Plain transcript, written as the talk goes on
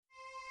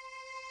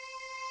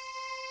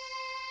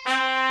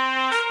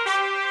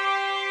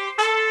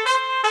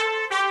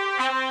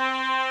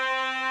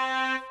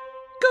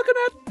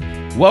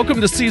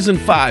Welcome to Season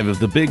 5 of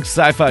the Big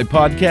Sci-Fi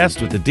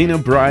Podcast with Adina,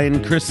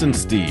 Brian, Chris, and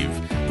Steve,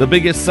 the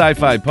biggest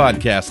sci-fi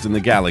podcast in the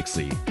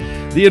galaxy.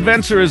 The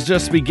adventure is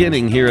just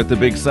beginning here at the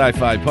Big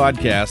Sci-Fi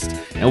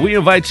Podcast, and we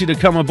invite you to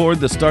come aboard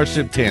the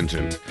Starship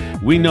Tangent.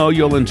 We know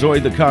you'll enjoy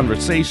the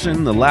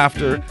conversation, the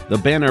laughter, the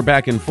banter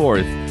back and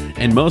forth,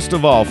 and most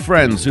of all,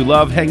 friends who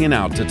love hanging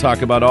out to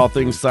talk about all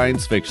things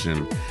science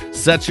fiction.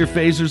 Set your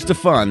phasers to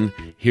fun.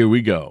 Here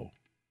we go.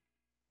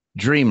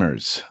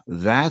 Dreamers,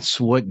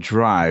 that's what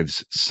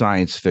drives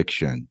science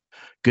fiction.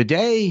 Good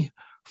day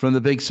from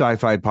the Big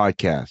Sci-Fi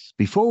Podcast.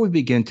 Before we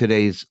begin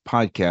today's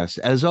podcast,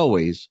 as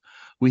always,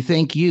 we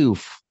thank you,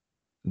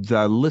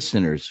 the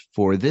listeners,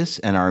 for this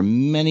and our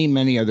many,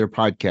 many other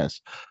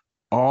podcasts,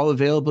 all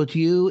available to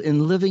you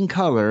in living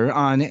color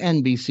on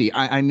NBC.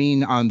 I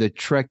mean, on the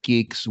Trek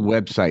Geeks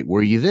website,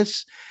 where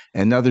this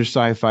and other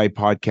sci-fi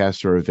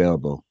podcasts are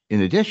available.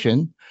 In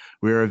addition,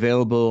 we're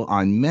available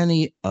on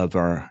many of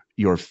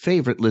your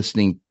favorite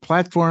listening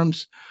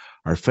platforms.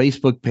 Our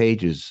Facebook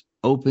page is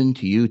open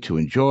to you to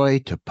enjoy,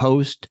 to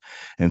post,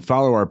 and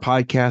follow our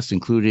podcasts,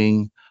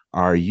 including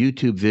our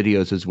YouTube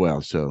videos as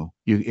well. So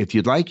if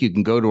you'd like, you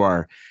can go to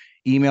our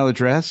email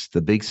address,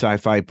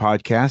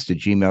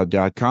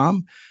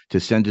 thebigscifipodcast@gmail.com, to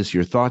send us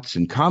your thoughts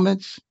and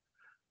comments.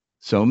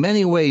 So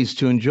many ways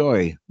to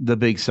enjoy the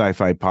Big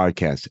Sci-Fi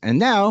Podcast. And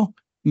now,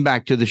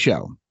 back to the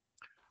show.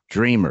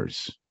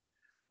 Dreamers.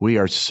 We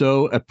are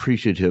so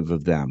appreciative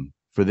of them,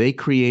 for they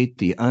create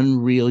the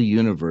unreal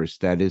universe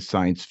that is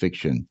science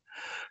fiction.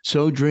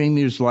 So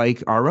dreamers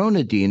like our own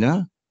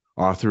Adina,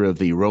 author of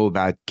the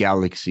Robot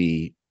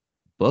Galaxy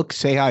book.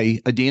 Say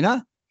hi,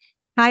 Adina.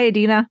 Hi,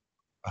 Adina.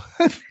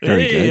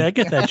 Hey, I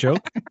get that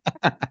joke.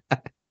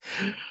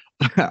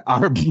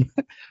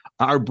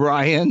 Our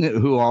Brian,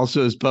 who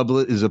also is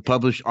a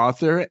published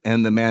author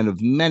and the man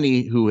of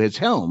many, who has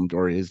helmed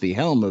or is the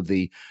helm of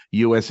the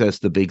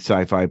USS The Big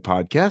Sci-Fi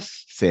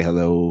Podcast. Say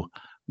hello,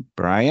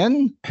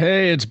 Brian.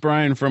 Hey, it's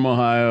Brian from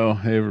Ohio.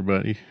 Hey,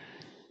 everybody.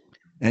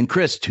 And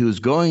Chris, who's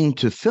going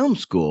to film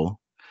school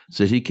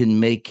so he can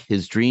make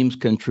his dreams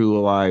come true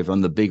alive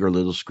on the big or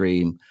little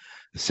screen.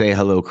 Say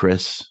hello,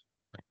 Chris.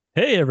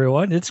 Hey,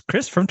 everyone. It's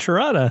Chris from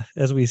Toronto,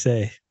 as we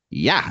say.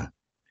 Yeah.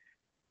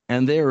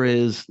 And there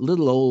is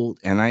little old,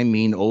 and I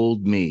mean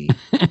old me.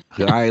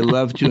 I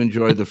love to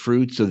enjoy the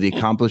fruits of the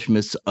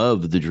accomplishments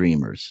of the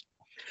dreamers.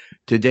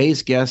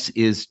 Today's guest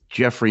is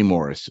Jeffrey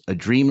Morris, a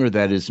dreamer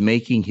that is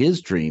making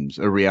his dreams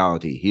a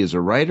reality. He is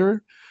a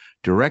writer,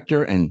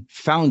 director, and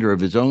founder of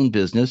his own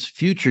business,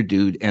 Future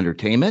Dude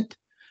Entertainment.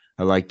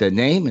 I like that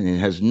name, and it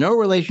has no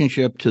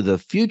relationship to the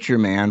Future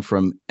Man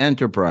from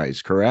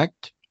Enterprise,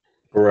 correct?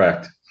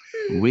 Correct.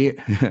 We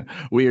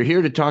are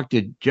here to talk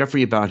to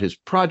Jeffrey about his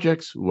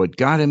projects, what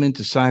got him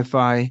into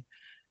sci-fi,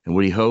 and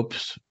what he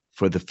hopes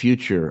for the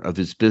future of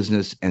his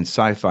business and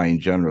sci-fi in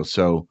general.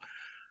 So,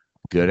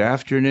 good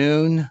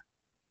afternoon.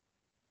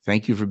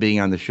 Thank you for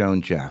being on the show,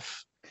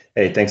 Jeff.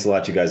 Hey, thanks a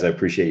lot, you guys. I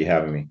appreciate you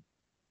having me.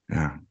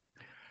 Yeah.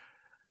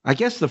 I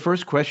guess the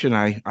first question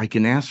I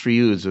can ask for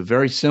you is a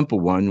very simple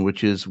one,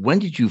 which is, when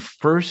did you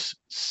first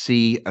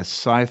see a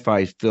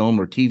sci-fi film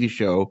or TV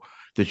show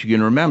that you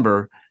can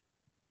remember,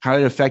 how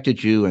it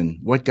affected you, and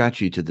what got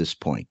you to this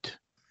point?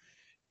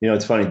 You know,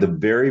 it's funny. The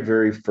very,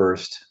 very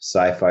first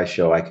sci-fi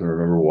show I can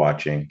remember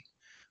watching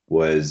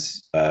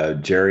was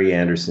Jerry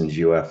Anderson's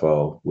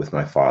UFO with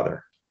my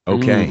father.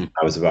 Okay.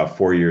 I was about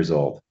 4 years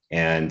old.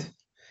 And,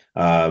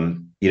 I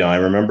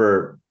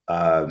remember,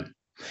 I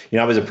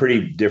was a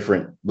pretty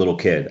different little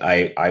kid.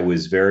 I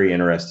was very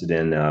interested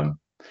in, I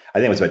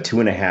think it was about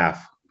 2.5,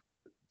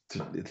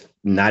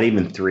 not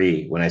even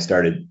 3, when I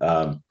started,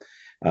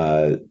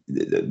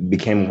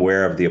 became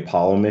aware of the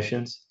Apollo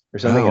missions or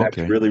something. Oh, And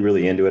okay. I was really,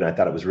 really into it. I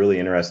thought it was really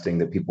interesting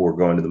that people were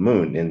going to the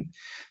moon, and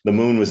the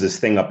moon was this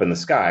thing up in the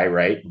sky,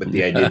 right? But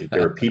the idea that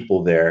there were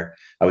people there,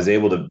 I was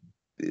able to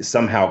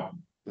somehow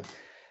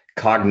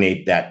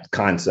cognate that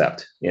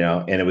concept,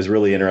 and it was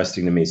really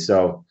interesting to me.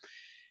 So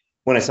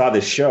when I saw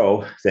this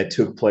show that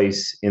took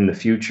place in the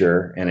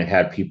future and it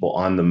had people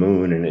on the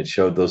moon and it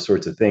showed those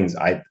sorts of things,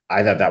 I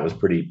thought that was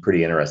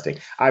pretty interesting.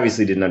 I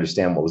obviously didn't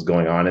understand what was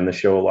going on in the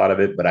show, a lot of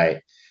it, but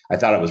I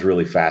thought it was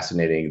really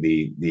fascinating,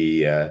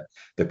 the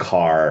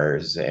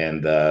cars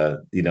and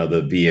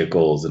the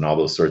vehicles and all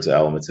those sorts of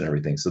elements and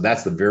everything. So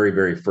that's the very,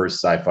 very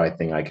first sci-fi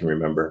thing I can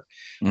remember,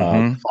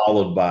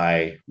 followed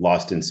by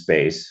Lost in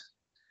Space,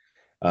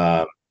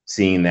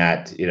 seeing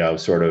that,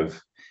 sort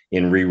of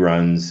in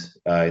reruns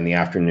in the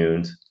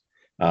afternoons.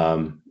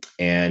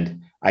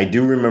 And I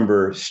do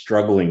remember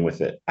struggling with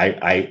it.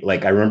 I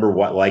remember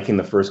liking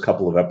the first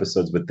couple of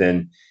episodes, but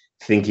then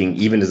thinking,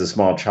 even as a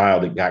small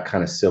child, it got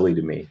kind of silly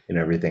to me and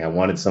everything. I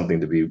wanted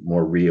something to be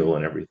more real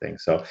and everything.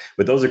 So,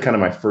 but those are kind of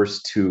my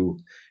first 2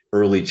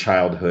 early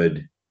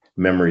childhood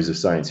memories of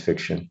science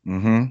fiction.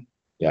 Mm-hmm.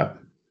 Yeah.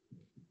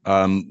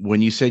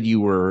 When you said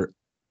you were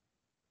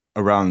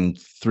around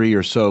 3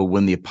 or so,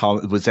 when the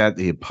Apollo, was that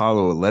the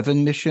Apollo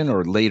 11 mission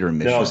or later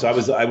mission? No, so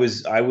I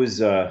was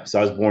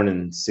born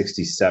in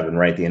 67,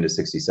 right at the end of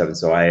 67.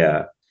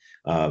 So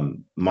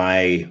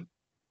my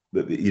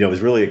it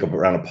was really like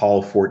around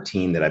Apollo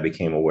 14 that I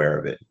became aware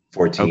of it.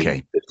 14,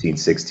 Okay. 15,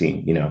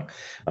 16,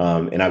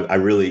 and I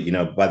really,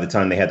 by the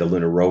time they had the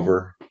lunar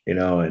rover, and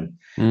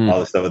all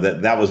this stuff,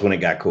 that was when it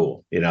got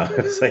cool. It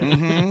was like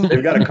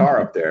they've got a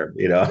car up there.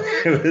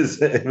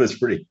 It was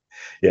pretty.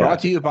 Yeah. Brought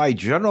to you by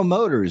General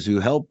Motors, who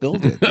helped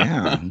build it.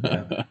 Yeah.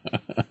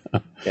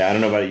 Yeah, I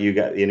don't know about you,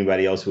 got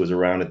anybody else who was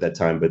around at that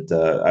time, but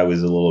I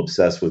was a little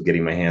obsessed with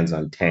getting my hands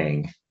on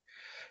Tang,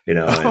 and,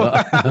 and all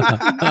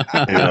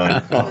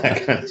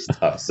that kind of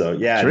stuff. So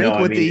yeah,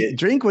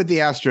 drink with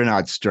the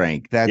astronaut's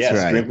drink. That's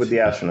right. Drink with the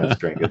astronaut's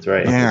drink. That's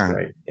right. Yeah. That's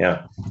right.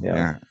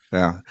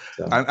 Yeah.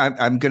 So.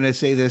 I'm going to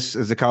say this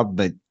as a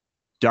compliment.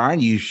 Darn,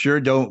 you sure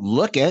don't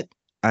look it.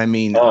 I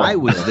mean, I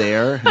was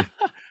there.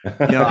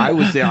 I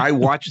was there. I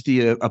watched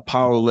the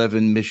Apollo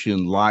 11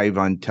 mission live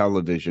on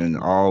television,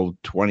 all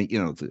 20,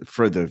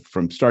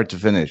 from start to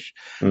finish.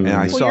 And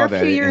I saw you're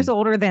that. A few years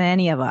older than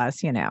any of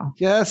us,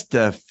 Just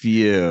a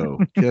few.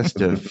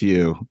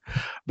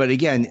 But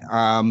again,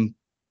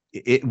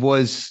 it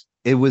was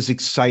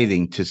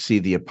exciting to see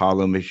the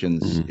Apollo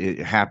missions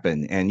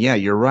happen. And yeah,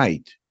 you're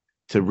right.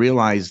 To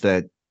realize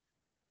that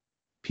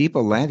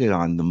people landed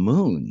on the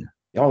moon.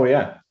 Oh,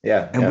 yeah.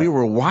 Yeah. And we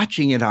were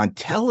watching it on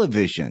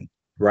television.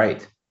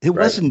 Right. It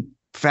wasn't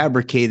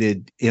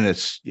fabricated in a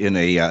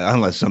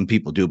unless some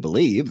people do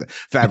believe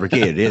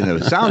fabricated in a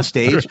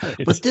soundstage, right.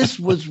 But this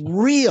was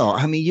real.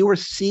 I mean, you were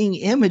seeing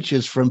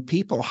images from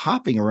people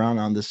hopping around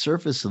on the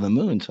surface of the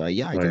moon. So I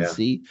can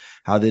see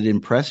how that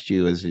impressed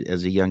you as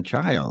a young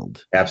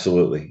child.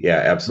 Absolutely. Yeah,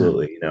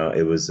 absolutely.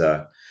 It was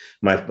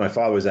my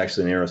father was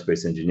actually an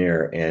aerospace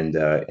engineer,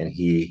 and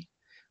he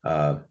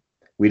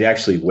we'd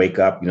actually wake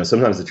up,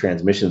 sometimes the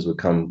transmissions would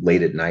come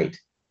late at night.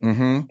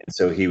 And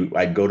so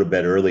I'd go to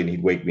bed early and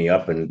he'd wake me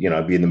up, and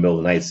I'd be in the middle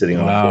of the night sitting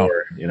on the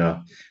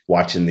floor,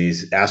 watching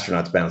these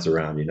astronauts bounce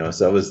around.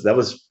 So that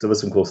was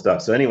some cool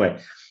stuff. So anyway,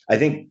 I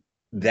think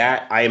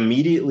that I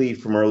immediately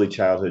from early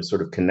childhood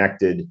sort of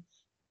connected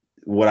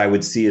what I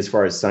would see as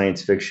far as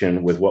science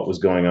fiction with what was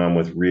going on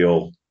with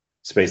real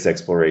space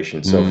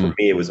exploration. So for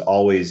me, it was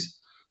always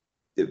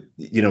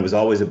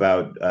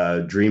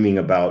about dreaming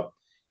about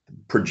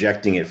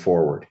projecting it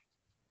forward.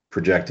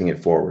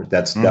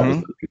 That was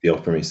a big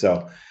deal for me.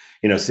 So,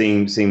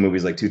 seeing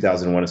movies like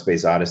 2001: A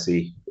Space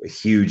Odyssey, a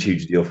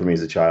huge deal for me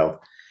as a child.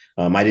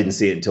 I didn't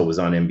see it until it was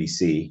on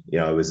NBC.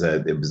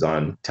 It was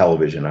on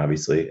television,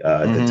 obviously.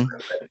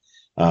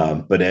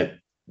 But it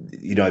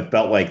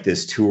felt like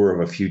this tour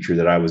of a future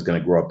that I was going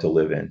to grow up to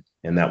live in,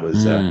 and that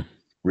was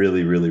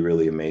really, really,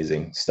 really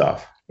amazing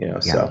stuff.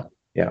 So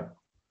yeah.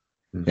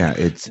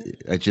 It's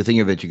as you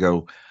think of it, you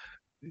go,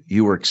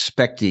 you were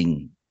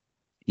expecting.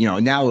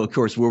 Now, of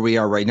course, where we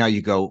are right now,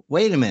 you go,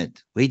 wait a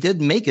minute. We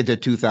didn't make it to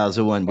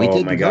 2001. We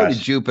didn't go to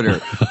Jupiter.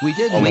 We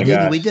didn't.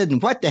 We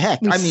didn't. What the heck?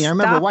 I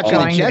remember watching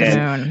the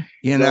Jetsons.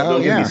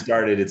 Don't get me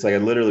started. It's like I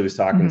literally was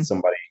talking to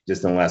somebody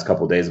just in the last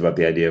couple of days about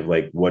the idea of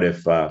like, what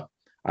if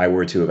I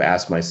were to have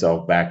asked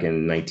myself back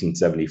in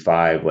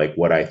 1975, like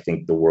what I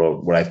thought the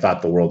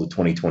world of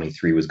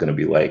 2023 was going to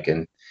be like,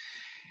 and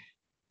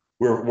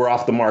we're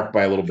off the mark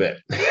by a little bit.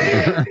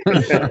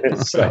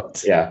 So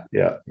yeah.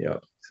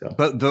 So.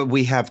 But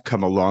we have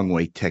come a long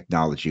way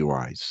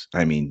technology-wise.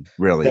 I mean,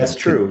 really. That's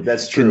true.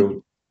 That's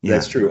true.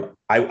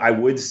 I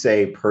would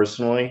say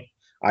personally,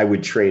 I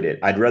would trade it.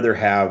 I'd rather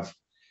have,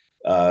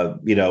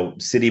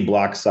 city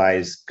block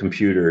size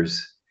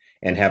computers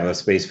and have a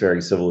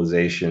spacefaring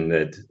civilization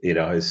that,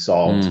 has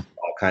solved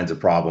all kinds of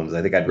problems.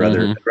 I think I'd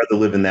rather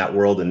live in that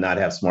world and not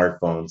have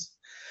smartphones.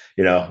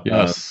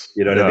 Yes.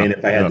 What I mean?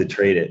 If I had to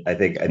trade it, I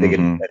think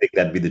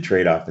that'd be the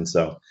trade-off. And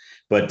so,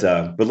 but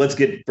let's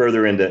get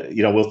further into,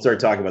 we'll start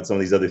talking about some of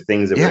these other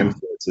things that were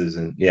influences,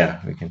 and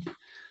we can.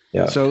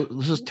 Yeah. So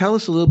just tell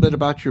us a little bit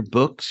about your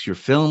books, your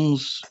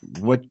films,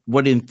 what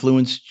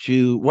influenced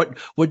you, what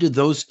did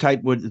those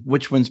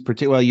which ones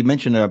particularly? Well, you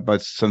mentioned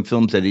about some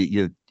films that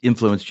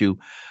influenced you.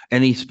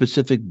 Any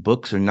specific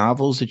books or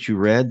novels that you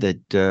read that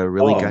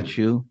really got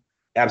you?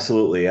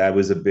 Absolutely. I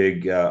was a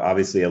big,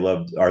 obviously I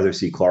loved Arthur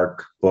C.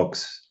 Clarke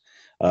books.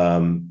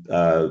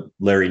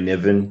 Larry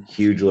Niven,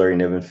 huge Larry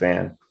Niven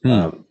fan.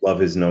 Love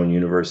his known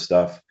universe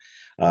stuff.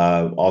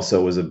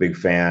 Also was a big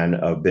fan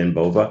of Ben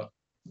Bova.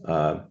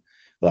 A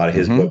lot of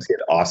his books, he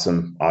had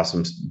awesome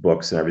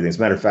books and everything. As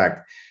a matter of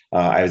fact,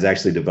 I was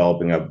actually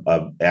developing a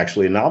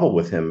novel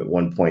with him at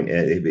one point.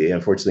 He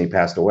unfortunately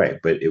passed away,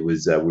 but it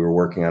was, we were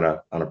working on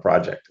a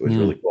project. It was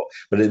really cool,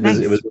 but it was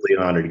really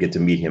an honor to get to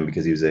meet him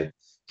because he was a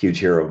huge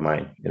hero of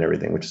mine and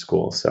everything, which is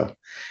cool. So,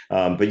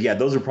 but yeah,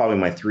 those are probably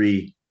my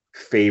three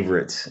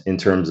favorites in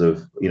terms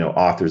of,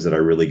 authors that I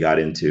really got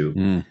into,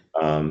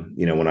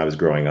 when I was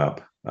growing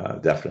up.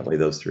 Definitely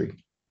those three.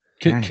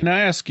 Can I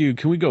ask you,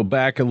 can we go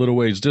back a little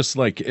ways, just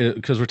like,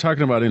 because we're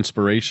talking about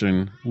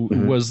inspiration,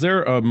 was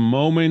there a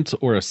moment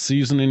or a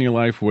season in your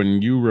life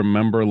when you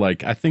remember,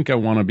 like, I think I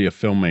want to be a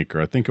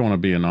filmmaker, I think I want to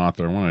be an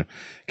author, I want to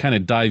kind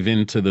of dive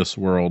into this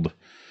world?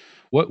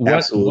 What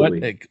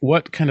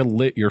kind of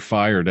lit your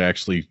fire to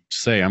actually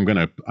say, I'm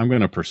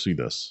gonna pursue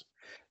this?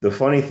 the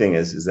funny thing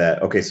is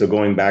that, okay, so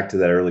going back to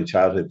that early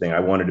childhood thing, I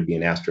wanted to be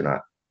an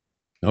astronaut.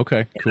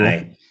 Okay, cool.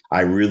 And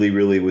I really,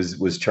 really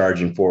was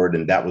charging forward,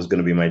 and that was going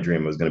to be my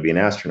dream. I was going to be an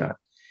astronaut.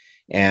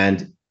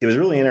 And it was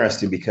really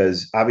interesting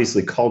because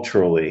obviously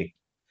culturally,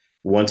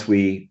 once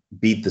we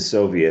beat the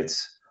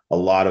Soviets, a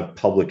lot of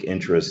public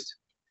interest,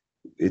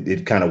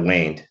 it kind of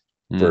waned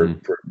for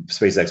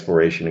space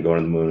exploration and going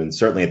to the moon, and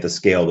certainly at the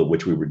scale at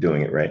which we were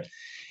doing it, right?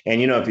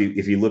 And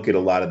if you look at a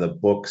lot of the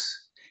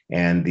books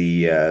and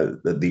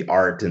the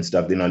art and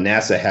stuff,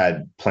 NASA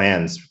had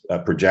plans,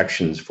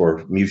 projections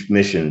for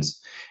missions,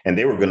 and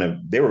they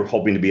were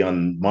hoping to be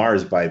on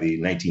Mars by the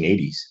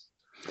 1980s.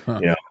 Huh.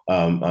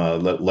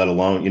 Let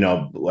alone,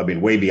 I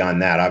mean, way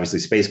beyond that, obviously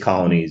space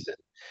colonies,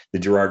 the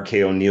Gerard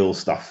K. O'Neill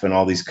stuff, and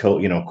all these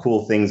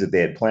cool things that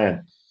they had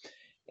planned.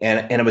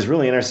 And it was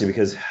really interesting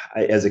because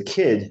as a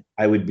kid,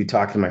 I would be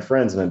talking to my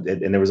friends, and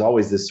there was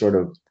always this sort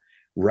of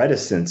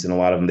reticence in a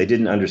lot of them. They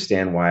didn't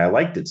understand why I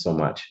liked it so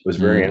much. It was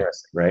very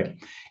interesting, right?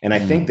 And I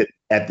think that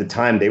at the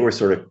time they were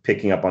sort of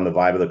picking up on the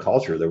vibe of the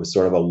culture. There was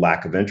sort of a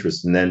lack of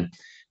interest. And then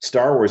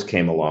Star Wars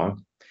came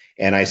along,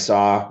 and I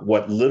saw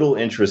what little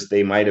interest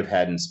they might have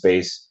had in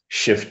space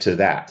shift to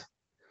that.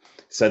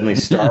 Suddenly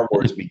Star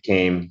Wars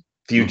became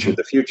future.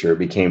 The future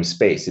became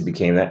space. It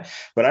became that.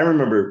 But I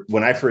remember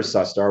when I first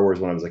saw Star Wars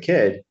when I was a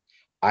kid,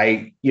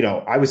 I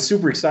was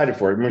super excited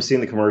for it. I remember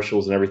seeing the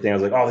commercials and everything. I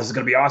was like, oh, this is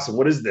going to be awesome.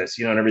 What is this?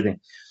 And everything.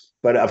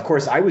 But of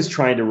course, I was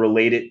trying to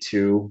relate it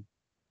to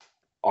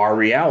our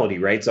reality,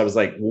 right? So I was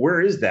like,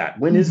 where is that?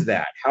 When is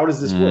that? How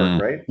does this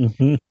work, right?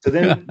 So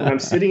then when I'm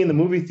sitting in the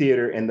movie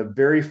theater and the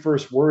very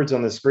first words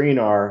on the screen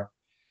are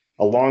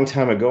 "a long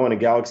time ago in a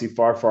galaxy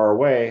far, far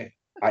away,"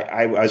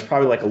 I was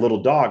probably like a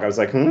little dog. I was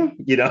like, it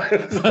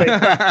was like,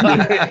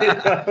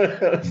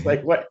 it was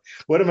like,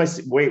 what am I?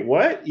 Wait,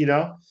 what?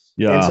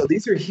 Yeah. And so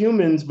these are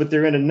humans, but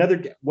they're in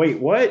another. Wait,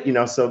 what?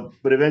 So,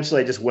 but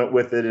eventually I just went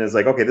with it, and it's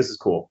like, okay, this is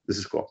cool. This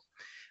is cool.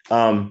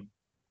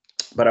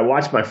 But I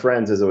watched my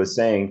friends, as I was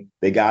saying,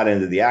 they got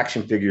into the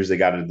action figures, they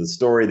got into the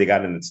story, they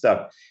got into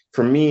stuff.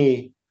 For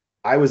me,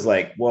 I was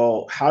like,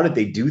 well, how did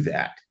they do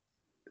that?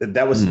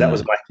 That was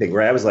my thing,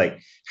 right? I was like,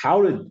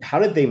 how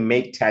did they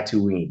make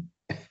Tatooine?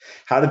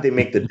 How did they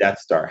make the Death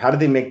Star? How did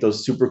they make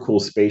those super cool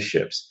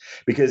spaceships?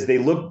 Because they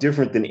look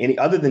different than any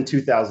other than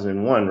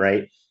 2001,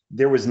 right?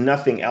 There was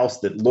nothing else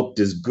that looked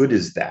as good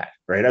as that,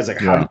 right? I was like,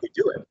 how did they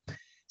do it?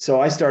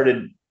 So I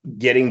started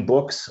getting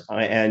books,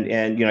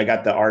 and I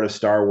got The Art of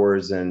Star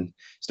Wars and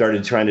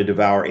started trying to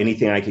devour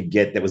anything I could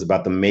get that was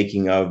about the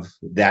making of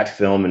that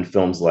film and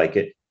films like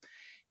it.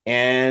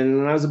 And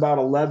when I was about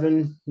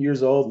 12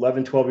 years old,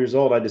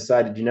 I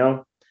decided,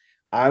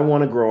 I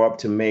want to grow up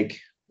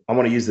I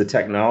want to use the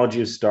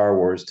technology of Star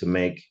Wars to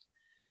make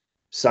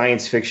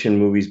science fiction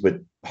movies, but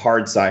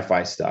hard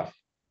sci-fi stuff.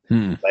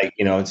 Like,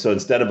 so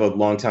instead of a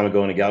long time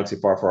ago in a galaxy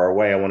far, far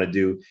away, I want to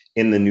do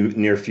in the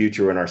near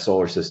future in our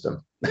solar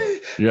system.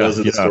 Those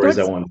are the stories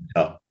I want to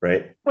tell,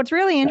 right? What's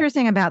really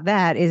interesting about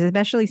that is,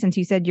 especially since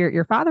you said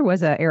your father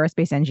was an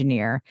aerospace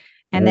engineer,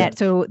 and that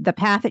so the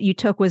path that you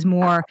took was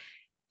more,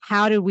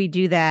 how do we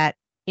do that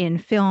in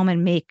film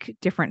and make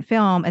different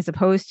film, as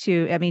opposed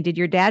to, I mean, did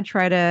your dad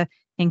try to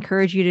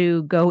encourage you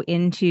to go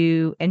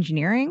into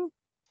engineering?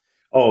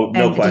 Oh,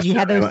 no question. Did you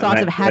have those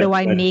thoughts of how do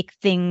I make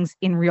things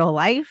in real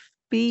life?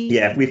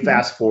 Yeah, if we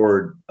fast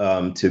forward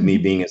to me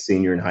being a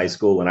senior in high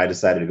school when I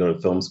decided to go to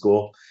film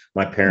school,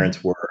 my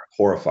parents were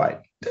horrified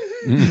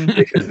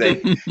because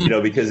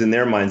because in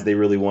their minds they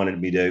really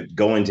wanted me to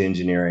go into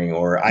engineering,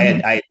 or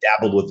I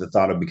dabbled with the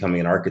thought of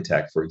becoming an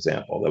architect, for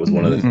example. That was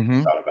one of the things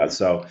I thought about.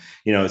 So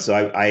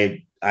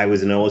I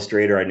was an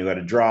illustrator. I knew how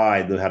to draw.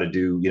 I knew how to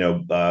do,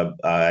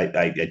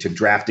 I took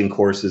drafting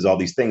courses, all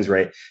these things,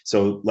 right?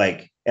 So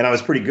and I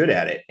was pretty good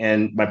at it.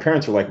 And my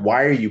parents were like,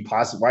 why are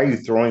you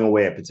throwing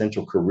away a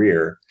potential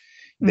career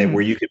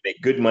where you could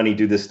make good money,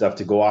 do this stuff,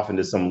 to go off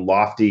into some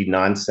lofty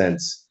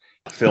nonsense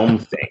film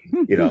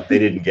thing? They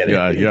didn't get it.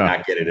 They did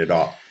not get it at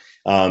all.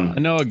 I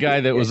know a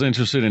guy that was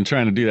interested in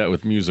trying to do that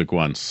with music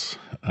once.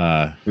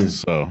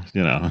 So,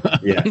 Yeah.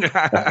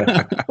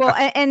 Well,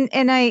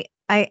 and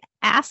I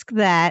ask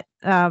that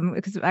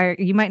because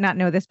you might not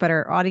know this, but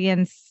our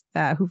audience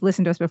who've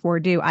listened to us before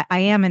do. I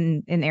am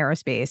in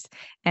aerospace,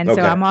 and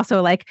so I'm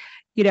also like,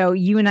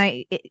 you and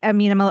I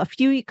mean, I'm a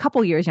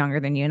couple years younger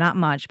than you, not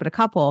much, but a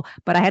couple.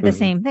 But I had the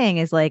same thing,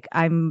 is like,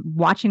 I'm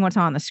watching what's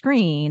on the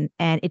screen,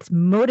 and it's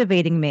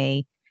motivating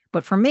me.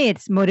 But for me,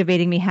 it's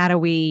motivating me. How do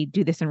we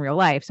do this in real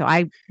life? So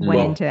I went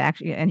into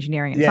actually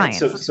engineering and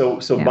science.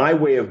 So my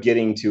way of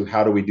getting to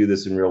how do we do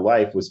this in real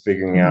life was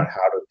figuring out how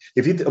to.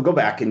 If you go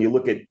back and you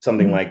look at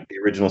something like the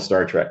original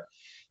Star Trek,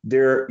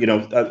 there,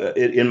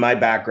 in my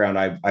background,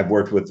 I've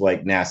worked with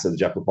like NASA, the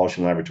Jet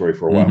Propulsion Laboratory,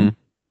 for a while,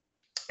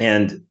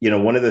 and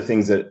one of the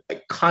things that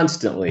I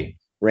constantly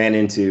ran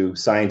into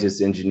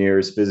scientists,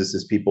 engineers,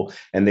 physicists, people,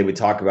 and they would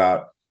talk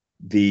about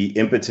the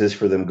impetus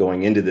for them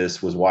going into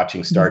this was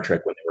watching Star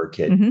Trek when they were a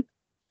kid.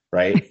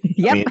 Right.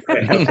 Yep. I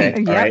mean, okay.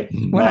 All right.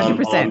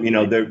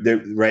 100%.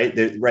 They're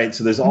right. Right.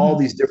 So there's all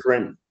these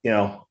different,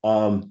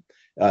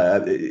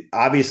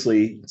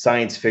 obviously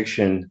science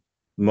fiction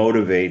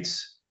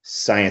motivates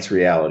science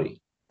reality.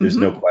 There's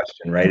no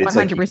question, right?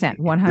 100%,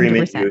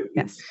 100%.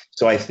 Yes.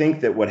 So I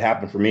think that what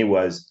happened for me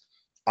was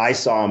I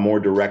saw a more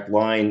direct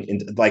line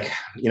in, like,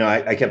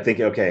 I kept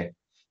thinking, okay,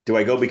 do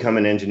I go become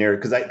an engineer?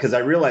 Because I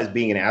realized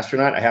being an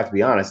astronaut, I have to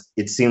be honest,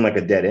 it seemed like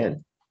a dead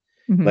end.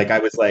 Like I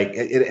was like,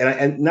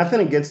 and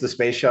nothing against the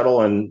space shuttle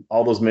and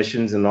all those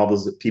missions and all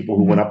those people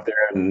who went up there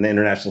in the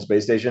International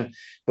Space Station,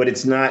 but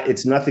it's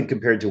nothing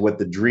compared to what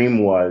the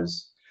dream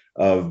was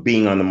of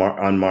being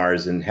on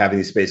Mars and having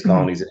these space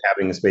colonies and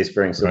having a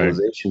spacefaring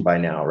civilization by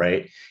now,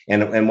 right?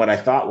 And what I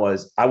thought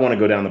was, I want to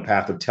go down the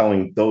path of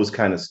telling those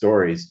kind of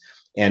stories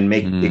and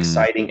make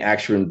exciting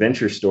action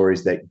adventure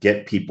stories that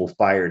get people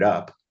fired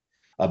up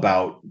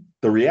about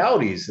the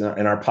realities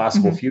in our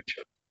possible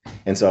future.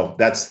 And so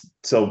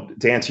to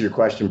answer your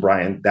question,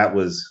 Brian,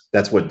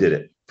 that's what did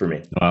it for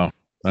me. Wow,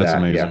 that's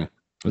amazing.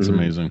 That's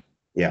amazing.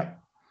 Yeah.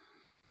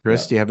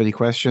 Chris, do you have any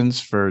questions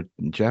for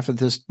Jeff at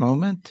this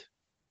moment?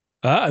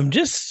 I'm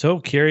just so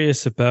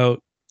curious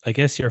about, I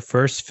guess, your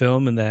first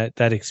film and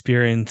that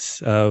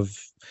experience of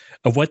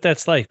what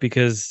that's like,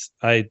 because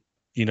I,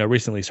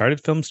 recently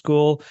started film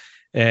school,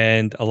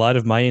 and a lot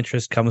of my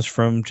interest comes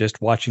from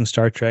just watching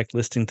Star Trek,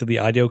 listening to the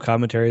audio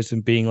commentaries,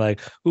 and being like,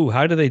 "Ooh,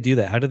 how do they do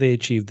that? How do they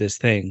achieve this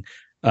thing?"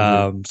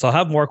 So I'll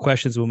have more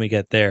questions when we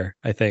get there,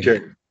 I think.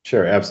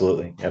 Sure,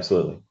 absolutely.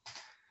 So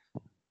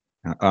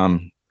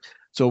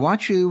why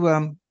don't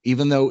you,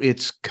 even though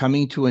it's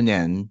coming to an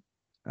end,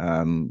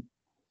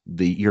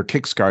 your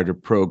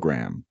Kickstarter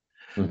program,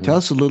 tell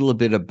us a little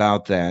bit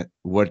about that,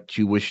 what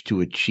you wish to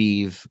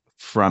achieve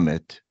from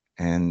it,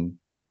 and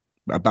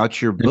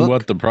about your book, and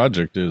what the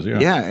project is.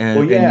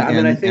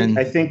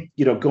 I think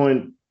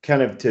going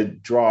kind of to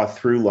draw a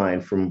through line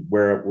from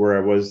where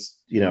I was,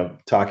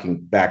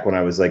 talking back when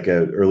I was like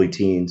early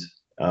teens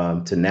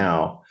to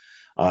now.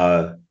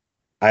 I've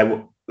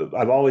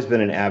always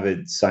been an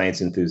avid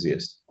science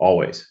enthusiast,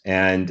 always,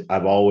 and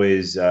I've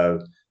always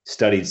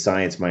studied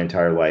science my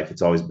entire life.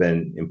 It's always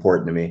been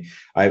important to me.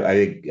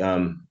 I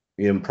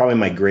probably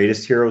my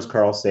greatest hero is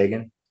Carl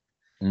Sagan.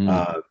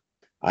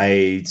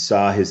 I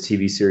saw his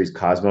TV series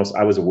Cosmos.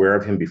 I was aware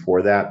of him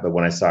before that, but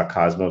when I saw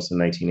Cosmos in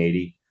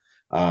 1980,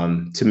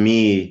 to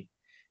me,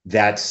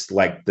 that's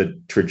like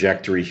the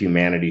trajectory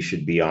humanity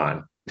should be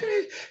on.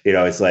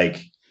 It's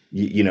like,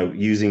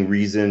 using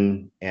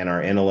reason and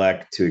our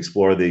intellect to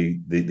explore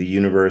the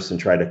universe and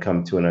try to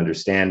come to an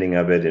understanding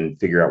of it and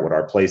figure out what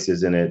our place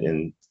is in it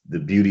and the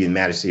beauty and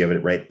majesty of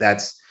it, right?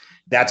 That's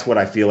what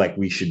I feel like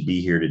we should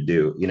be here to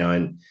do,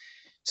 and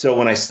so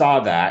when I saw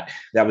that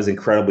was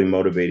incredibly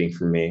motivating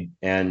for me.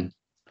 And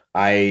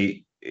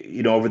I,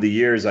 over the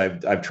years,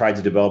 I've tried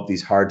to develop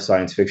these hard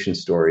science fiction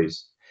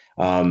stories.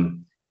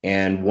 And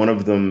one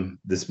of them,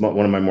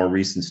 one of my more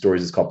recent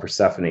stories is called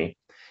Persephone,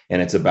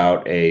 and it's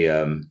about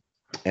an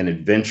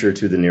adventure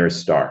to the nearest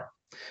star.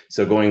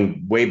 So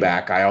going way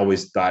back, I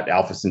always thought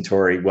Alpha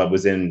Centauri,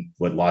 was in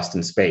Lost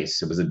in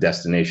Space. It was a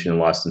destination in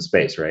Lost in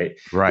Space, right?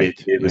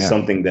 Right. It was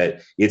something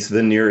that it's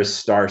the nearest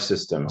star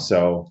system.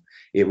 So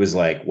it was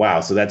like, wow,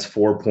 so that's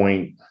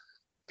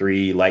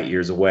 4.3 light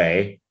years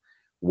away.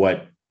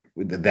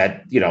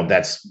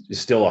 That's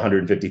still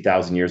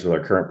 150,000 years with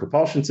our current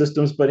propulsion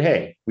systems, but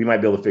hey, we might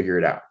be able to figure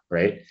it out,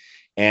 right?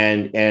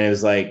 And it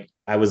was like,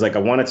 I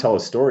want to tell a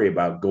story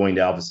about going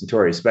to Alpha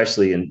Centauri,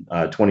 especially in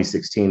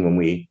 2016 when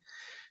we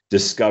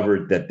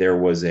discovered that there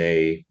was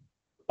a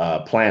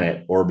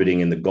planet orbiting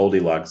in the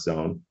Goldilocks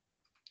zone.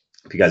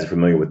 If you guys are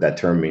familiar with what that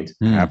term means.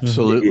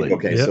 Absolutely.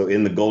 Okay, yep. So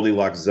in the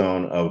Goldilocks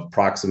zone of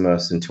Proxima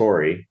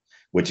Centauri,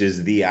 which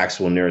is the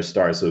actual nearest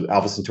star. So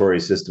Alpha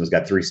Centauri's system's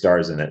got 3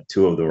 stars in it.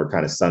 2 of them are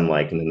kind of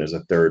sun-like, and then there's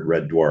a third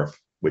red dwarf,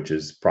 which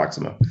is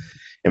Proxima.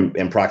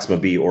 And Proxima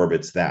b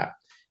orbits that.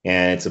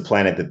 And it's a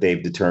planet that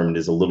they've determined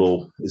is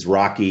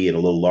rocky and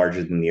a little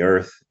larger than the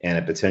Earth, and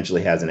it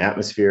potentially has an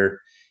atmosphere.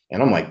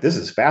 And I'm like, this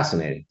is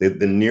fascinating.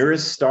 The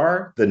nearest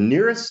star,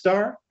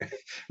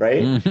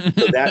 right?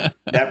 So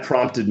that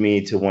prompted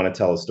me to want to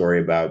tell a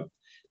story about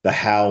the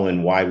how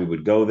and why we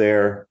would go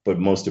there. But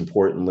most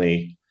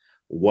importantly,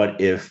 what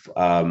if,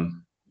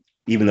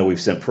 even though we've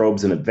sent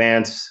probes in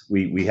advance,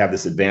 we have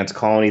this advanced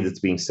colony that's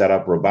being set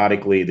up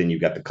robotically. Then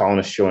you've got the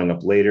colonists showing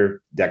up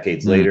later,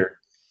 decades later,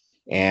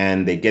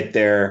 and they get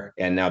there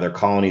and now their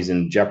colony's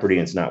in jeopardy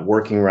and it's not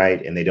working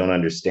right. And they don't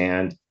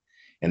understand.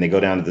 And they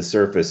go down to the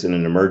surface in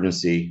an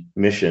emergency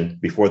mission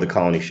before the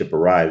colony ship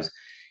arrives.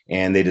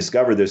 And they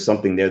discover there's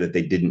something there that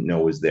they didn't know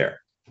was there.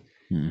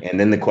 And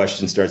then the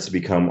question starts to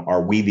become,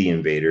 are we the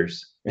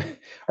invaders?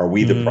 Are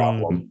we the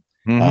problem?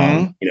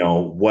 And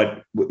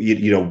the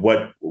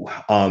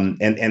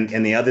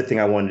other thing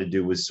I wanted to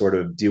do was sort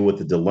of deal with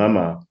the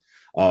dilemma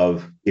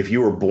of if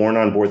you were born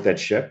on board that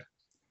ship.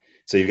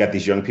 So you've got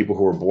these young people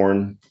who were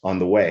born on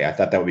the way. I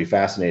thought that would be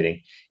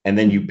fascinating. And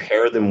then you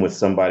pair them with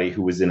somebody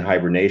who was in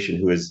hibernation,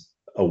 who is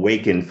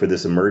awakened for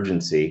this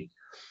emergency,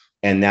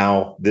 and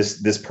now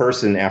this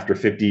person, after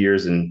 50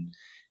 years in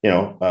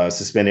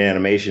suspended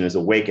animation, is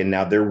awake, and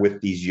now they're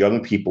with these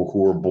young people who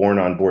were born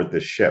on board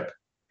this ship.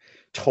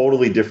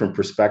 totally different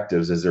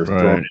perspectives as they're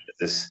thrown into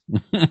this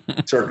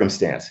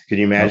circumstance. Can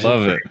you imagine? I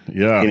love it.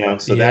 Yeah. You know,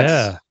 so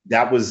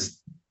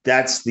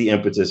that's the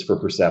impetus for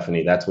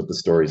Persephone. That's what the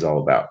story's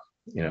all about,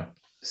 you know.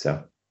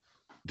 So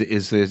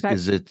is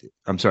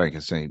I'm sorry,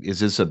 is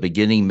this a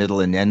beginning,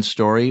 middle, and end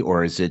story,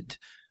 or is it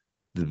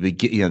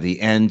the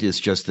end is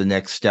just the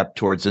next step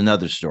towards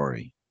another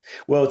story?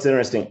 Well, it's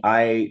interesting.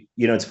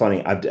 It's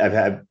funny.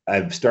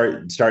 I've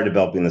started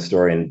developing the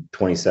story in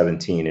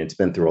 2017. And it's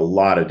been through a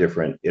lot of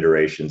different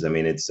iterations. I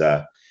mean,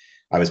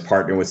 I was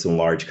partnering with some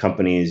large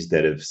companies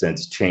that have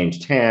since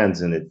changed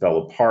hands, and it fell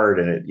apart.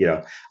 And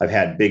I've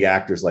had big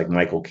actors like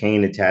Michael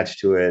Caine attached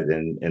to it,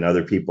 and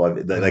other people.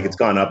 Like it's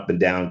gone up and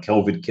down.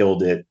 COVID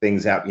killed it.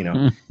 Things happen, you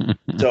know.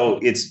 So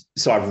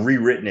I've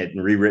rewritten it.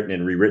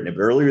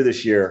 But earlier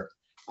this year,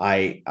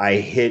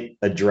 I hit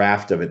a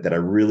draft of it that I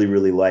really,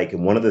 really like.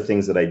 And one of the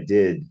things that I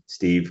did,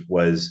 Steve,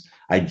 was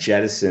I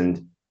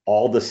jettisoned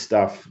all the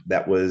stuff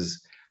that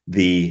was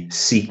the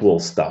sequel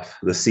stuff,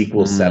 the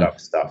sequel setup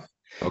stuff.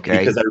 Okay.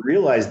 Because I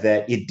realized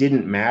that it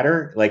didn't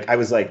matter. Like I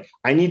was like,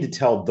 I need to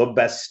tell the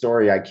best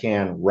story I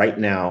can right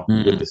now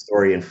with the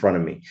story in front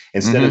of me,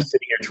 instead of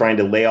sitting here trying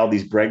to lay all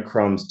these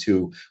breadcrumbs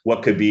to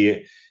what could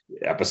be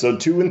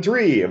episode 2 and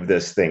 3 of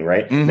this thing.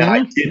 Right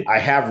now, I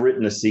have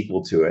written a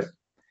sequel to it.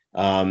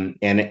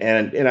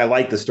 And I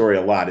like the story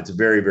a lot. It's a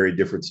very, very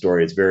different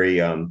story. It's very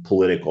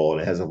political,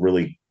 and it has a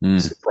really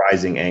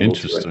surprising angle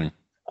to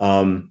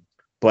it.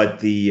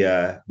 But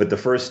the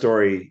first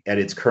story at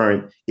its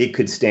current, it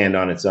could stand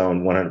on its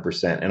own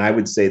 100%. And I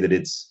would say that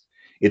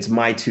it's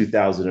my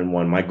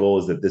 2001. My goal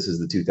is that this is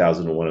the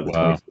 2001 of the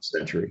 21st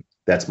century.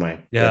 That's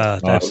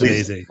that's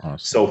amazing.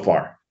 So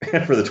far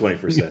for the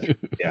 21st century.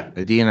 Yeah.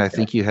 Dean, I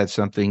think you had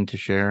something to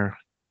share.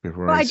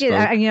 Well, I did.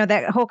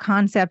 That whole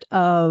concept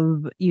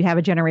of you have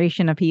a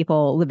generation of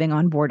people living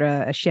on board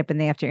a ship, and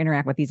they have to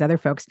interact with these other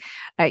folks.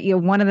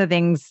 One of the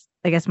things,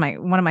 I guess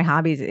one of my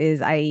hobbies is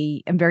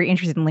I am very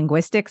interested in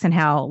linguistics and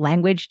how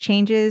language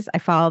changes. I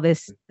follow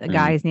this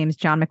guy. His name is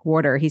John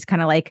McWhorter. He's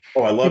kind of like,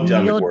 I love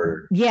John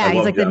McWhorter. Yeah,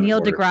 he's like the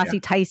Neil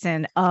deGrasse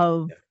Tyson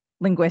of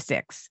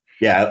linguistics.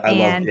 Yeah, I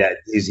love. Yeah,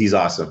 he's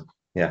awesome.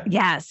 Yeah.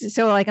 Yes.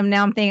 So like I'm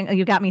thinking,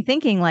 you got me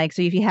thinking, like,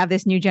 so if you have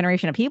this new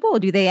generation of people,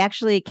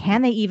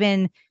 can they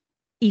even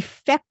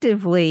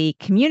effectively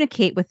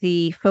communicate with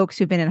the folks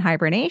who've been in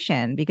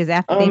hibernation? Because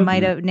after they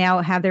might have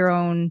now have their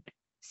own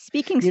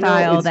speaking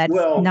style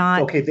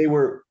not okay.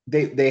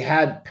 They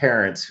had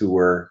parents who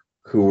were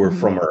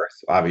from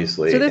Earth,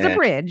 obviously. So there's a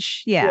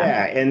bridge.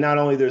 Yeah. And not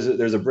only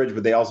there's a bridge,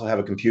 but they also have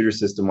a computer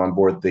system on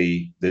board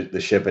the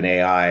ship, and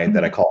AI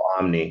that I call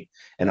Omni.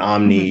 And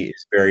Omni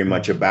is very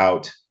much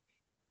about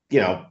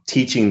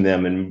teaching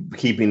them and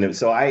keeping them.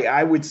 So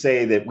I would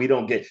say that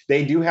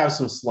they do have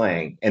some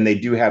slang, and they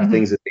do have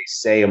things that they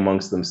say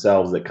amongst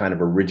themselves that kind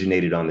of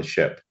originated on the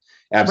ship.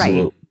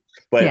 Absolutely. Right.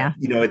 But,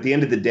 at the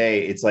end of the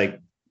day, it's like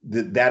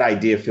that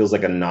idea feels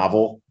like a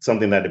novel,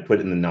 something that I put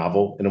in the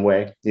novel in a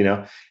way,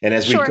 and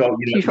as we go,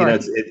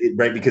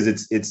 right. Because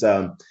it's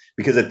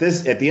because at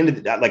the end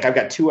of like, I've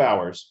got 2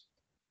 hours.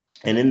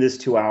 And in this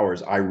 2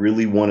 hours, I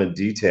really want to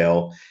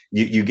detail.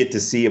 You get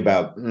to see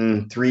about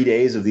 3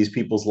 days of these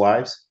people's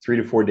lives, 3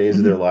 to 4 days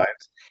of their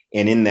lives,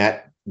 and in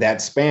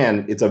that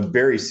span, it's a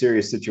very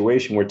serious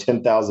situation where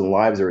 10,000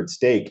 lives are at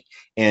stake,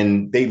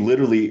 and they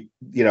literally,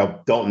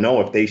 don't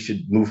know if they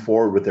should move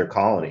forward with their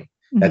colony.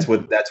 That's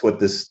what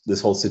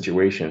this whole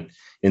situation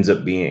ends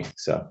up being.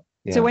 So.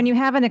 Yeah. So when you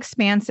have an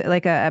expansive,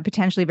 like a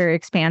potentially very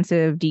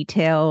expansive,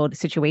 detailed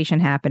situation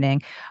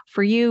happening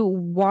for you,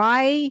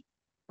 why?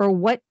 Or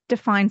what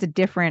defines a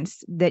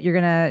difference that you're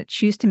going to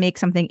choose to make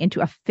something into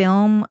a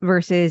film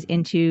versus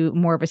into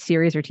more of a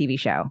series or TV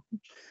show?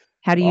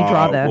 How do you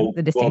draw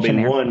the distinction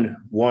there?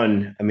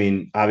 One, I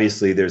mean,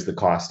 obviously there's the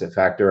cost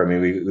factor. I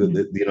mean,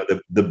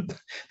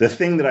 the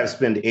thing that I've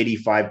spent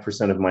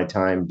 85% of my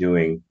time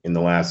doing in the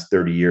last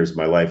 30 years of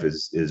my life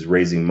is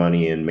raising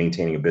money and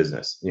maintaining a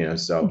business,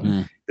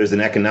 so there's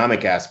an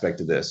economic aspect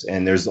to this.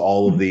 And there's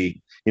all of the,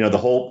 the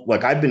whole,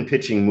 like, I've been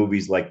pitching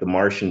movies like The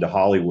Martian to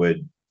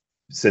Hollywood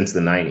since the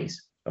 90s.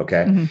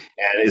 Okay. And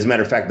as a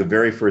matter of fact, the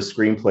very first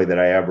screenplay that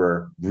I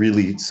ever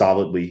really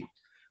solidly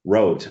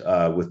wrote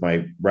with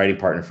my writing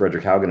partner,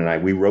 Frederick Haugen,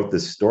 and we wrote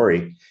this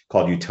story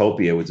called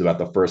Utopia, which was about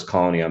the first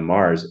colony on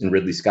Mars, and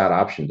Ridley Scott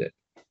optioned it.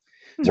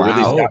 So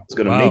Ridley Scott was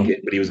going to make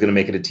it, but he was going to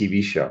make it a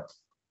TV show.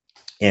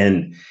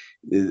 And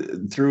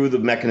through the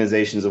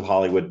mechanizations of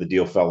Hollywood, the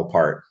deal fell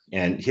apart,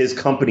 and his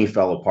company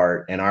fell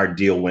apart, and our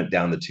deal went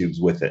down the tubes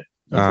with it.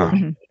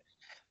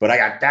 But I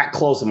got that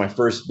close to my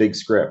first big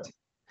script.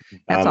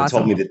 That's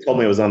awesome. told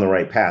me I was on the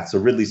right path. So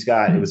Ridley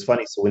Scott, it was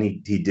funny. So when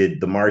he did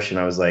The Martian,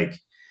 I was like,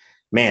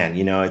 man,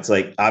 it's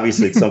like,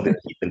 obviously it's something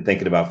that he's been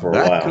thinking about for a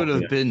while. That could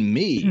have been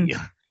me.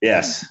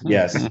 Yes.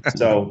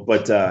 So,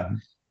 but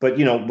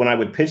when I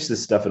would pitch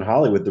this stuff in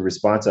Hollywood, the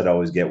response I'd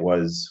always get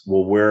was,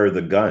 well, where are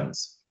the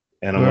guns?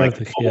 And I'm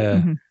like,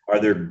 yeah. are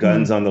there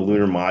guns on the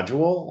lunar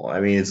module? I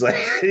mean, it's like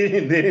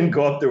they didn't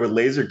go up there with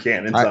laser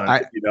cannons on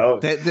it, you know.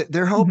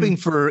 They're hoping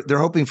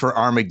for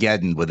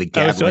Armageddon with a Gatling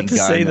gun. I was about to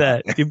say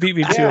that. You beat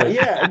me to it.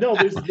 Yeah. No,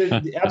 there's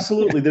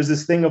absolutely. There's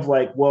this thing of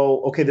like,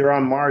 well, okay, they're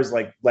on Mars.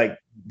 Like,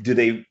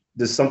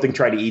 does something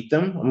try to eat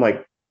them? I'm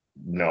like,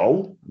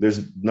 no,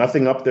 there's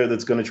nothing up there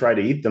that's going to try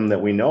to eat them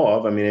that we know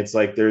of. I mean, it's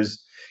like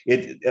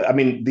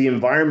the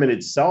environment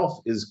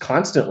itself is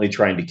constantly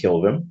trying to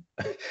kill them.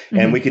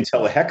 And we can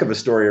tell a heck of a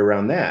story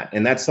around that.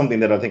 And that's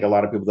something that I think a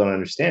lot of people don't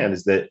understand,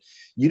 is that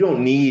you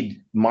don't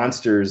need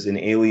monsters and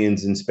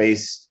aliens in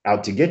space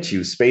out to get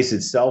you. Space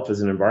itself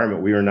is an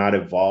environment we are not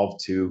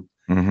evolved to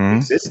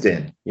exist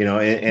in, you know,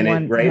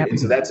 and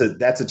so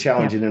that's a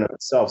challenge in and of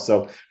itself.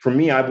 So for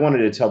me, I've wanted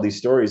to tell these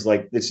stories.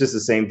 Like, it's just the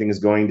same thing as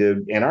going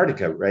to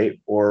Antarctica, right?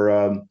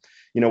 Or,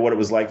 what it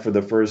was like for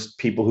the first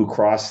people who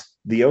crossed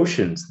the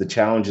oceans, the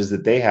challenges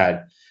that they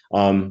had.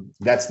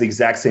 That's the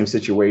exact same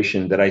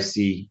situation that I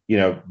see,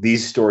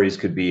 these stories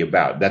could be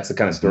about. That's the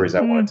kind of stories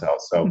I want to tell.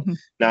 So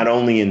not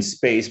only in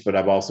space, but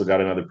I've also got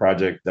another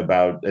project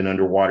about an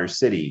underwater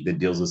city that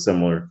deals with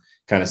similar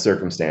kind of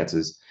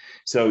circumstances.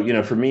 So,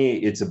 for me,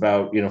 it's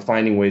about,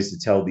 finding ways to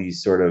tell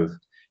these sort of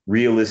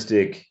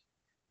realistic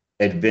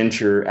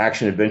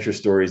action adventure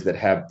stories that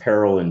have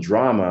peril and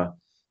drama,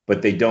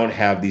 but they don't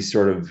have these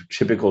sort of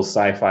typical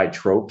sci-fi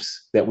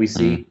tropes that we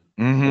see.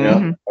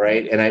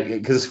 Right. And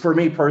because for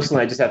me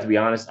personally, I just have to be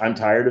honest, I'm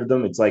tired of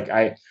them. It's like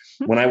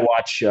when I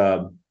watch,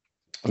 for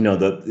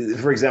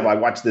example, I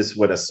watched this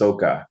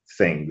Ahsoka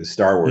thing, the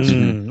Star Wars.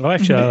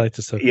 Actually, I like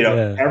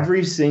Ahsoka.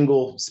 Every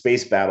single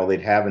space battle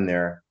they'd have in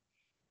there,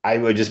 I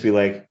would just be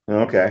like,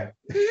 okay.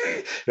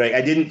 Like,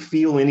 I didn't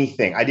feel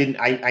anything. I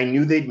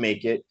knew they'd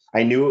make it.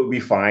 I knew it would be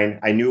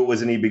fine. I knew it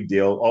wasn't any big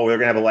deal. Oh, we're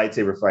going to have a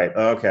lightsaber fight.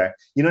 Oh, okay.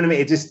 You know what I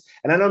mean?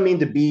 And I don't mean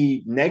to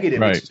be negative.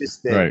 Right. It's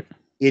just that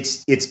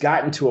it's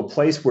gotten to a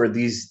place where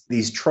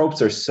these tropes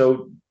are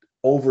so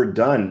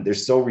overdone. They're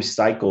so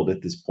recycled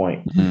at this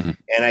point. And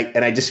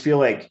I just feel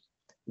like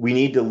we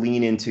need to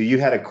lean into, you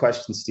had a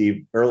question,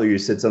 Steve, earlier. You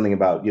said something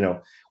about,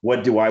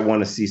 what do I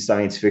want to see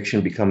science fiction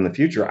become in the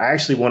future? I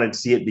actually wanted to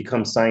see it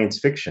become science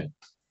fiction.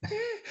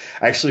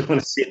 I actually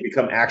want to see it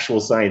become actual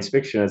science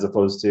fiction, as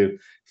opposed to,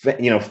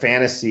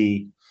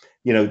 fantasy,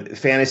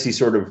 fantasy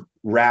sort of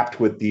wrapped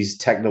with these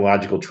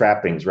technological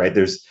trappings, right?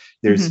 There's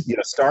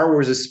Star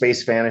Wars is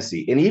space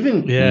fantasy, and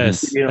even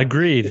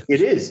agreed.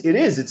 It is.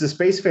 It's a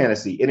space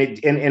fantasy,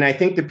 and I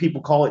think that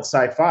people call it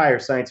sci-fi or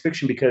science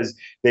fiction because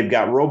they've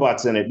got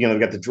robots in it. They've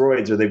got the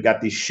droids, or they've got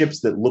these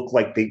ships that look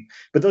like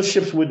but those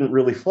ships wouldn't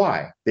really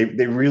fly. They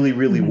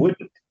really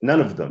wouldn't.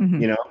 None of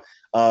them.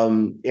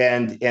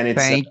 And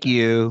it's thank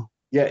you.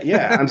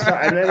 Yeah. I'm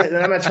sorry.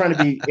 I'm not trying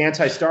to be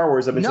anti-Star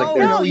Wars. I mean,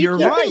 you're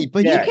right.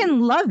 But you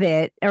can love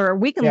it, or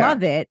we can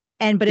love it.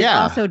 But it's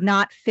also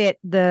not fit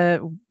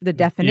the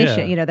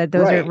definition, that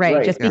those are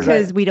right. Just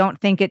because we don't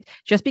think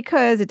just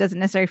because it doesn't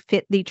necessarily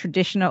fit the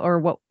traditional or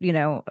what,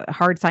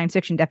 hard science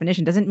fiction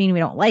definition doesn't mean we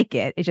don't like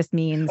it. It just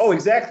means. Oh,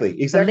 exactly.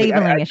 The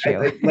labeling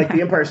issue. Like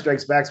The Empire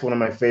Strikes Back is one of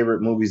my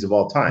favorite movies of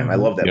all time. I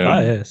love that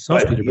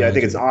movie. I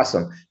think it's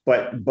awesome.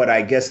 But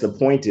I guess the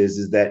point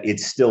is that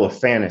it's still a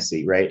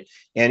fantasy, right?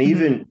 And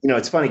even,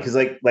 it's funny because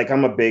like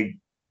I'm a big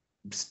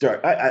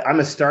I'm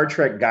a Star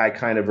Trek guy,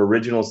 kind of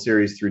original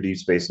series through Deep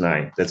Space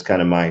Nine. That's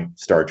kind of my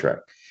Star Trek.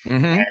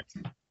 And,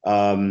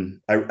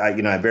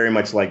 I very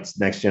much liked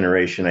Next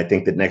Generation. I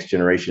think that Next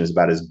Generation is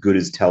about as good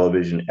as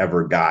television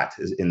ever got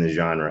in the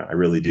genre. I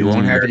really do. You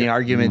won't have any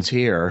arguments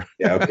here.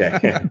 Yeah. Okay.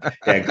 Yeah.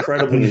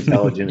 Incredibly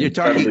intelligent. You're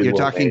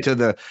talking to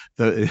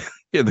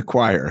the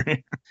choir.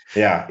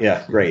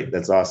 Yeah. Great.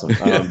 That's awesome.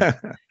 And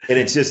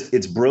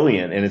it's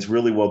brilliant, and it's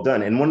really well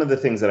done. And one of the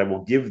things that I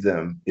will give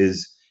them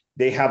is,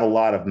 they have a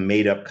lot of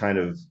made up kind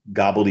of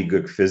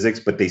gobbledygook physics,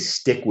 but they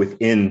stick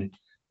within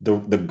the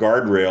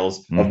guardrails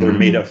of their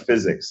made up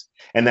physics.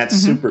 And that's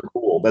super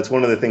cool. That's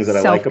one of the things that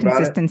I like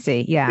about it.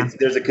 Consistency. Yeah.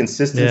 There's a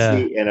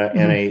consistency and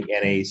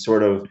a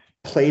sort of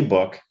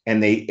playbook,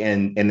 and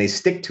they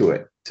stick to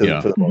it for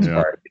the most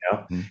part,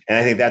 and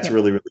I think that's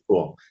really, really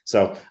cool.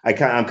 So I'm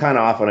kind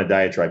of off on a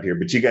diatribe here,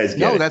 but you guys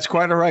get it. That's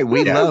quite all right.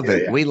 We love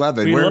it. We love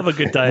it. We love a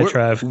good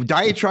diatribe. Tangents,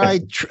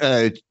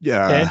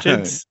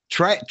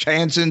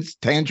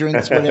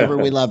 whatever.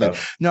 We love it.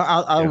 No,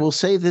 I will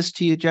say this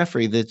to you,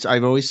 Jeffrey, that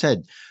I've always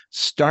said,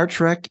 Star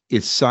Trek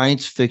is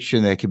science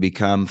fiction that can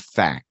become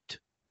fact.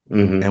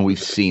 And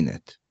we've seen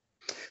it.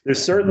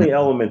 There's certainly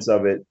elements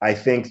of it. I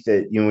think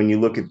that, when you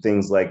look at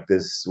things like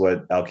this,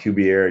 what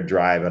Alcubierre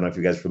drive, I don't know if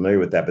you guys are familiar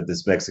with that, but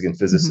this Mexican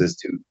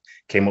physicist who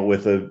came up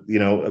with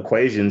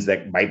equations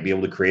that might be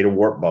able to create a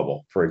warp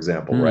bubble, for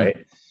example,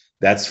 right?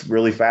 That's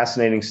really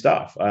fascinating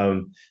stuff.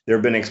 There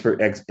have been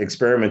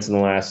experiments in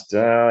the last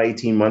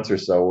 18 months or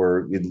so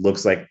where it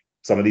looks like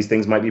some of these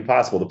things might be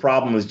possible. The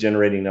problem is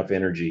generating enough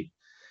energy.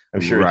 I'm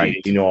sure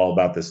you know all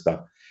about this stuff,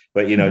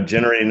 but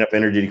generating enough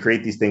energy to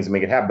create these things and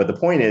make it happen. But the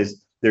point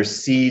is, there's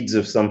seeds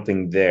of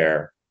something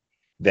there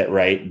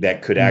that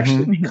could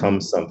actually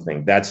become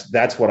something.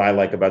 That's what I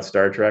like about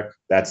Star Trek.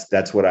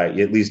 That's what I,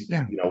 at least,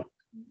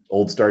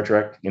 old Star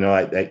Trek. You're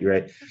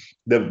right.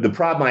 The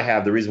problem I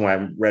have, the reason why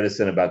I'm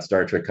reticent about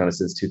Star Trek kind of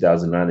since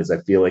 2009 is I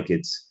feel like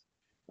it's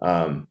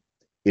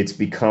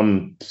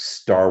become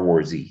Star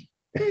Warsy.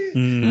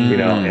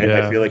 And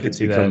I feel like it's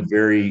become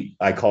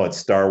I call it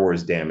Star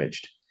Wars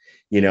damaged.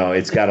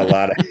 It's got a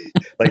lot of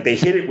like they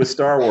hit it with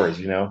Star Wars,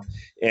 and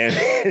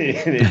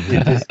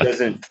it just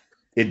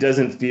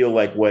doesn't feel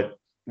like what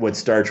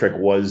Star Trek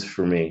was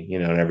for me,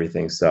 and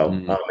everything. So,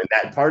 and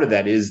that part of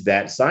that is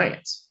that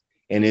science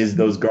and is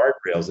those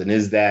guardrails and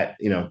is that,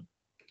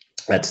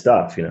 that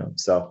stuff,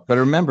 so. But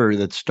remember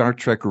that Star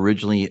Trek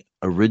originally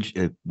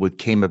what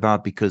came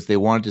about because they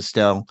wanted to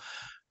tell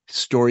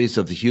stories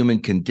of the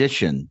human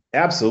condition.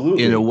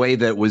 Absolutely. In a way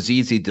that was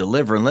easy to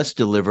deliver, and let's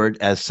deliver it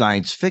as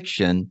science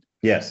fiction.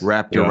 Yes.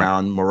 Wrapped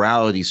around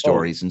morality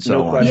stories and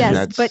so on.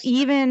 Yes, but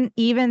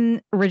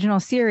even original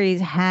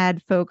series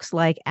had folks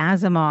like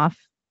Asimov,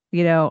 on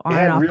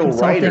and off consulting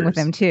writers with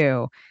them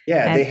too.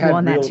 Yeah, they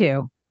had that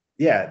too.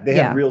 Yeah, they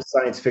had real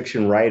science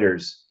fiction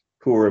writers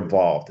who were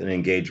involved and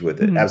engaged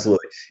with it. Mm-hmm.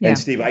 Absolutely. Yeah. And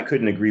Steve, I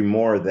couldn't agree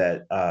more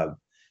that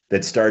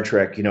that Star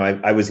Trek,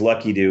 I was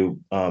lucky to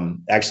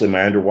actually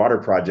my underwater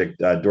project,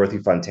 Dorothy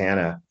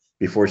Fontana,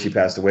 before she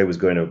passed away,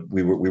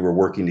 we were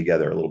working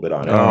together a little bit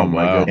on it. Oh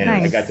my God. And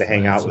I got to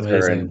hang out with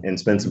her and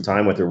spend some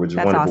time with her, which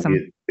was wonderful.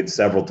 Awesome.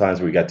 Several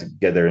times we got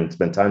together and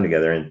spent time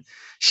together. And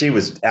she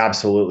was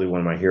absolutely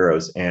one of my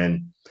heroes.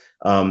 And,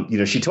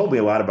 she told me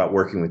a lot about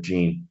working with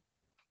Gene.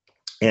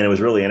 And it was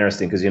really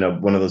interesting because,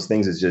 one of those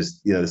things is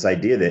just, this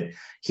idea that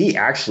he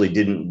actually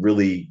didn't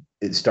really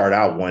start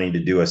out wanting to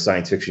do a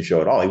science fiction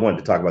show at all. He wanted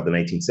to talk about the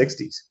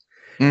 1960s.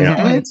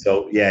 Mm-hmm. And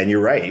so, and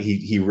you're right.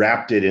 He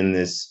wrapped it in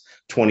this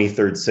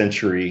 23rd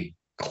century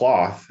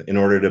cloth in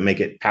order to make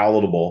it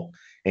palatable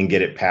and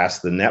get it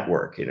past the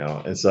network,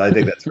 and so I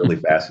think that's really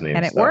fascinating.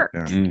 And it worked.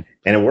 And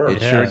it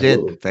worked. It sure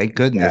did. Thank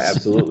goodness. Yeah,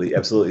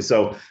 absolutely.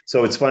 So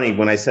it's funny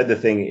when I said the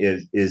thing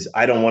is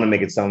I don't want to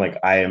make it sound like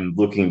I am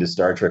looking to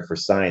Star Trek for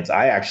science.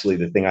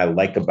 The thing I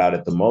like about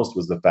it the most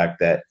was the fact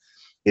that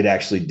it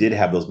actually did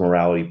have those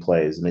morality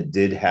plays and it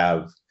did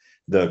have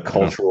the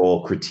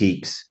cultural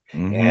critiques.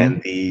 Mm-hmm.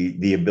 And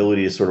the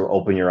ability to sort of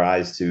open your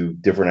eyes to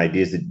different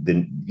ideas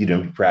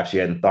that perhaps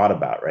you hadn't thought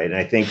about, right? And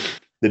I think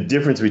the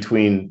difference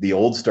between the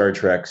old Star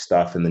Trek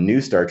stuff and the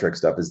new Star Trek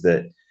stuff is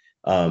that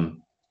I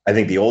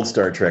think the old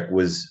Star Trek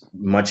was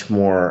much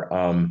more.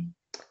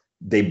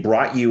 They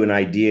brought you an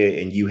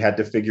idea and you had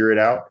to figure it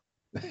out,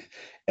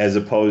 as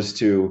opposed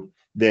to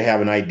they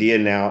have an idea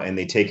now and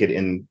they take it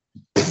in.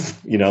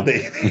 They're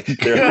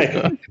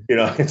like,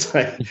 it's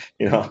like,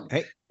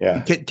 Hey.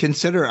 Yeah.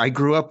 Consider I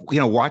grew up,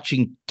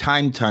 watching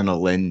Time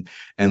Tunnel and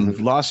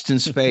mm-hmm. Lost in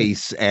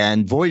Space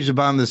and Voyage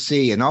Beyond the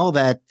Sea and all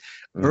that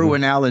mm-hmm.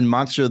 Irwin Allen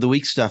Monster of the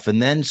Week stuff.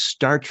 And then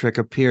Star Trek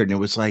appeared and it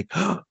was like,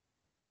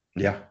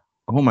 yeah.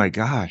 Oh my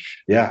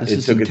gosh. Yeah. This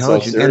is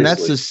intelligent. And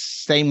that's the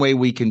same way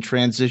we can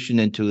transition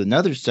into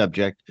another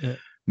subject,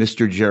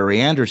 Mr. Jerry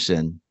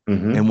Anderson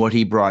mm-hmm. and what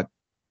he brought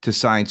to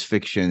science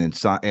fiction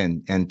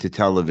and to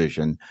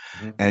television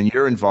mm-hmm. and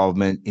your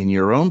involvement in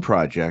your own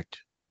project.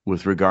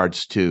 With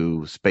regards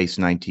to Space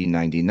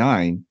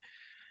 1999,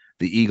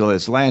 the Eagle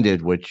has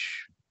landed,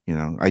 which,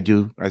 I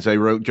do, as I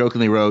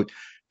jokingly wrote,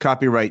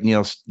 copyright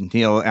Neil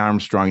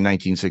Armstrong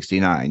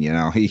 1969.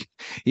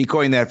 He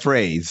coined that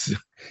phrase.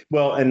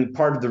 Well, and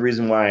part of the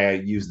reason why I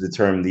use the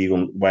term the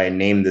Eagle, why I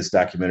named this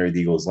documentary The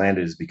Eagle has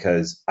Landed is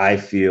because I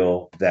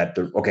feel that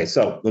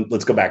so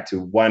let's go back to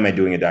why am I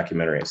doing a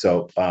documentary?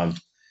 So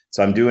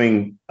I'm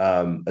doing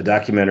a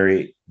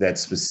documentary that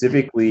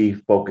specifically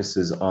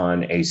focuses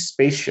on a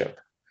spaceship.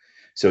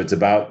 So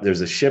there's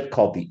a ship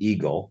called the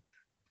Eagle,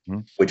 mm-hmm.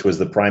 which was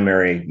the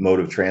primary mode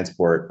of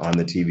transport on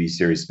the TV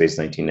series Space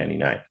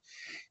 1999.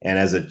 And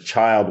as a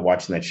child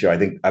watching that show, I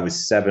think I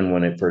was 7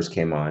 when it first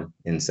came on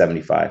in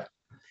 75.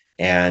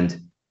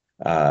 And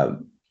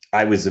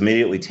I was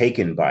immediately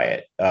taken by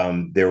it.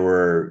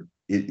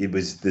 It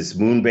was this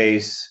moon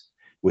base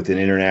with an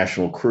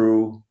international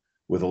crew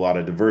with a lot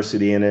of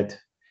diversity in it.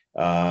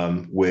 They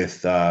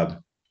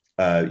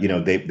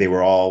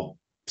were all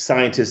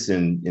scientists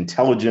and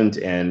intelligent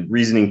and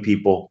reasoning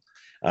people.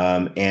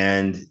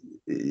 They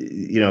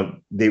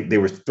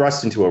were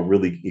thrust into a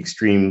really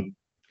extreme,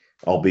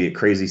 albeit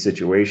crazy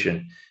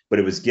situation, but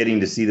it was getting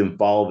to see them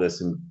follow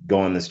this and go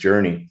on this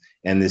journey.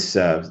 And this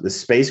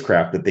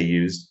spacecraft that they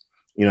used,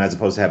 as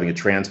opposed to having a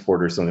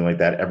transport or something like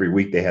that, every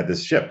week they had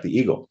this ship, the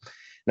Eagle.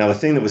 Now, the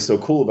thing that was so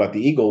cool about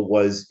the Eagle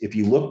was if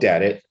you looked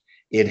at it,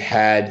 it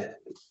had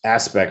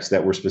aspects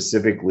that were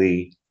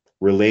specifically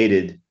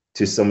related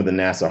to some of the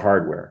NASA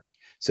hardware.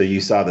 So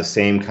you saw the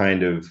same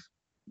kind of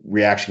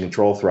reaction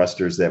control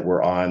thrusters that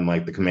were on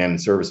like the command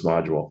and service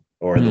module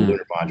or the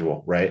lunar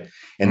module, right?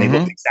 And they mm-hmm.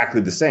 looked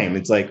exactly the same.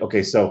 It's like,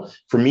 okay, so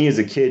for me as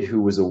a kid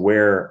who was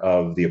aware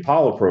of the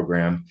Apollo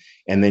program,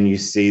 and then you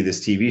see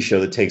this TV show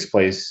that takes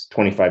place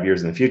 25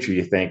 years in the future,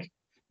 you think,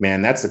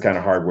 man, that's the kind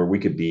of hardware we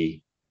could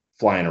be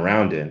flying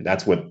around in.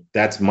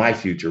 That's my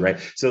future, right?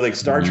 So like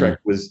Star mm-hmm. Trek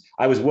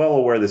I was well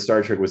aware that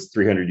Star Trek was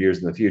 300 years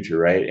in the future,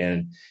 right?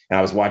 And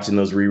I was watching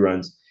those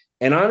reruns.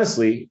 And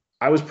honestly,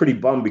 I was pretty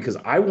bummed because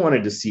I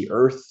wanted to see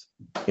Earth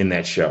in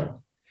that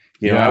show.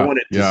 I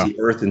wanted to see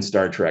Earth in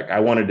Star Trek. I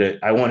wanted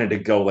to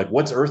go like,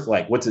 what's Earth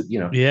like? What's it?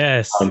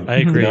 Yes, I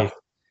agree.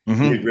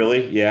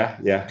 Really? Yeah.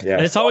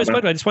 And it's always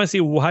fun. I just want to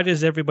see, how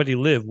does everybody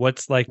live?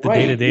 What's like the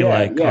day-to-day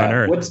on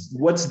Earth?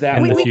 What's that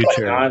in the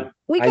future?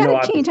 We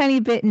got a teeny tiny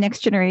bit Next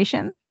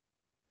Generation.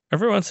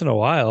 Every once in a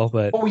while,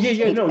 but no,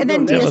 and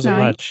then that wasn't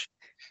much.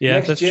 Yeah,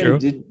 Next that's Gen true.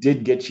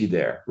 Did get you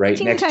there, right?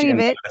 Teeny Next tiny Gen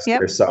bit. got us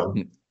there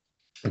some.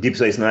 Deep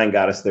Space Nine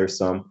got us there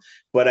some.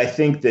 But I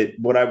think that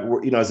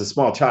as a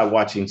small child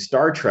watching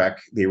Star Trek,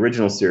 the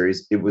original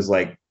series, it was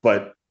like,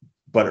 but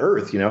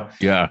Earth,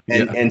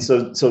 And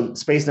so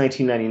Space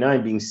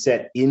 1999 being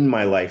set in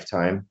my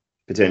lifetime,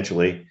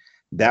 potentially,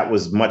 that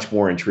was much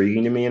more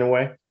intriguing to me in a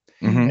way.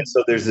 And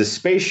so there's this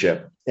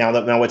spaceship.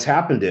 Now what's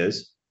happened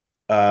is,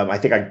 I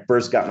think I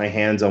first got my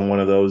hands on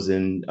one of those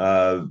in,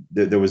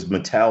 there was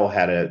Mattel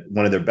had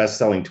one of their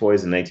best-selling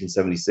toys in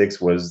 1976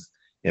 was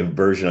a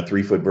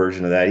 3-foot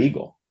version of that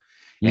Eagle.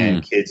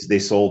 And kids, they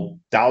sold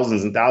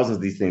thousands and thousands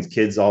of these things.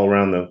 Kids all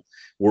around the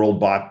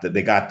world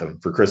they got them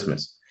for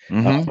Christmas.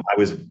 I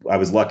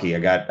was lucky.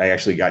 I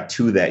actually got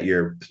 2 that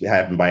year. It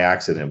happened by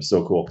accident. It was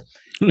so cool.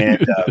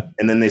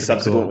 And then they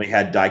subsequently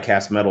had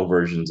die-cast metal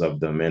versions of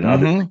them and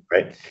other things,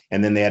 right?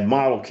 And then they had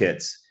model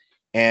kits.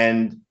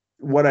 And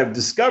what I've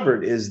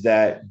discovered is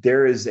that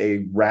there is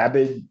a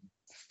rabid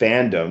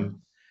fandom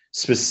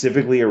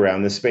specifically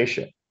around the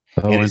spaceship.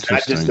 And it's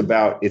not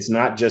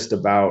just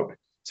about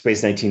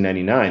Space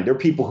 1999. There are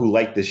people who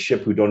like this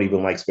ship who don't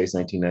even like Space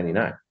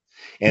 1999.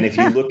 And if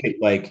you look at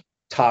like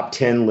top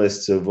 10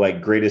 lists of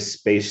like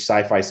greatest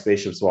sci-fi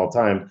spaceships of all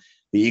time,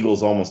 the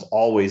Eagle's almost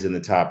always in the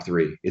top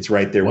 3. It's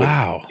right there with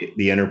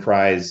the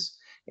Enterprise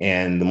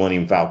and the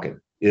Millennium Falcon.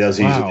 Those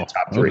are usually the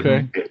top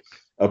 3.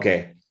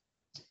 Okay.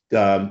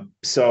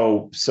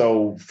 So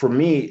for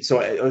me, so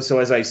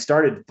as I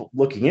started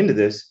looking into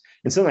this,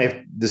 and suddenly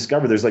I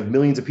discovered there's like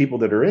millions of people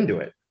that are into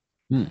it.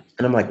 And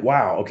I'm like,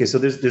 wow, okay. So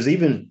there's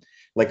even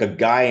like a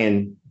guy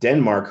in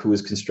Denmark who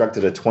has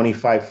constructed a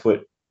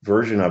 25-foot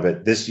version of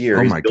it this year.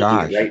 Oh He's my building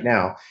gosh. it right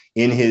now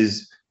in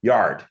his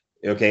yard.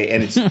 Okay.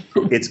 And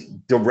it's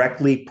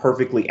directly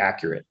perfectly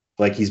accurate.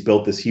 Like he's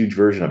built this huge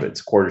version of it.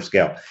 It's quarter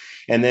scale.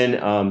 And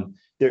then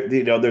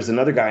there's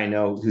another guy I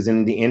know who's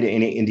in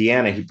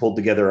Indiana. He pulled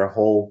together a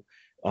whole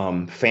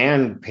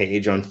fan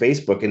page on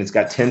Facebook, and it's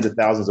got tens of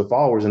thousands of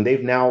followers. And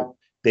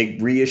they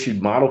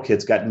reissued model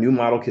kits, got new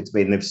model kits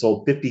made, and they've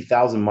sold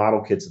 50,000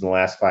 model kits in the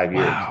last 5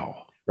 years.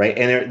 Wow. Right.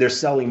 And they're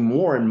selling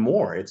more and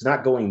more. It's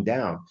not going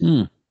down.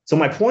 So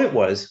my point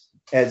was,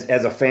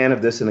 as a fan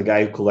of this and a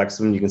guy who collects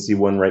them, you can see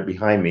one right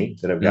behind me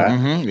that I've got.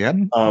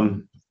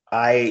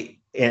 I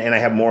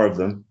have more of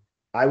them.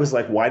 I was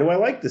like, why do I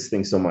like this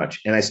thing so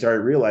much? And I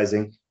started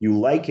realizing you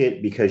like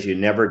it because you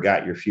never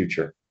got your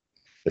future.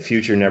 The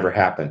future never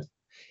happened.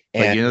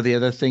 But you know the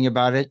other thing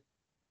about it?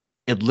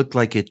 It looked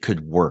like it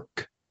could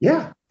work.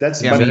 Yeah,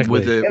 that's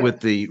with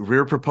the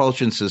rear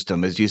propulsion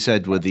system, as you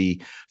said, with the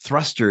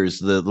thrusters,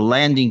 the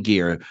landing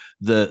gear,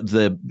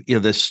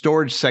 the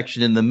storage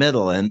section in the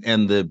middle, and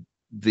the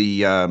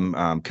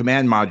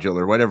command module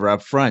or whatever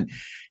up front.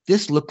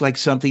 This looked like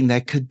something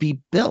that could be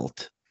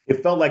built.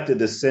 It felt like the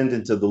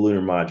descendant of the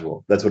lunar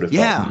module. That's what it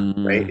felt like,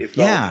 right? It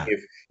felt like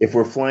if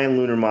we're flying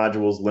lunar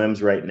modules,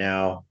 LEMs right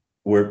now,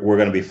 we're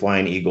going to be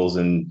flying Eagles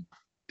in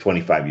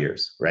 25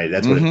 years, right?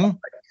 That's what it felt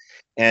like.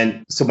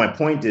 And so my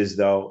point is,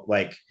 though,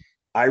 like,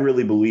 I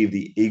really believe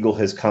the Eagle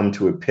has come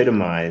to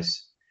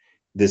epitomize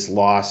this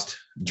lost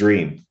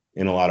dream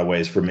in a lot of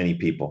ways for many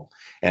people.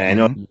 And I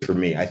know for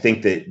me, I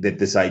think that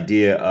this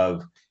idea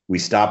of we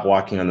stopped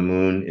walking on the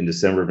moon in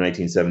December of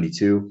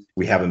 1972,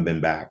 we haven't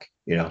been back.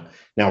 Now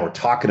we're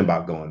talking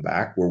about going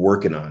back. We're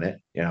working on it.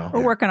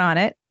 We're working on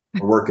it.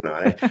 We're working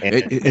on it.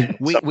 And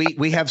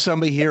we have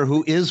somebody here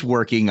who is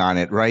working on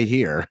it right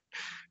here.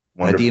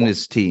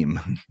 Adina's team.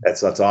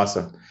 That's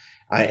awesome.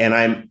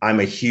 I'm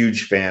a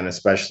huge fan,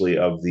 especially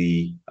of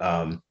the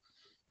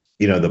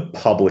the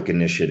public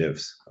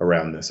initiatives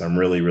around this. I'm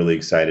really, really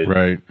excited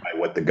by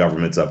what the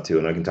government's up to,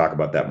 and I can talk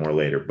about that more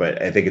later.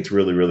 But I think it's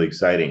really, really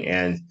exciting.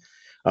 And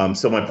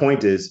so my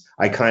point is,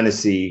 I kind of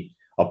see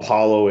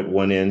Apollo at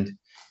one end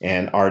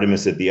and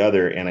Artemis at the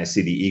other, and I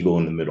see the Eagle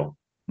in the middle.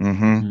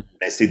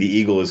 I see the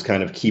Eagle is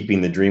kind of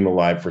keeping the dream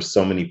alive for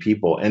so many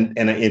people. And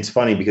it's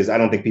funny because I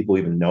don't think people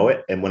even know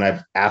it. And when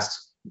I've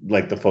asked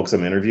like the folks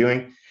I'm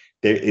interviewing,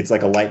 it's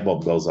like a light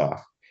bulb goes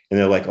off and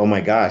they're like, oh my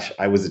gosh,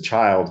 I was a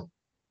child.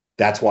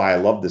 That's why I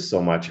love this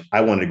so much.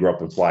 I wanted to grow up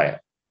and fly it.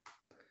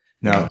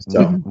 Now,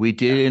 we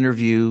did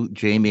interview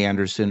Jamie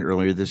Anderson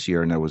earlier this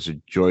year, and it was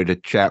a joy to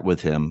chat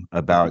with him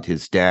about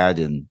his dad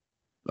and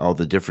all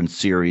the different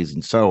series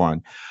and so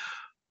on.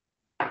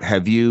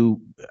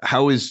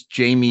 How is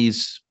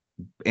Jamie's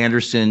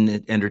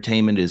Anderson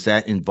Entertainment? Is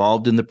that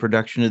involved in the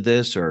production of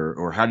this,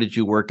 or how did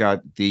you work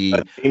out the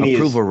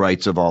approval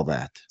rights of all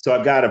that? So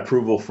I've got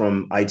approval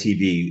from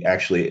ITV.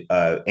 Actually,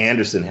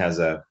 Anderson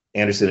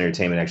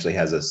Entertainment actually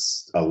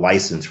has a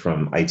license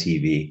from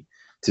ITV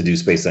to do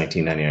Space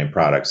 1999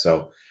 products.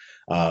 So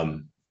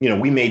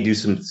we may do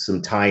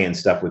some tie-in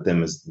stuff with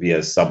them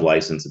via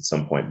sub-license at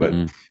some point, but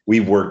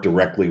we've worked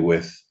directly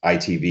with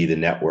ITV, the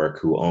network,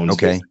 who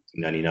owns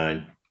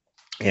 1999.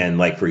 And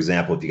like, for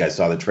example, if you guys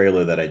saw the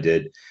trailer that I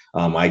did,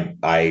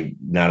 I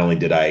not only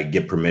did I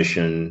get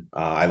permission,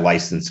 I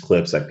licensed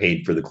clips, I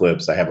paid for the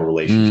clips, I have a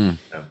relationship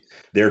with them.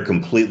 They're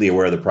completely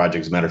aware of the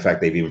project. As a matter of fact,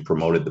 they've even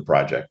promoted the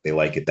project. They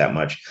like it that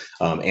much.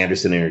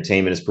 Anderson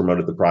Entertainment has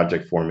promoted the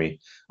project for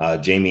me.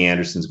 Jamie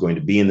Anderson's going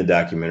to be in the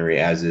documentary,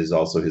 as is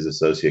also his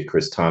associate,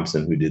 Chris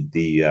Thompson, who did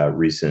the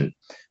recent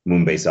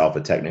Moonbase Alpha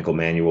technical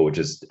manual, which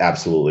is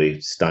absolutely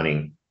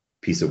stunning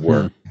piece of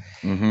work.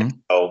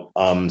 So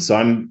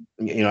I'm,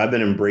 I've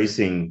been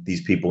embracing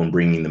these people and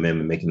bringing them in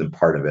and making them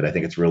part of it. I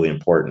think it's really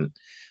important.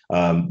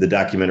 The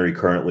documentary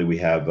currently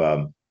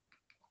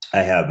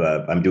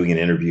I'm doing an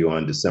interview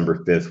on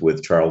December 5th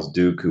with Charles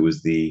Duke, who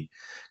was the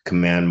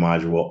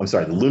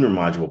the lunar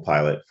module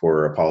pilot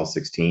for Apollo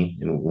 16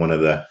 and one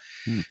of the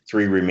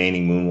 3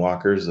 remaining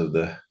moonwalkers of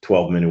the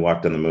 12 men who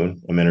walked on the moon.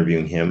 I'm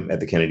interviewing him at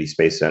the Kennedy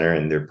Space Center,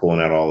 and they're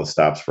pulling out all the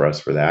stops for us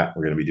for that.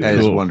 We're going to be doing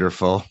that. Is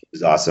wonderful.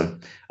 It's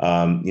awesome.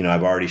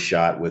 I've already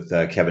shot with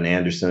Kevin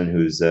Anderson,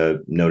 who's a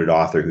noted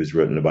author who's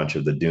written a bunch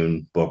of the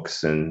Dune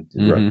books and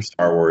wrote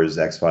Star Wars,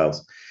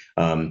 X-Files.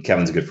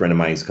 Kevin's a good friend of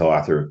mine. He's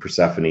co-author of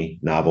Persephone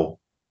novel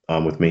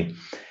with me.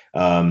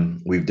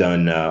 We've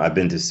done, I've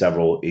been to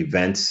several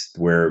events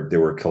where there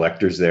were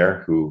collectors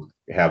there who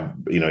have,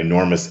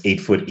 enormous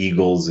 8-foot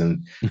eagles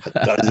and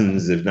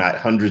dozens, if not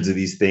hundreds of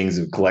these things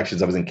of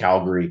collections. I was in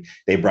Calgary.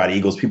 They brought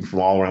eagles, people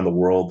from all around the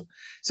world.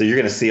 So you're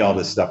going to see all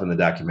this stuff in the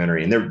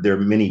documentary. And there are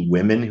many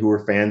women who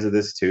are fans of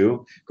this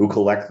too, who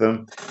collect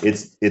them.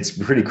 It's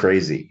pretty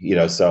crazy,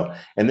 so,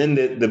 and then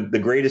the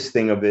greatest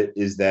thing of it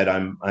is that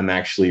I'm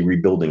actually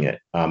rebuilding it.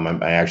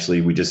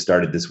 We just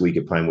started this week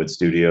at Pinewood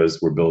Studios.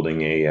 We're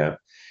building a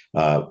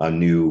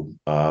new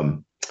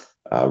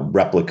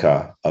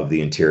replica of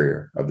the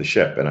interior of the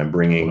ship, and I'm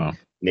bringing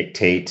Nick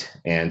Tate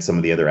and some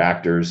of the other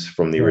actors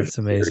from the original. That's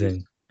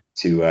amazing.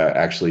 To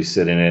actually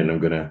sit in it, and I'm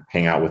going to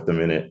hang out with them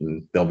in it,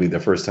 and they'll be the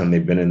first time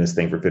they've been in this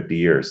thing for 50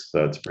 years.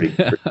 So it's pretty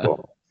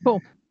cool.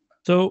 Cool.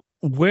 So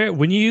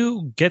when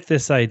you get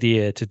this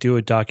idea to do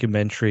a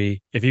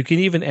documentary, if you can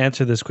even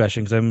answer this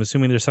question, because I'm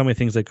assuming there's so many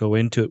things that go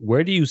into it,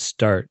 where do you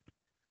start?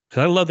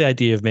 Because I love the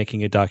idea of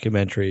making a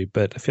documentary,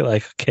 but I feel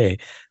like, okay,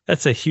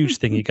 that's a huge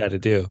thing you got to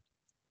do.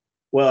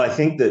 Well, I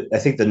think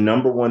the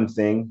number one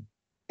thing,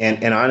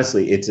 and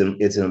honestly, it's an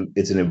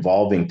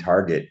evolving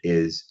target,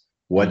 is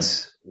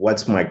what's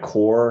my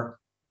core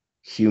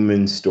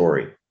human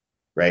story,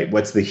 right?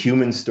 What's the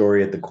human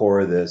story at the core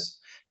of this?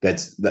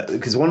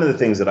 Because one of the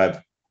things that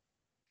I've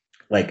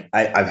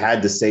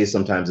had to say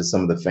sometimes to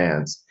some of the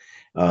fans,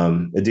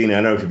 Adina,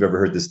 I don't know if you've ever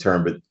heard this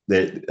term, but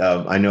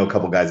I know a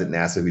couple guys at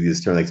NASA who use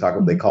this term.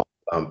 They call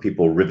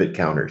people rivet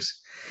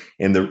counters,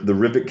 and the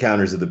rivet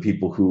counters are the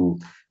people who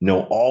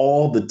know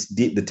all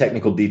the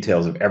technical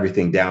details of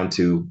everything down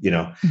to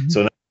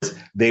So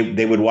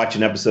they would watch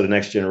an episode of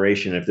Next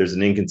Generation. If there's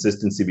an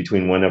inconsistency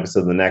between one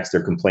episode and the next,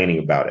 they're complaining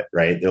about it,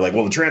 right? They're like,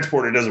 well, the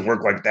transporter doesn't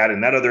work like that,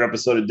 and that other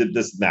episode it did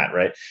this and that,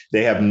 right?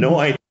 They have no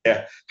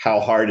idea how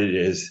hard it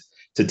is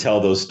to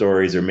tell those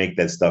stories or make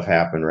that stuff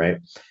happen, right?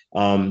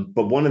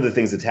 But one of the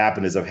things that's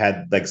happened is I've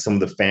had some of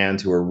the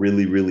fans who are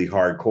really, really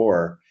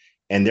hardcore,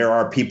 and there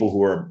are people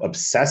who are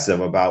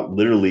obsessive about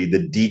literally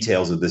the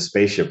details of this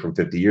spaceship from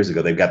 50 years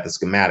ago. They've got the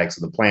schematics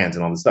and the plans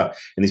and all this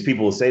stuff. And these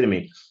people will say to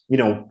me,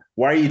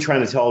 why are you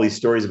trying to tell all these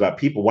stories about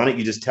people? Why don't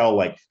you just tell,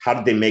 how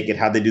did they make it?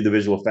 How did they do the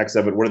visual effects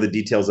of it? What are the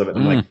details of it? And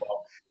I'm like,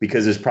 well,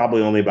 because there's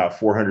probably only about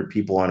 400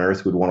 people on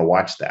Earth who'd want to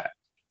watch that.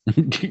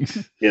 You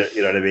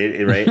know what I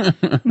mean,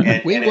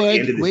 right?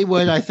 We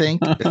would, I think.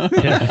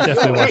 Yeah,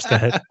 definitely watch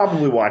that.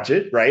 Probably watch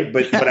it, right?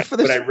 But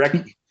I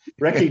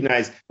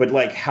recognize.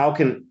 But how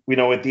can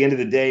at the end of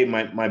the day,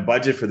 my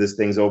budget for this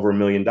thing's over $1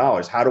 million.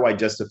 How do I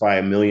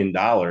justify $1 million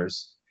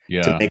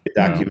to make a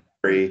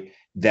documentary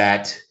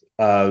that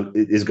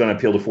is going to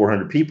appeal to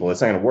 400 people?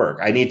 It's not going to work.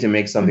 I need to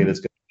make something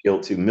that's going to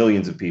appeal to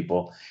millions of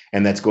people,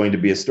 and that's going to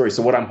be a story.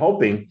 So what I'm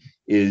hoping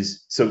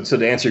is, so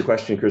to answer your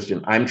question,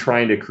 Christian, I'm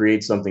trying to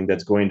create something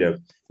that's going to,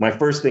 my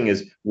first thing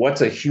is,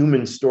 what's a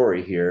human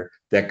story here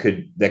that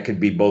could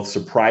be both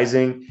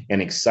surprising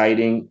and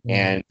exciting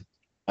and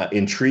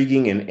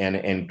intriguing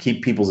and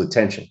keep people's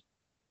attention,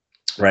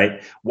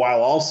 right?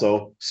 While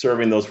also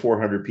serving those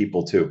 400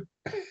 people too.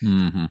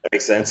 That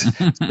makes sense.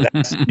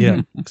 That's,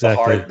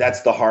 exactly.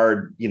 That's the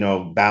hard,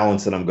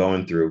 balance that I'm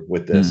going through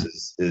with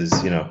this is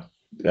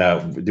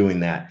doing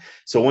that.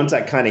 So once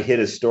I kind of hit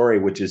a story,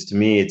 which is, to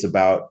me, it's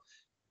about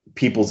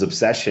people's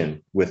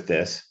obsession with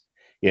this,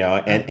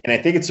 and I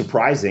think it's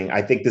surprising.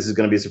 I think this is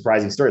going to be a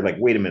surprising story. Like,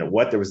 wait a minute,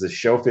 what? There was this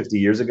show 50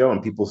 years ago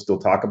and people still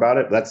talk about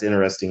it. That's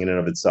interesting in and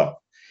of itself.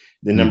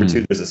 Then number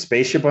two, there's a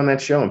spaceship on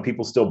that show and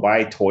people still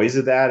buy toys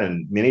of that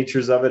and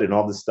miniatures of it and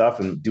all this stuff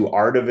and do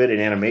art of it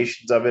and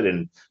animations of it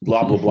and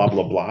blah, blah, blah,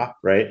 blah, blah.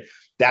 Right.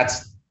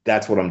 That's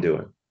what I'm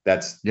doing.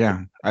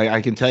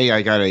 I can tell you,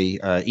 I got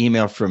a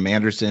email from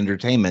Anderson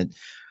Entertainment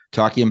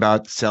talking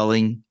about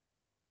selling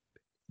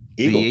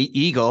the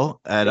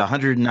Eagle at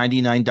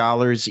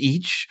 $199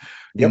 each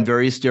in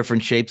various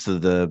different shapes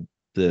of the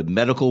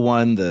medical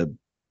one, the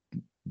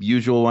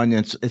usual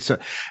one.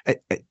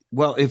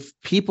 Well, if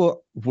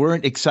people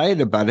weren't excited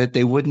about it,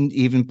 they wouldn't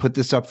even put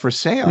this up for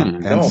sale.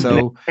 And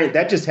so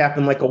that just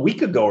happened like a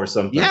week ago or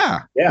something.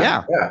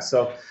 Yeah.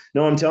 So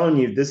no, I'm telling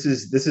you, this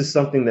is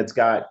something that's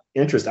got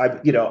interest. I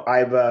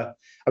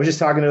was just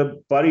talking to a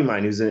buddy of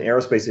mine who's an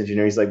aerospace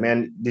engineer. He's like,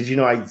 man, did you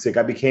know I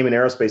became an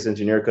aerospace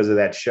engineer because of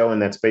that show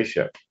and that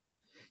spaceship?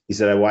 He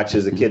said, I watched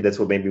as a kid. That's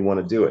what made me want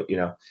to do it,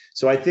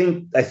 So I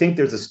think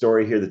there's a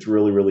story here that's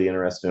really, really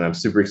interesting. I'm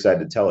super excited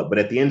to tell it. But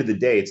at the end of the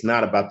day, it's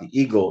not about the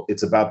Eagle.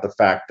 It's about the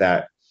fact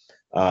that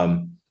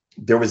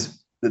there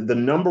was the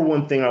number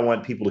one thing I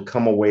want people to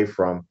come away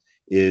from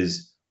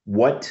is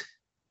what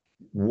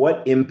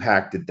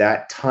impact did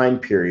that time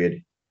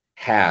period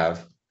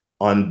have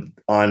on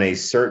a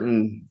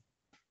certain,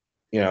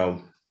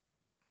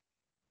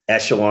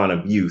 echelon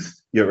of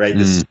youth, right?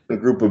 This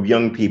group of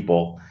young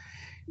people.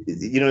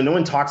 No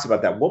one talks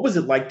about that. What was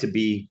it like to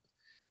be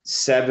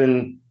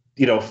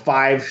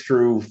 5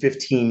 through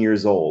 15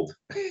 years old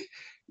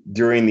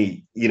during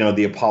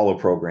the Apollo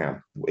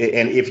program?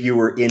 And if you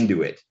were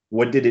into it,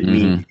 what did it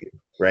mean to you?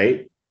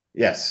 Right?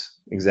 Yes,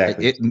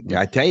 exactly.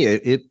 I tell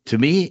you, to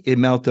me, it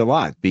meant a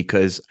lot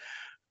because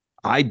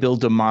I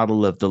built a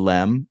model of the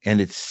LEM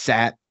and it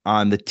sat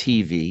on the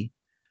TV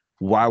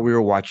while we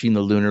were watching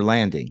the lunar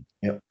landing,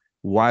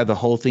 while the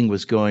whole thing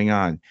was going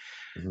on.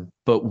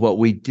 But what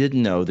we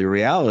didn't know, the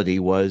reality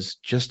was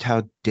just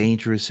how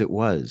dangerous it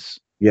was.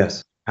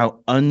 Yes.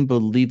 How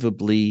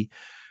unbelievably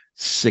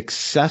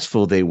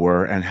successful they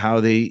were, and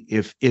how they,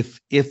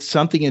 if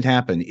something had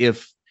happened,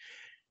 if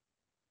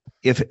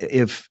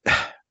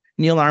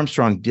Neil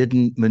Armstrong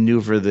didn't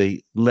maneuver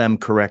the LEM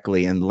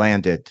correctly and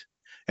land it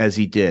as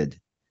he did,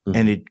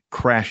 and it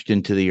crashed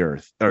into the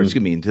Earth, or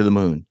excuse me, into the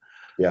moon.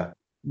 Yeah.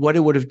 What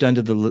it would have done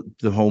to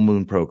the whole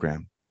moon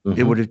program.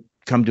 It would have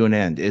come to an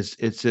end.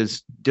 It's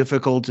as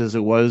difficult as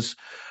it was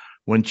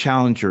when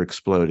Challenger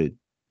exploded.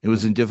 It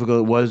was as difficult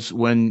as it was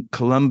when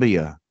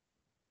Columbia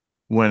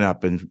went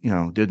up and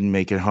didn't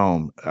make it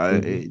home.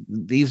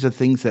 These are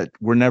things that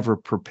we're never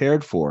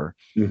prepared for.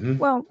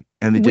 Well,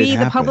 and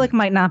the public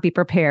might not be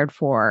prepared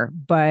for,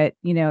 but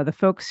the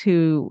folks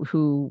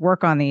who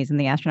work on these and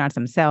the astronauts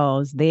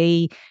themselves,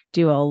 they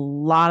do a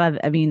lot of.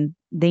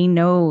 They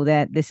know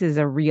that this is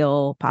a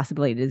real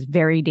possibility. It is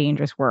very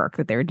dangerous work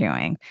that they're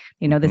doing.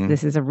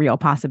 This is a real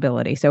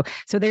possibility. So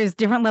there's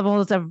different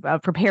levels of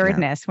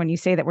preparedness when you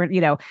say that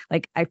we're,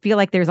 I feel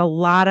like there's a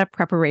lot of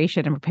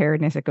preparation and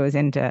preparedness that goes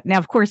into. Now,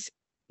 of course,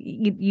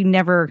 you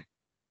never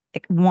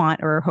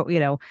want or hope,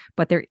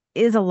 but there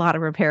is a lot of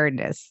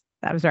preparedness.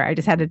 I'm sorry, I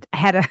just had to.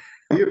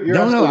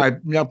 I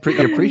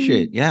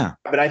appreciate. Yeah,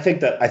 but I think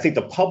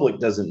the public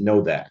doesn't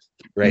know that,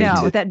 right?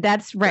 No,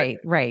 that's right.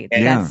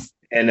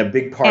 And a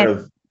big part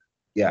of,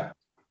 I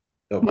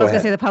was going to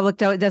say the public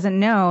doesn't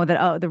know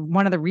that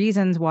one of the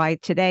reasons why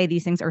today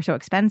these things are so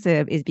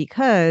expensive is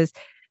because,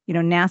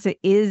 NASA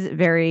is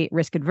very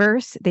risk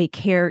adverse. They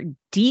care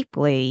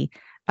deeply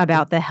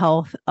about the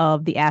health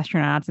of the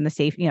astronauts and the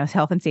safety,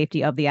 health and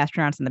safety of the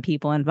astronauts and the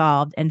people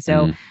involved. And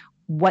so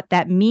what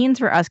that means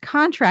for us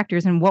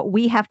contractors and what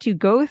we have to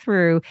go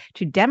through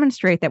to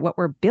demonstrate that what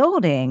we're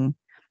building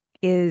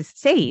is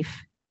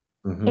safe,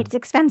 it's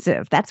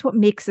expensive. That's what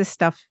makes this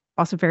stuff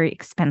also very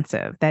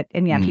expensive.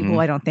 People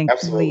I don't think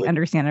really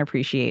understand and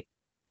appreciate.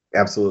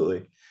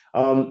 Absolutely.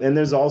 And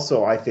there's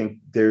also, I think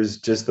there's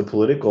just the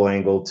political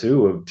angle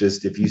too, of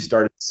just, if you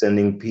started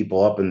sending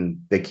people up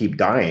and they keep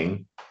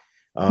dying,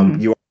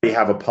 you already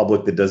have a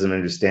public that doesn't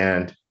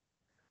understand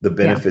the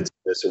benefits of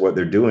this or what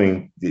they're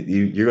doing.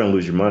 You're going to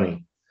lose your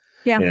money.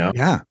 You're going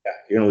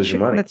to lose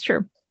your money. That's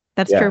true.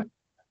 That's true.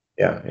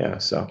 Yeah.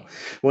 So,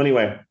 well,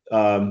 anyway,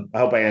 I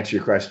hope I answered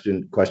your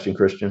question,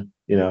 Christian.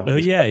 Oh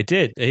yeah, I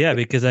did. Yeah,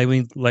 because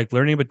like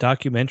learning about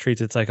documentaries,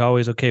 it's like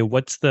always, okay,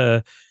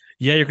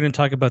 you're going to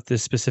talk about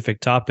this specific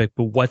topic,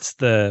 but what's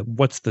the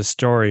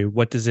story?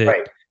 What does it?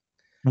 Right.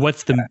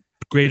 What's the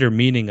greater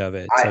meaning of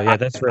it? So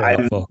that's very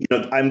helpful.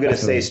 I'm going to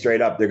say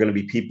straight up, there are going to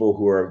be people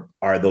who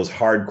are those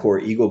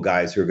hardcore Eagle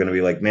guys who are going to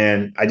be like,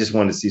 man, I just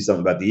wanted to see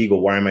something about the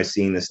Eagle. Why am I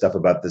seeing this stuff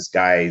about this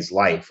guy's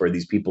life or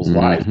these people's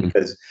lives?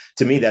 Because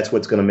to me, that's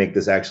what's going to make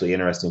this actually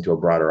interesting to a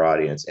broader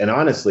audience. And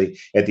honestly,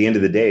 at the end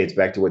of the day, it's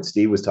back to what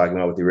Steve was talking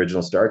about with the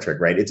original Star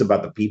Trek, right? It's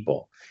about the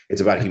people. It's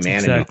about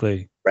humanity.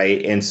 Exactly.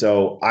 Right. And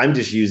so I'm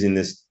just using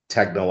this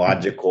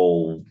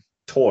technological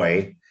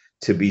toy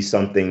to be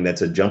something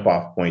that's a jump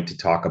off point to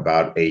talk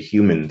about a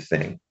human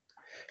thing,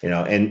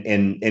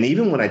 and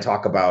even when I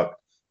talk about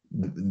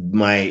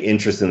my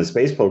interest in the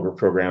space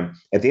program,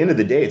 at the end of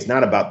the day, it's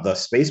not about the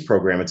space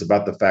program. It's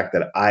about the fact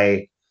that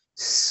I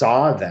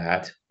saw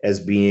that as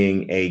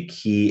being a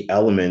key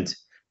element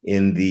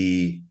in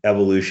the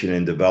evolution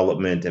and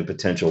development and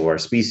potential of our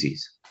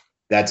species.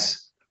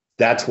 That's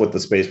what the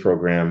space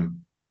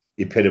program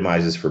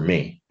epitomizes for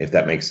me, if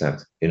that makes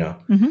sense,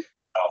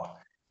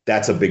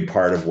 That's a big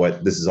part of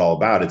what this is all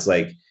about. It's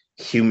like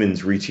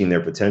humans reaching their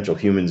potential,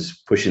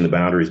 humans pushing the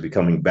boundaries,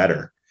 becoming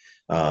better.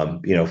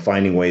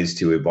 finding ways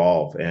to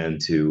evolve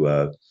and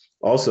to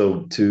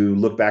also to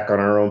look back on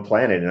our own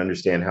planet and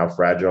understand how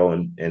fragile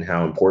and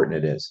how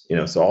important it is.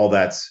 So all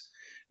that's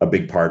a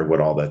big part of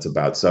what all that's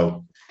about.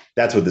 So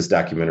that's what this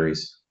documentary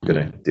is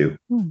going to do.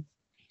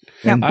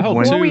 And I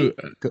hope too.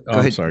 Go I'm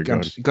ahead. sorry. Go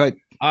ahead. Go ahead.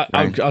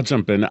 I'll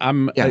jump in.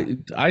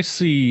 I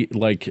see,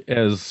 like,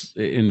 as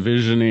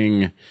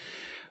envisioning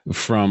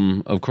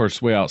from, of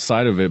course, way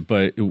outside of it,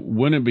 but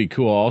wouldn't it be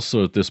cool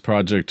also if this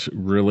project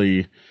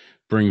really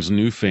brings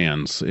new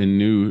fans and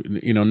new,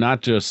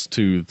 not just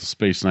to the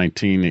Space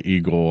 19,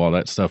 Eagle, all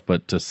that stuff,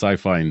 but to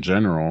sci-fi in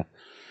general,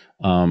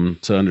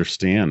 to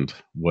understand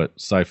what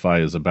sci-fi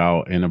is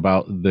about and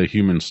about the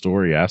human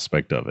story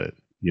aspect of it,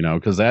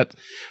 because that,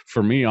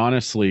 for me,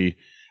 honestly,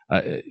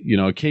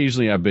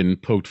 occasionally I've been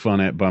poked fun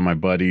at by my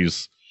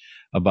buddies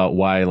about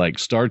why I like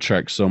Star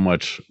Trek so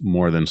much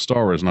more than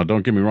Star Wars. Now,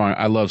 don't get me wrong,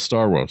 I love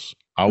Star Wars.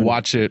 I'll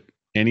watch it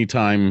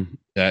anytime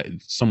that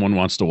someone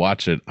wants to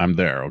watch it. I'm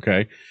there,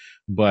 okay?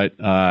 But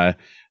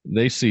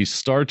they see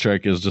Star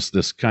Trek as just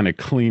this kind of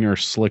cleaner,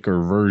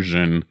 slicker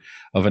version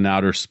of an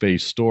outer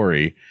space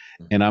story.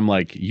 And I'm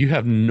like, you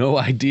have no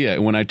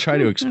idea. When I try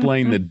to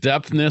explain the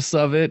depthness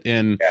of it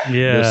and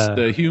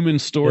the human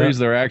stories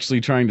they're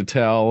actually trying to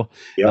tell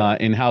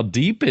and how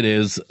deep it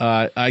is,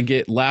 I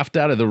get laughed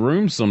out of the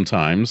room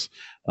sometimes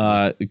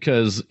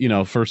because,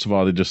 first of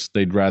all,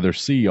 they'd rather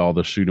see all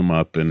the shoot 'em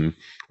up, and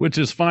which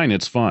is fine.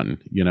 It's fun,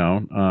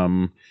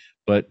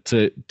 but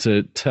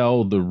to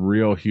tell the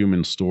real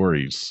human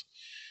stories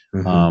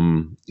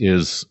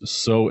is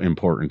so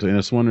important. And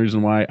it's one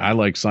reason why I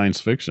like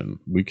science fiction.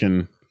 We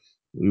can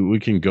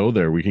go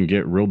there. We can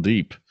get real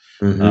deep.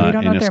 We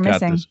don't know what they're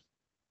missing.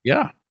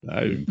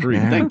 I agree.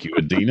 Thank you,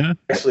 Adina.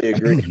 Actually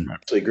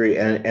agree.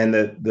 And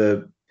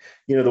the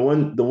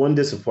one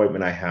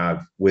disappointment I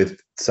have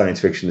with science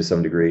fiction to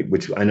some degree,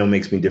 which I know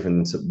makes me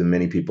different than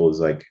many people, is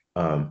like,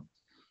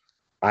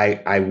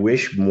 I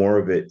wish more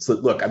of it. So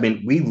look, I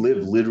mean, we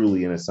live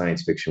literally in a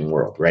science fiction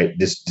world, right?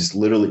 Just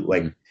literally,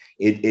 like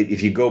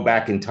if you go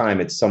back in time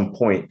at some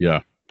point,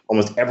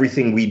 almost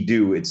everything we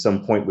do at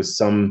some point was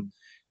some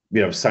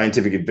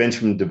scientific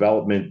invention,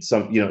 development,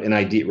 some, an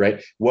idea,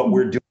 right? What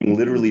we're doing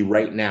literally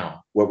right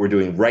now, right?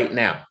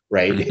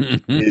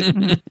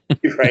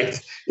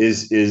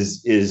 Is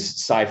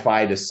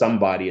sci-fi to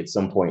somebody at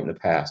some point in the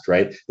past,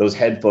 right? Those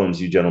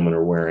headphones you gentlemen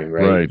are wearing,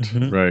 right?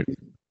 Right.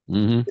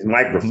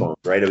 Microphones,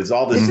 right? It was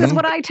all this. This is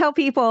what I tell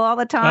people all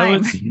the time. I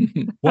was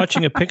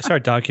watching a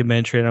Pixar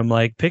documentary and I'm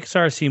like,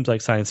 Pixar seems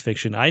like science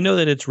fiction. I know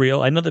that it's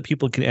real. I know that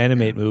people can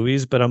animate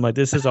movies, but I'm like,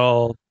 this is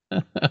all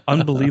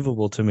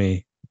unbelievable to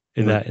me.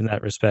 In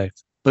that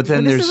respect. But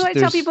then this is what I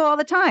tell people all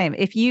the time.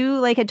 If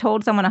you had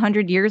told someone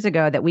 100 years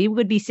ago that we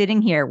would be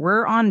sitting here,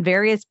 we're on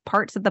various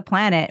parts of the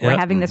planet, we're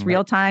having this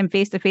real time,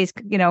 face to face,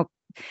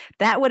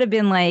 that would have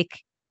been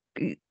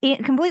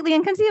completely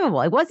inconceivable.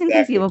 It was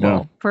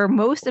inconceivable for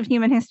most of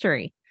human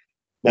history.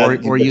 Now,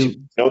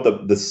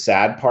 the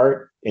sad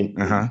part, and you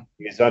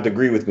guys don't have to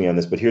agree with me on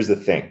this, but here's the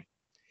thing.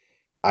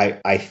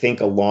 I think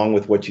along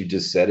with what you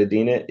just said,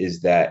 Adina, is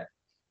that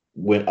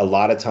when a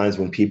lot of times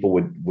when people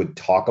would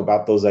talk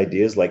about those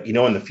ideas, like,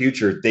 in the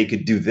future they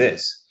could do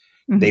this,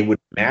 they would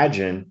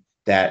imagine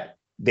that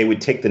they would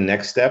take the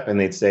next step and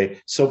they'd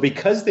say, so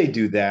because they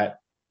do that,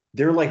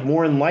 they're like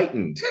more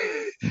enlightened.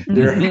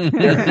 they're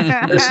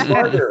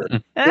smarter.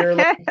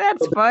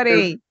 That's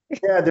funny.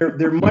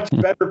 They're much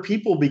better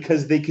people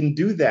because they can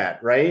do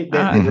that, right?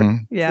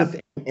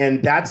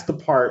 And that's the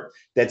part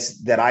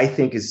that I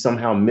think is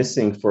somehow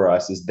missing for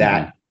us, is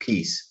that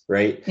piece,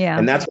 right?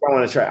 And that's what I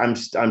want to try. I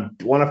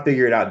want to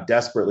figure it out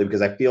desperately,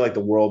 because I feel like the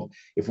world,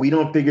 if we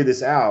don't figure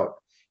this out,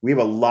 we have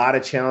a lot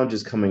of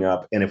challenges coming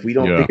up, and if we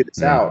don't figure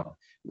this out,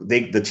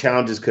 the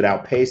challenges could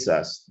outpace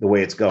us the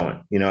way it's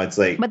going. It's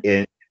like,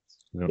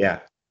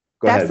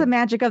 That's the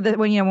magic of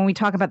when we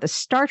talk about the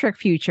Star Trek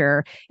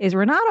future, is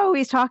we're not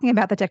always talking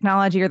about the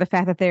technology or the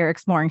fact that they're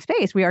exploring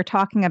space. We are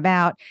talking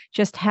about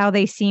just how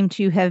they seem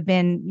to have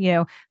been,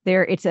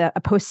 it's a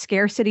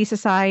post-scarcity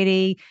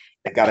society.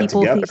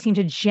 People seem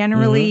to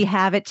generally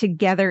have it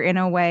together in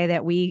a way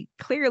that we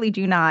clearly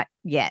do not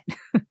yet.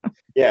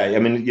 I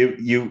mean,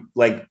 you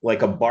like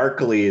a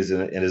Barclay is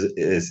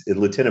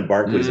Lieutenant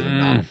Barclay is an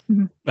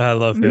anomaly. I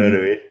love him. You know what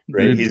I mean?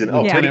 Right? He's an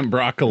Lieutenant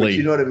Broccoli.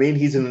 You know what I mean?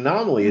 He's an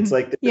anomaly. It's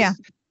like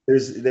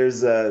there's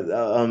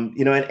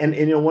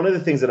one of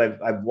the things that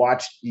I've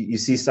watched, you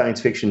see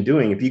science fiction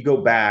doing. If you go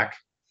back,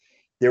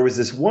 there was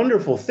this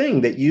wonderful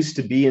thing that used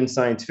to be in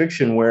science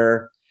fiction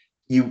where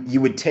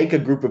you would take a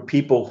group of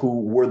people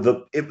who were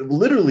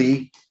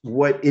literally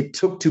what it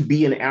took to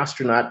be an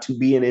astronaut, to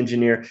be an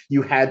engineer.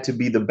 You had to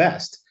be the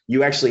best.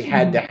 You actually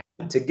had to have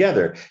it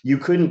together. You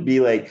couldn't be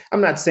like,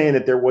 I'm not saying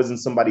that there wasn't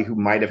somebody who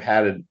might have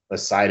had a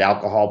side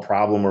alcohol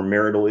problem or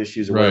marital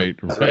issues. Or right.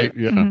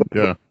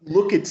 Yeah.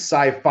 Look at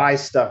sci-fi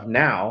stuff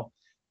now.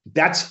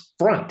 That's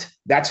front.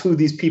 That's who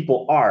these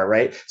people are,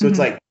 right? So it's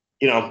like,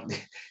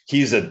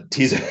 he's an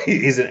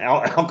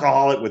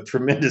alcoholic with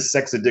tremendous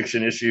sex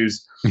addiction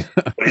issues,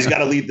 but he's got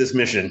to lead this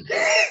mission.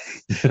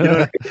 You know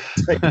what I mean?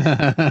 It's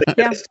like,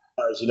 Yeah.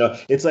 you know,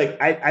 it's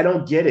like I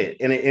don't get it.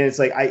 And it's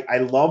like I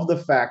love the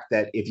fact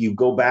that if you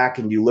go back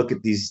and you look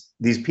at these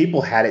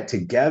people had it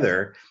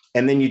together,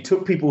 and then you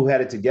took people who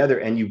had it together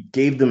and you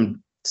gave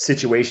them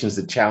situations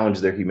that challenge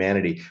their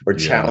humanity or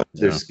challenge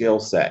their skill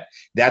set.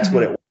 That's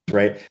what it was,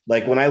 right?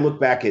 Like when I look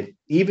back at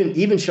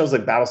even shows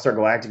like Battlestar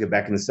Galactica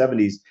back in the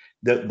 70s,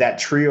 that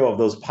trio of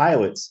those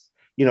pilots,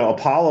 you know,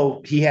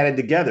 Apollo, he had it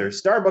together.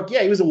 Starbuck,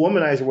 yeah, he was a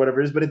womanizer or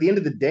whatever it is, but at the end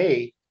of the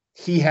day,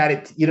 he had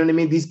it, you know what I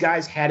mean? These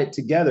guys had it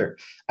together.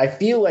 I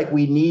feel like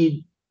we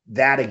need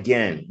that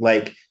again,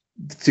 like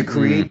to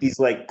create these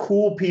like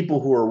cool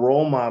people who are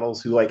role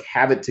models who like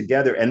have it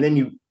together. And then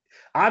you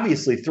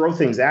obviously throw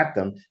things at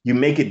them. You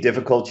make it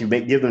difficult. You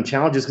give them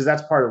challenges because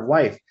that's part of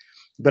life.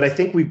 But I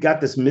think we've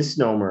got this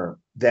misnomer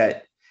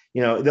that,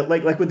 you know, that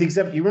like with the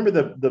example, you remember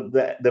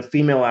the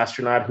female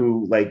astronaut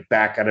who like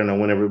back, I don't know,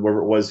 whenever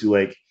it was, who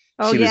like,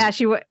 oh yeah,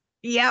 she was.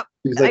 Yep.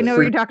 Like, I know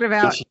what you're talking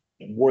about. She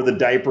wore the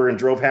diaper and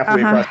drove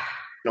halfway across.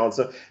 You know,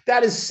 so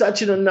that is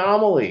such an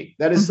anomaly.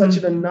 That is such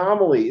an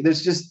anomaly.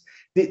 There's just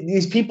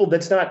these people.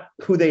 That's not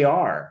who they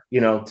are.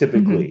 You know,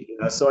 typically. You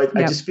know? So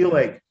I just feel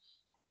like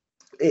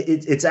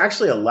it's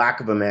actually a lack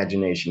of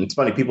imagination. It's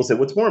funny. People say,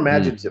 "What's more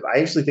imaginative?" I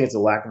actually think it's a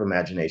lack of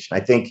imagination. I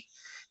think,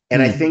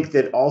 and I think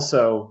that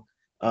also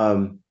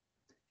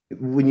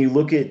when you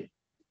look at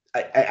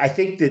I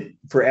think that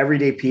for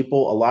everyday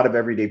people, a lot of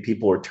everyday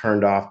people are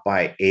turned off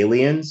by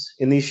aliens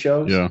in these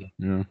shows. Yeah.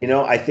 You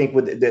know, I think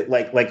with that,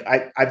 like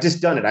I've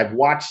just done it. I've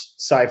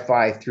watched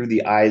sci-fi through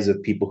the eyes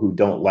of people who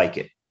don't like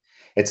it.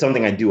 It's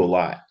something I do a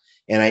lot,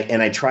 and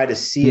I try to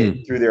see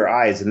it through their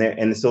eyes.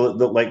 And so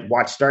like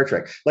watch Star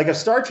Trek. Like if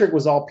Star Trek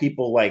was all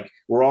people, like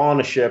we're all on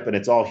a ship and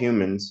it's all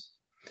humans,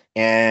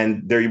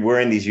 and they're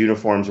wearing these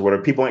uniforms or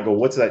whatever. People might go,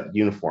 "What's that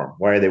uniform?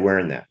 Why are they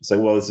wearing that?" It's like,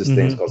 well, it's this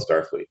thing called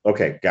Starfleet.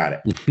 Okay, got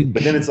it.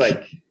 But then it's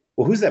like,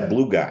 well, who's that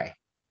blue guy?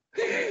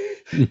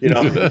 You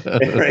know,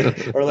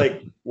 right? Or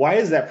like, why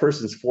is that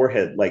person's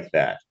forehead like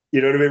that?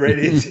 You know what I mean? Right?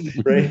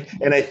 It's, right.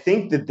 And I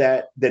think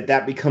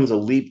that becomes a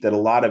leap that a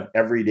lot of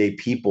everyday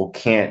people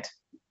can't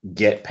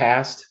get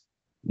past.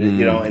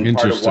 You know, and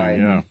part of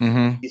why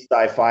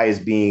sci-fi is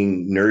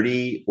being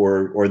nerdy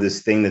or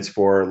this thing that's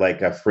for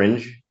like a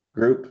fringe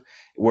group,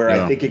 where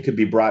I think it could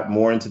be brought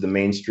more into the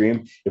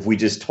mainstream if we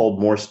just told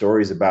more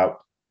stories about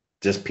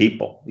just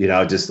people, you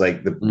know, just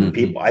like the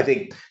people. I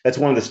think that's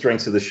one of the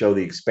strengths of the show,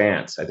 The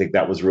Expanse. I think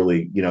that was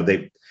really, you know,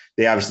 they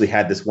obviously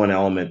had this one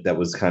element that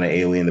was kind of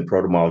alien, the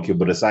proto-molecule,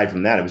 but aside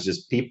from that, it was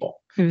just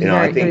people. You know,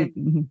 I think,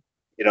 you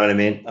know what I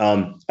mean?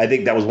 I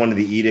think that was one of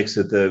the edicts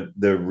of the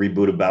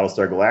reboot of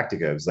Battlestar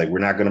Galactica. It was like, we're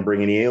not going to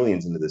bring any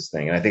aliens into this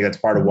thing. And I think that's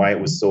part of why it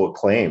was so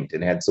acclaimed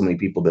and had so many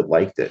people that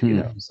liked it, you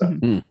know,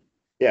 so.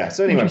 Yeah.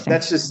 So anyway,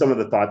 that's just some of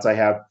the thoughts I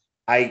have.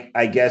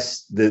 I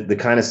guess the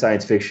kind of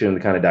science fiction, the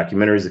kind of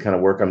documentaries, the kind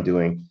of work I'm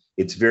doing,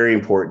 it's very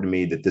important to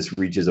me that this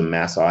reaches a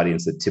mass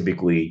audience that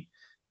typically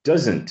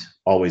doesn't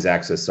always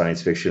access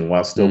science fiction,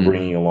 while still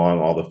bringing along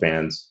all the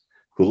fans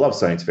who love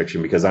science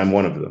fiction, because I'm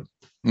one of them.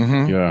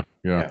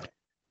 Yeah.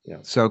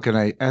 So can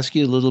I ask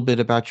you a little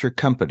bit about your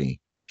company?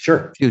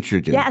 Sure.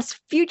 Future Dude. Yes,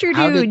 Future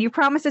Dude. You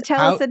promised to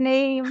tell us the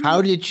name.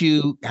 How did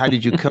you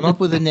come up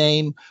with a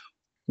name?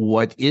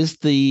 What is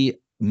the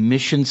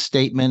mission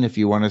statement, if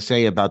you want to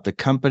say, about the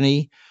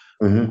company?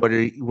 What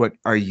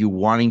are you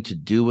wanting to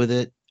do with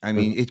it? I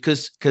mean,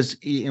 because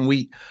and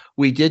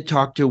we did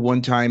talk to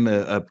one time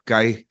a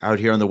guy out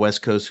here on the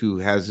West Coast who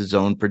has his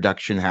own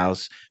production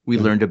house. We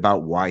learned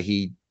about why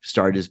he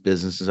started his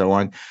business and so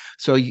on.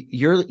 So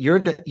you're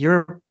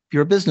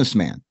a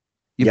businessman.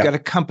 You've got a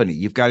company.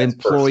 You've got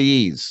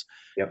employees.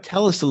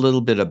 Tell us a little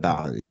bit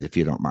about it, if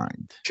you don't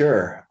mind.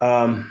 Sure.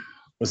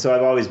 So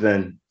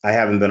I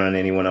haven't been on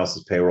anyone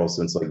else's payroll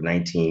since like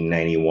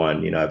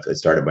 1991. You know, I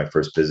started my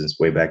first business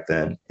way back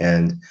then.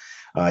 And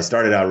I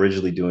started out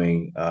originally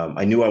doing,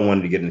 I knew I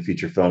wanted to get into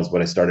feature films,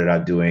 but I started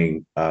out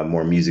doing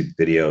more music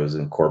videos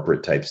and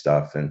corporate type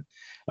stuff. And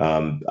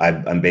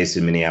I'm based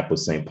in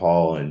Minneapolis, St.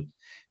 Paul. And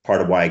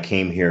part of why I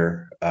came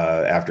here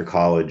after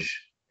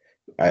college,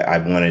 I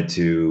wanted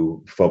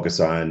to focus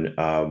on,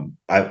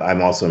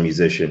 I'm also a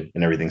musician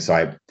and everything.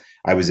 So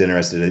I was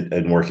interested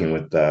in working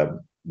with the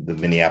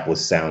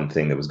Minneapolis sound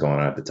thing that was going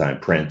on at the time,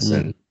 Prince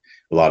and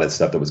a lot of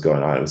stuff that was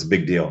going on. It was a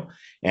big deal.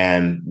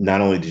 And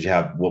not only did you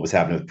have what was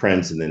happening with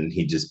Prince, and then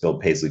he just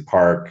built Paisley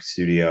Park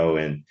studio,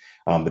 and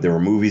but there were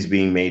movies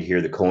being made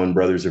here. The Coen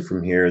brothers are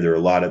from here. There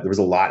was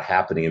a lot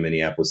happening in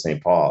Minneapolis,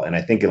 St. Paul. And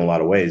I think in a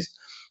lot of ways,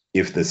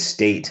 if the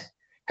state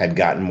had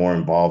gotten more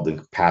involved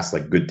and passed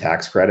like good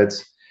tax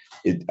credits,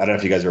 I don't know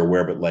if you guys are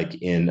aware, but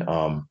like in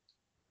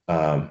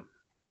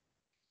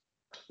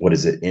what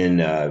is it in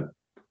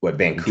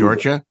Vancouver,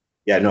 Georgia?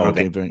 Yeah, no.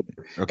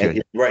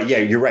 Okay. Right. Yeah,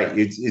 you're right.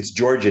 It's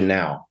Georgia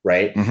now,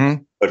 right?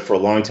 But for a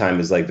long time,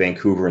 it's like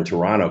Vancouver and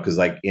Toronto, because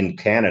like in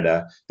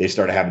Canada, they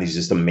started having these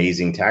just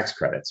amazing tax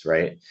credits,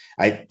 right?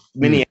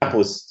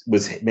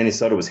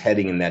 Minnesota was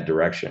heading in that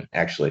direction,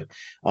 actually.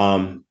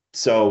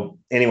 So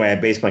anyway, I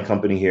based my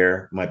company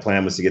here. My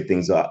plan was to get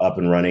things up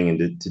and running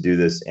and to do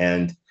this.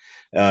 And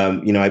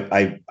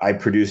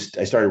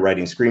I started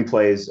writing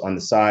screenplays on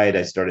the side.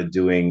 I started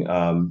doing,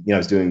 I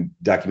was doing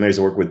documentaries.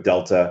 I worked with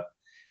Delta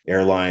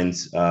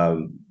Airlines.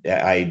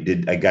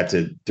 I got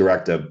to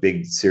direct a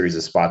big series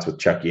of spots with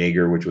Chuck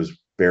Yeager, which was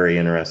very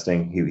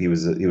interesting. He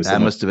was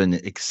that must have been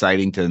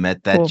exciting to have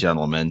met that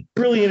gentleman.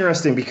 Really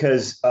interesting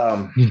because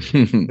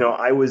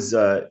I was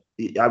a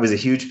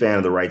huge fan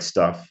of The Right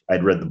Stuff.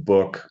 I'd read the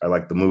book. I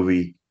liked the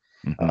movie.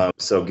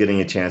 So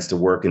getting a chance to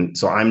work, and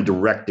so I'm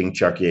directing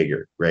Chuck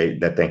Yeager, right?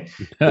 That thing.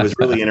 It was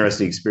really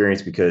interesting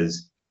experience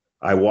because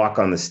I walk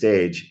on the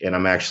stage and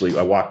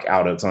I walk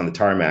out. It's on the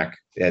tarmac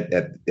at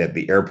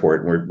the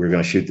airport. We're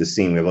going to shoot this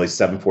scene. We have all these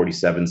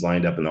 747s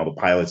lined up, and all the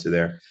pilots are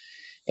there.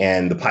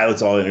 And the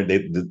pilots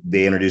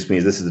they introduced me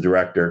as, this is the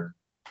director.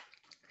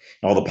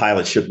 And all the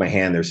pilots shook my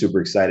hand. They're super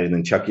excited. And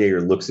then Chuck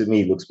Yeager looks at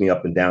me, looks me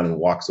up and down, and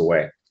walks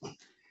away.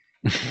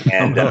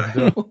 And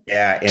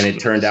and it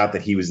turned out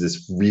that he was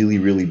this really,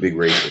 really big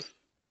racist.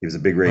 He was a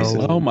big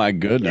racist. Oh my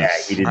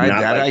goodness! Yeah, he did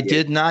not. I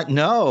did not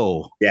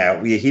know.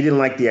 Yeah, he didn't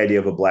like the idea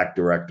of a black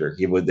director.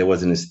 That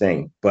wasn't his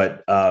thing.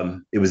 But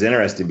it was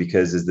interesting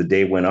because as the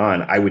day went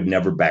on, I would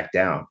never back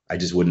down. I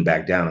just wouldn't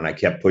back down, and I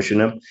kept pushing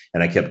him,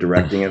 and I kept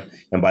directing him.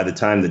 And by the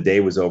time the day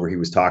was over, he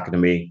was talking to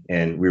me,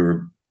 and we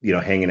were,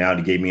 hanging out.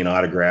 He gave me an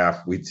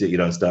autograph. We'd sit,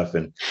 and stuff.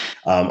 And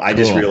I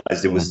just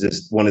realized it was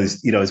just one of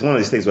these, it's one of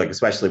these things, like,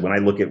 especially when I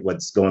look at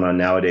what's going on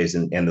nowadays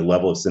and the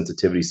level of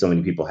sensitivity so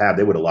many people have,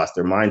 they would have lost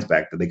their minds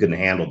back that they couldn't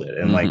have handled it.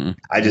 And like,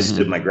 I just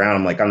stood my ground.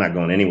 I'm like, I'm not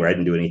going anywhere. I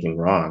didn't do anything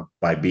wrong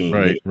by being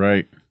me.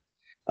 Right.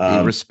 He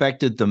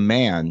respected the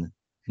man,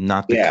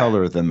 not the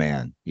color of the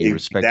man. He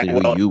respected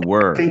who you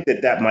were. I think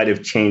that might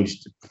have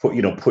changed,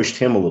 pushed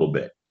him a little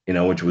bit.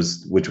 Which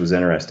was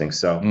interesting.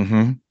 So,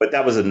 but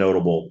that was a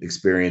notable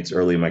experience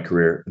early in my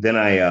career. Then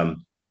I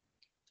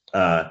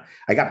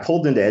got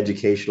pulled into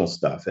educational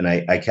stuff, and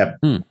I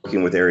kept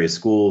working with area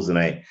schools, and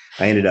I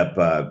ended up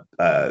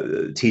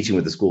teaching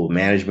with the School of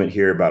Management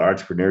here about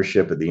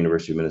entrepreneurship at the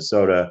University of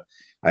Minnesota.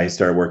 I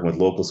started working with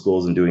local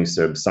schools and doing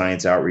some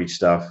science outreach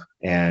stuff,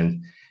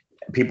 and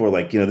people were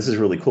like, this is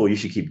really cool. You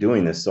should keep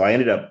doing this. So I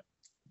ended up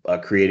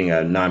creating a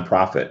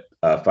nonprofit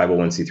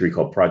 501c3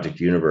 called Project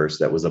Universe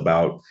that was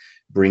about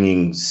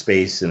bringing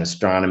space and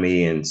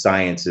astronomy and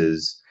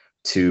sciences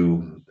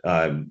to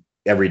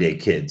everyday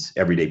kids,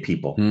 everyday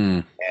people.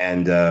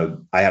 And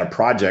I had a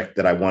project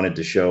that I wanted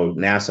to show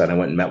NASA, and I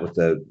went and met with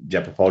the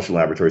Jet Propulsion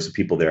Laboratories, the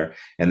people there,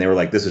 and they were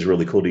like, this is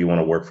really cool. Do you want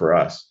to work for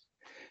us?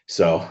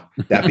 So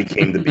that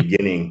became the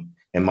beginning.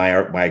 And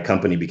my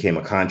company became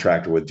a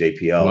contractor with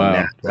JPL. Wow.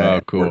 And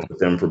NASA. Cool. Worked with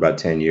them for about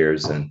 10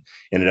 years and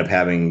ended up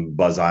having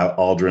Buzz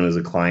Aldrin as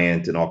a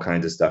client, and all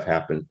kinds of stuff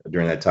happened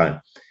during that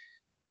time.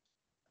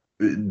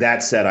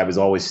 That said, I was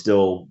always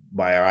still,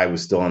 my eye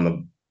was still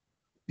on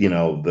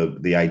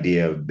the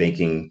idea of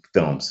making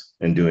films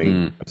and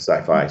doing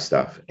sci-fi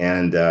stuff.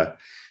 And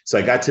so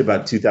I got to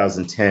about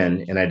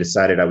 2010, and I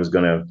decided I was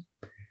going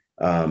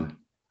to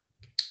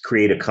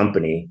create a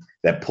company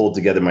that pulled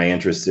together my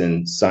interest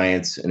in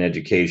science and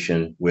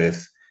education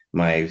with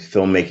my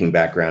filmmaking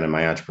background and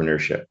my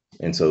entrepreneurship.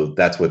 And so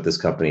that's what this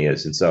company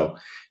is. And so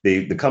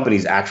the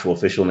company's actual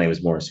official name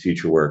is Morris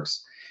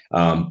Futureworks.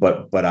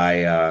 But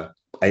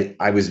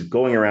I was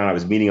going around, I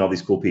was meeting all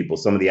these cool people.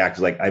 Some of the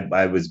actors, like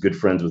I was good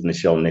friends with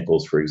Nichelle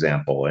Nichols, for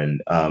example.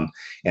 And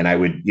I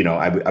would,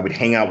 I would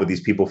hang out with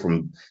these people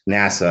from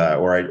NASA,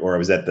 or I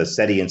was at the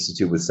SETI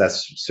Institute with Seth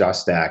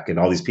Shostak and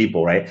all these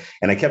people. Right.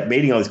 And I kept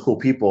meeting all these cool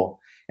people.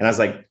 And I was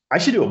like, I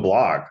should do a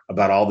blog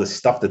about all this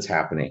stuff that's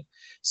happening.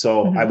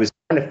 So I was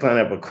trying to find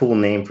up a cool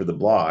name for the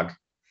blog.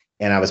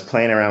 And I was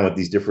playing around with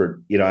these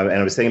different, and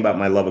I was thinking about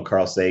my love of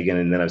Carl Sagan.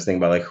 And then I was thinking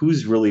about, like,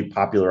 who's really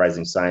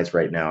popularizing science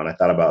right now? And I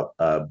thought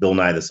about Bill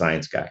Nye the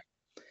Science Guy.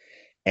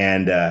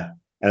 And I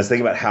was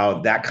thinking about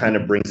how that kind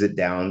of brings it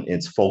down.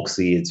 It's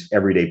folksy, it's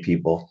everyday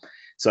people.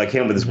 So I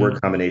came up with this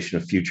word combination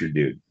of future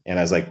dude. And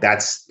I was like,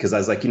 that's because I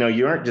was like,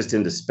 you aren't just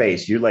into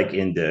space. You're like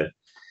into,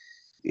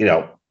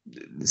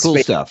 cool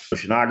space, stuff,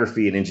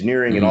 oceanography and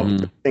engineering and all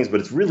these things. But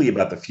it's really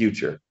about the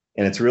future.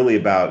 And it's really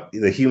about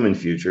the human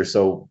future.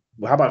 So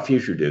how about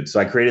future dude? So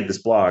I created this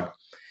blog,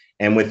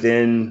 and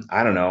within,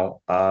 I don't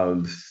know,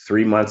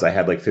 3 months, I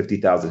had like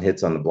 50,000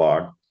 hits on the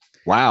blog.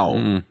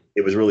 Wow.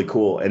 It was really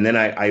cool. And then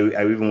I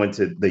even went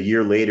to, the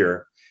year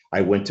later,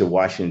 I went to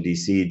Washington,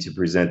 D.C. to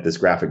present this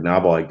graphic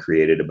novel I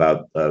created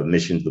about a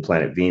mission to the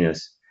planet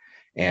Venus.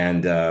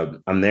 And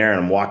I'm there,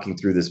 and I'm walking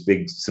through this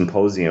big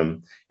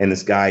symposium, and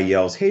this guy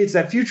yells, "Hey, it's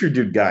that future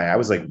dude guy." I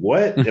was like,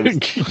 what? It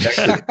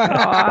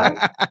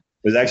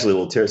was actually a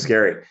little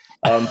scary.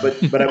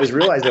 But I was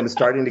realizing I was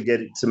starting to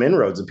get some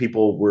inroads, and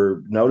people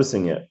were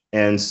noticing it.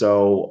 And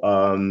so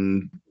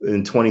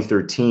in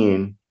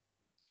 2013,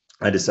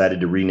 I decided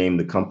to rename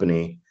the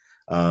company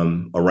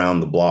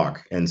around the blog.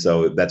 And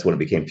so that's when it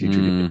became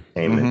Future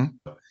Entertainment.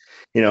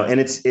 And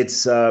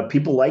it's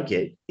people like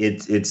it.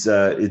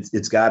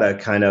 It's got a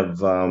kind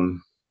of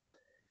I'm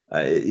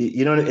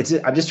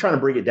just trying to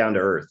bring it down to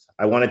earth.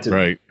 I wanted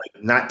to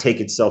not take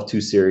itself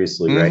too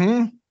seriously,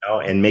 right?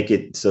 And make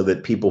it so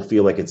that people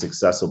feel like it's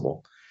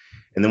accessible.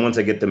 And then once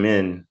I get them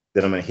in,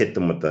 then I'm going to hit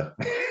them with the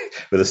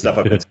with the stuff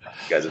I've been telling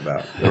you guys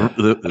about.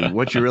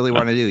 What you really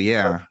want to do,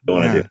 yeah.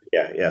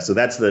 Yeah. So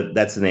that's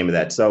the name of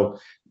that. So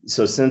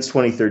since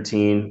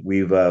 2013,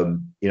 we've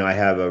I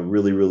have a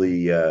really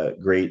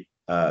great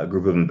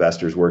group of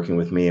investors working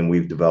with me, and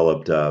we've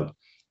developed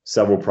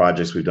several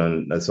projects. We've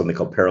done something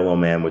called Parallel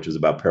Man, which is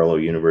about parallel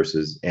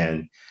universes,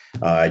 and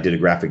I did a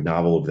graphic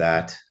novel of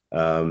that,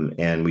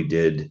 and we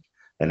did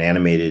an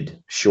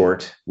animated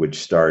short which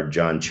starred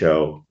John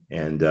Cho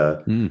and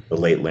the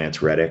late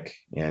Lance Reddick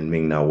and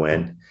Ming-Na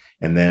Wen.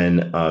 And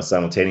then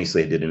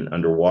simultaneously, I did an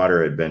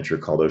underwater adventure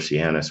called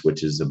Oceanus,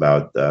 which is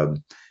about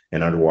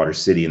an underwater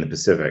city in the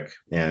Pacific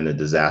and a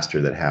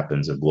disaster that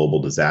happens, a global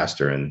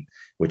disaster, and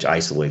which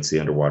isolates the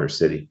underwater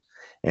city.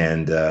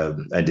 And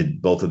I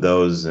did both of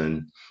those,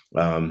 and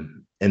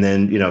then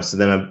so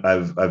then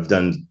I've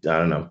done, I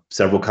don't know,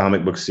 several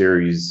comic book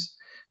series.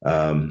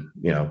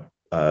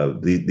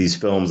 These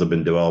films, I've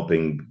been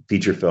developing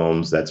feature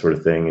films, that sort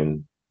of thing,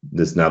 and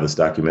this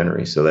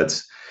documentary. So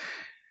it's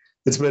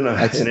been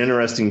an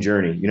interesting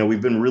journey.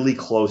 We've been really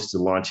close to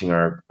launching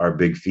our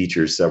big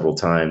features several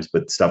times,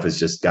 but stuff has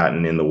just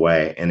gotten in the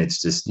way. And it's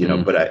just,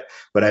 but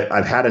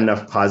I've had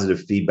enough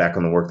positive feedback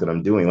on the work that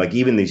I'm doing. Like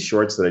even these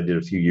shorts that I did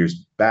a few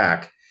years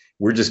back,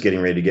 we're just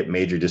getting ready to get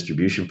major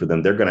distribution for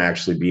them. They're going to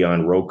actually be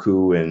on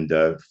Roku and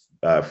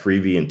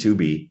Freevee and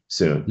Tubi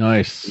soon.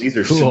 Nice. These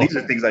are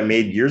things I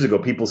made years ago.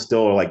 People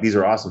still are like, these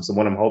are awesome. So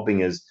what I'm hoping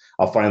is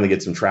I'll finally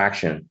get some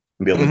traction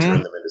and be able to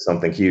turn them into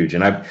something huge.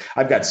 And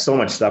I've got so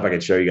much stuff I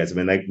could show you guys. I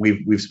mean, like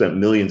we've spent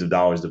millions of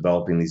dollars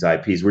developing these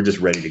IPs. We're just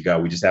ready to go.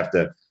 We just have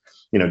to,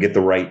 get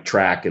the right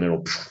track, and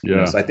it'll.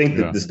 So I think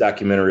that this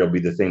documentary will be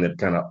the thing that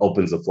kind of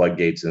opens the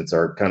floodgates, and it's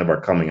our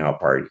coming out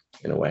party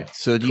in a way.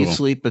 So do you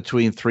sleep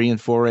between 3 and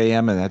 4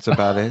 a.m. and that's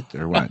about it,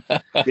 or what?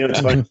 It's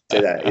funny to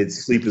say that.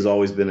 Sleep has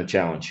always been a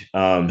challenge.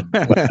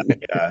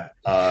 It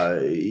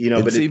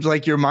seems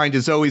like your mind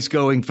is always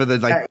going for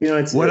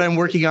I'm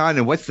working on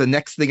and what's the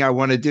next thing I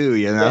want to do.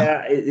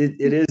 Yeah,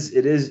 it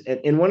is.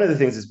 And one of the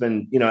things that's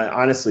been,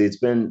 honestly, it's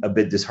been a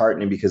bit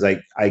disheartening because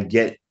I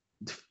get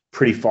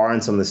pretty far in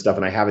some of this stuff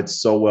and I have it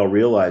so well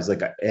realized.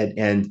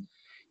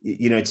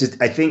 It's just,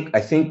 I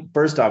think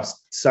first off,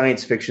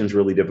 science fiction is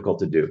really difficult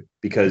to do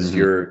because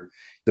the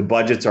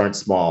budgets aren't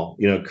small.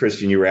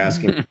 Christian, you were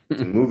asking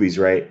movies,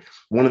 right?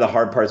 One of the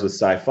hard parts with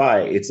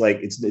sci-fi, it's like,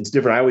 it's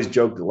different. I always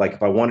joke that like,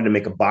 if I wanted to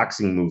make a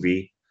boxing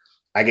movie,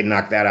 I could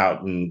knock that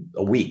out in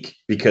a week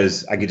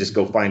because I could just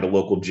go find a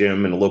local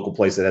gym and a local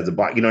place that has a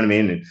box, you know what I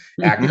mean? And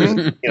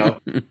actors,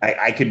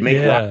 I could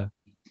make,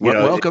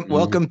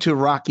 welcome to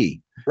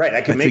Rocky. Right.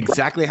 I could make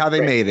exactly how they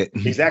made it.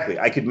 Exactly.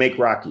 I could make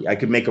Rocky. I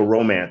could make a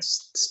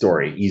romance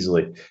story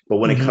easily. But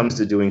when it comes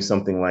to doing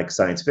something like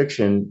science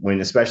fiction,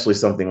 especially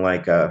something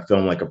like a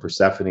film like a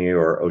Persephone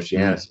or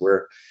Oceanus,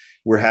 where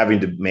we're having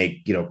to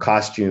make,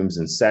 costumes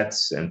and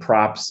sets and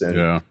props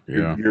and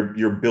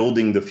you're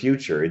building the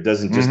future. It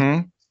doesn't just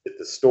hit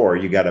the store.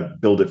 You got to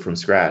build it from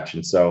scratch.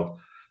 And so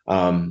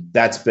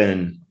that's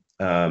been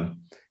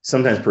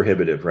sometimes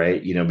prohibitive,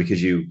 right?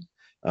 Because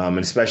and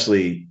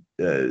especially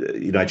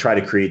I try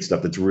to create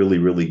stuff that's really,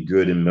 really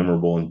good and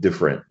memorable and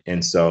different.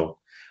 And so,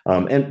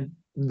 and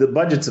the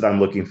budgets that I'm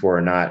looking for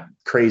are not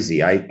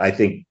crazy. I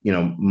think,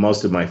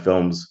 most of my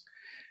films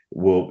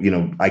will,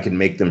 I can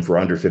make them for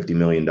under $50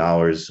 million,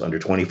 under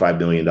 $25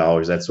 million,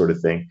 that sort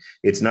of thing.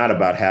 It's not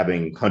about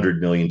having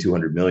 100 million,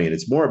 200 million.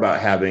 It's more about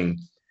having,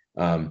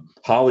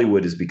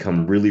 Hollywood has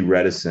become really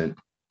reticent.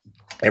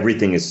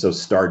 Everything is so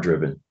star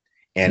driven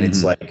and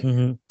it's like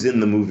it's in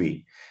the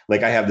movie.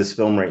 Like I have this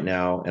film right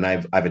now and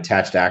I've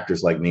attached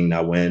actors like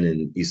Ming-Na Wen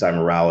and Isai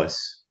Morales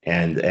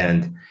and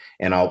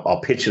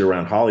I'll pitch it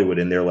around Hollywood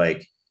and they're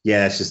like,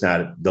 yeah, it's just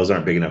not, those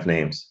aren't big enough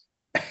names.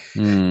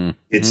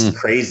 It's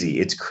crazy.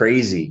 It's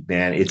crazy,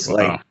 man. It's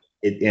like,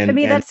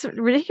 that's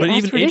ridiculous. But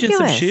even Agents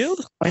of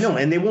S.H.I.E.L.D.? I know.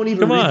 And they won't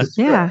even read the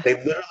script. Yeah. They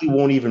literally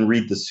won't even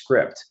read the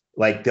script.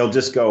 Like they'll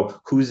just go,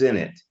 who's in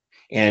it?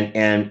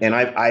 And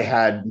I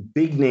had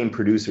big name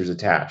producers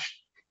attached.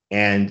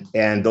 And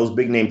those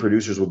big name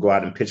producers will go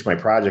out and pitch my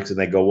projects and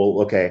they go,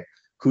 well, okay,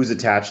 who's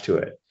attached to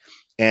it?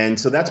 And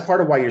so that's part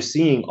of why you're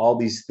seeing all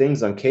these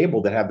things on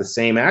cable that have the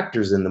same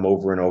actors in them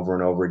over and over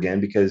and over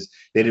again, because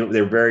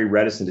they're very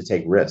reticent to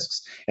take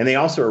risks. And they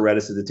also are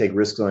reticent to take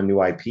risks on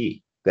new IP.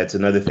 That's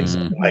another thing.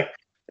 Something like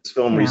this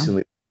film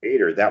recently, The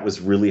Creator, that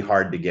was really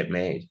hard to get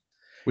made.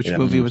 Which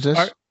movie was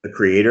this? The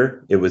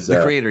Creator. It was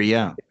The Creator,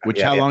 yeah.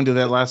 How long did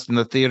that last in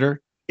the theater?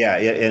 Yeah,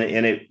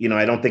 and it,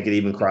 I don't think it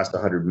even crossed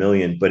 100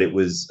 million, but it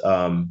was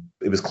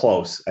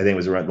close. I think it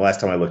was around, the last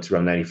time I looked,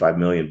 around 95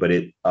 million, but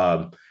it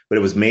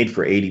was made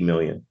for 80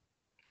 million.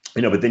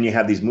 But then you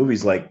have these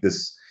movies like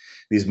these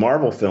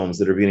Marvel films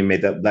that are being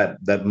made.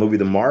 That movie,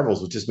 The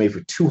Marvels, was just made for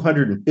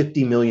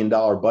 $250 million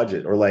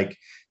budget, or like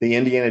the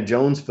Indiana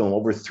Jones film,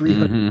 over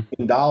 $300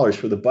 million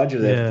for the budget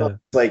of that film.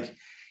 Like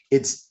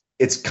it's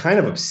kind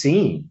of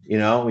obscene,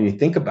 when you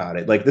think about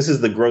it. Like this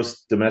is the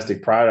gross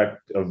domestic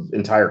product of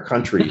entire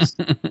countries.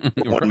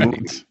 One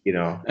movie,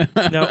 Now,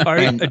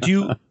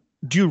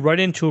 do you run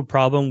into a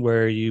problem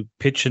where you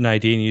pitch an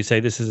idea and you say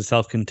this is a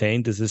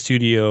self-contained? Does the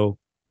studio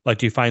Like,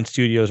 do you find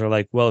studios are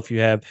like, well, if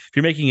you're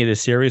making it a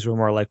series, we're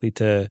more likely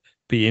to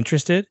be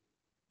interested?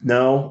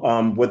 No,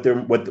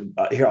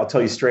 here, I'll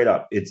tell you straight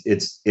up.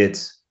 It's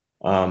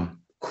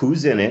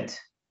who's in it?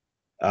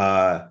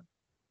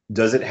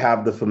 Does it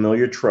have the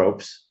familiar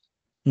tropes?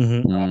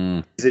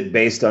 Mm-hmm. Is it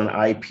based on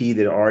IP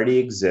that already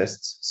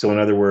exists? So in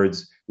other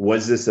words,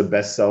 was this a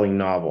best-selling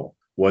novel?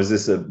 Was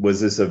this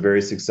a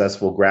very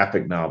successful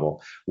graphic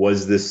novel?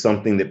 Was this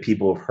something that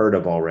people have heard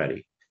of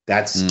already?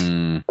 That's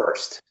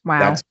first. Wow.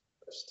 That's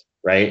first,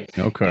 right?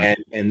 Okay.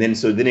 And then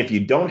if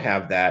you don't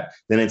have that,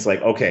 then it's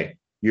like, okay,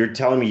 you're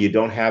telling me you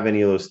don't have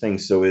any of those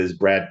things. So is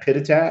Brad Pitt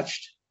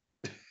attached?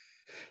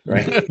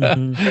 Right.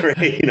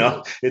 Right.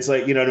 It's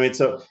like, you know what I mean?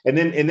 So, and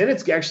then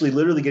it's actually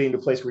literally getting to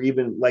a place where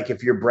even like,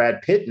 if you're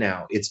Brad Pitt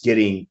now, it's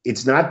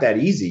not that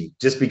easy.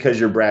 Just because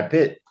you're Brad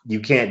Pitt, you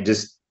can't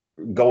just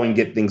go and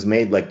get things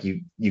made like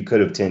you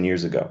could have 10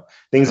 years ago.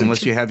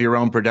 Unless you have your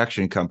own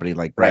production company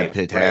like Brad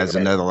Pitt has,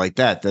 another like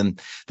that, then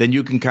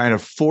you can kind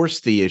of force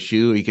the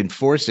issue. You can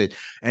force it,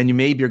 and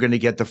maybe you're going to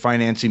get the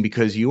financing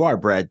because you are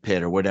Brad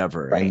Pitt or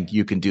whatever, and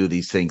you can do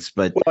these things.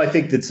 But I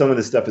think that some of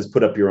the stuff is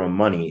put up your own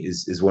money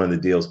is one of the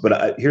deals.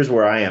 But here's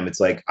where I am.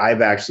 It's like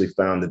I've actually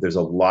found that there's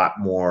a lot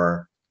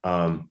more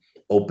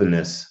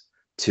openness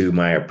to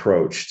my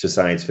approach to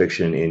science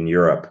fiction in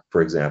Europe,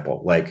 for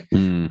example. Like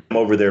I'm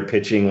over there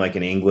pitching like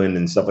in England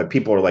and stuff, like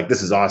people are like,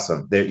 this is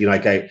awesome. They,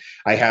 like I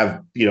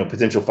have,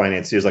 potential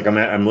financiers. Like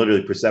I'm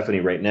literally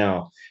Persephone right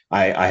now.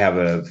 I have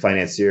a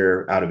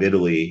financier out of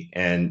Italy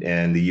and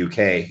the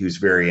UK who's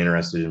very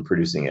interested in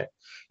producing it.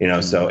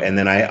 So, and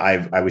then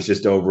I was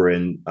just over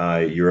in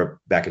Europe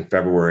back in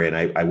February, and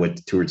I went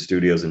to toured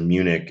studios in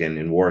Munich and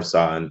in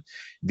Warsaw, and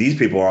these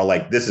people are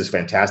like, this is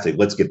fantastic.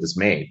 Let's get this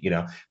made,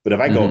 But if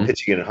I go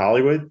pitching it in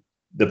Hollywood,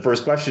 the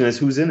first question is,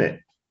 who's in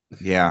it?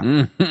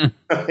 Yeah.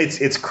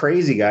 It's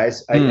crazy,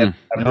 guys. I'm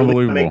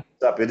unbelievable. Really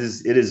up. It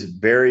is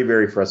very,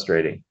 very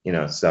frustrating,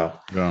 so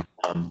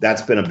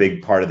that's been a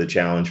big part of the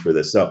challenge for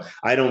this. So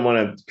I don't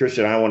want to,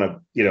 Christian, I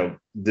want to,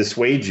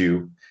 dissuade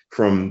you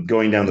from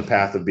going down the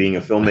path of being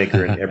a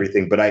filmmaker and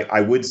everything. But I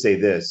would say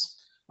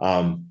this,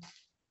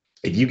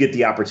 if you get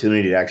the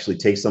opportunity to actually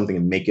take something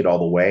and make it all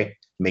the way,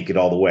 make it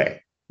all the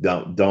way.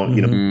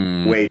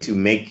 Don't way to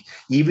make,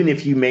 even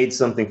if you made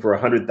something for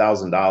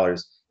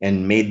 $100,000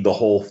 and made the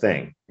whole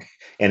thing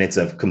and it's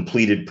a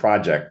completed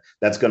project,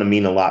 that's going to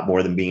mean a lot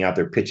more than being out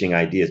there pitching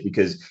ideas,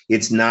 because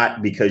it's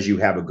not because you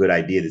have a good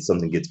idea that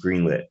something gets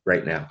greenlit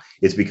right now.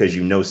 It's because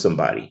you know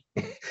somebody,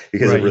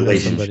 because of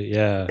relationships.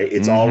 Yeah.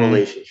 It's all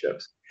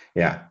relationships.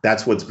 Yeah.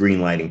 That's what's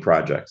greenlighting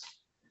projects.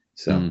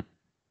 So,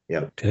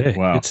 yeah. Okay.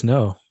 Wow. Good to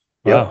know.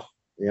 Yep. Wow.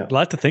 Yeah. A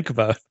lot to think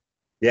about.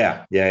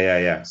 Yeah.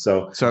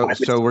 So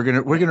we're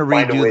gonna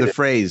redo the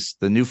phrase.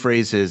 The new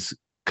phrase is,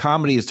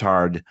 comedy is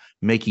hard,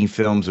 making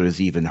films is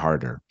even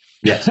harder.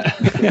 Yes.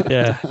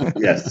 Yeah.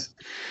 Yes.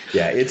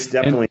 Yeah. It's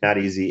definitely not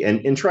easy.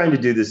 And trying to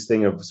do this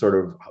thing of sort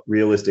of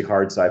realistic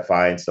hard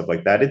sci-fi and stuff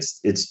like that,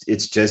 it's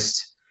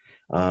just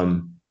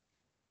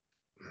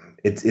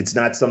it's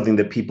not something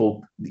that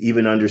people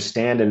even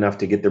understand enough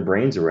to get their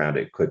brains around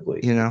it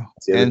quickly.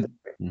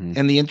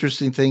 And the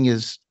interesting thing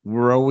is,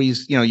 we're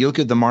always, you look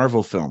at the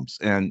Marvel films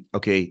and,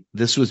 okay,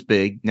 this was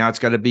big. Now it's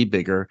got to be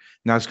bigger.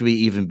 Now it's going to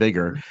be even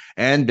bigger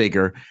and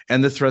bigger.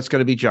 And the threat's got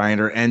to be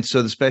gianter. And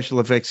so the special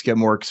effects get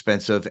more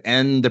expensive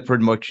and the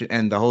production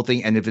and the whole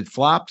thing. And if it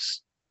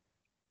flops,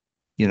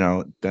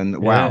 then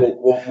wow.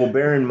 Well,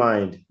 bear in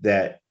mind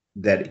that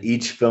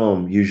each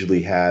film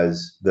usually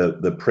has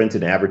the print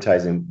and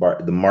advertising,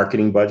 the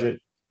marketing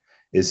budget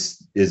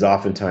is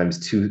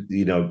oftentimes 2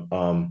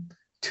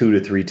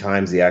 to 3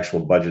 times the actual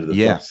budget of the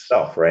film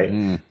itself,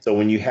 right? So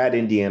when you had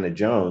Indiana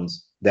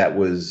Jones that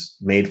was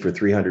made for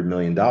 $300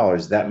 million,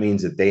 that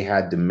means that they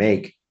had to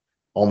make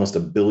almost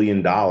 $1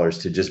 billion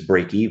to just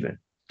break even.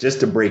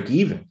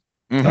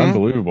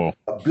 Unbelievable.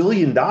 $1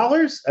 billion?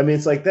 I mean,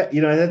 it's like that,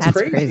 that's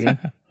crazy.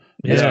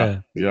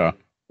 Yeah.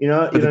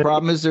 But the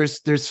problem is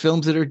there's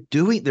films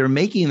that they're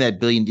making that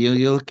billion deal.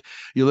 You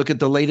look at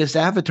the latest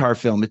Avatar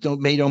film. It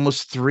made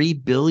almost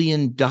 $3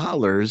 billion.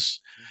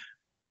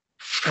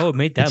 Oh, it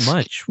made that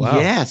much. Wow.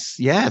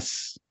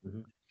 Yes.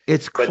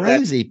 It's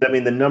crazy.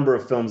 The number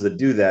of films that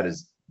do that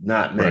is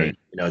not many. Right.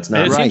 It's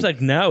not. And it seems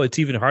like now it's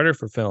even harder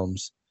for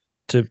films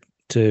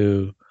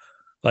to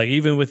like,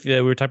 even with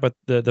we were talking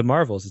about the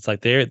Marvels. It's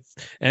like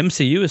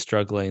MCU is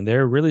struggling.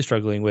 They're really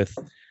struggling with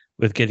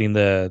getting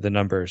the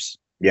numbers.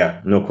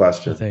 Yeah, no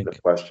question. No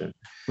question.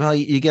 Well,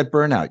 you get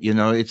burnout.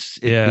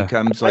 It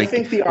becomes like, I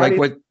think the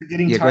audience is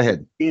getting tired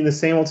of seeing the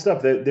same old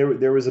stuff.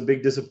 There was a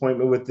big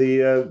disappointment with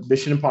the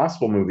Mission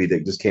Impossible movie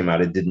that just came out.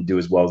 It didn't do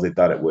as well as they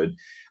thought it would.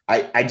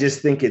 I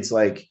just think it's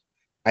like,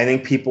 I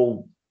don't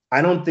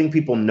think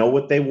people know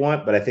what they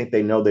want, but I think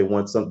they know they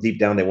want deep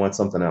down, they want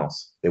something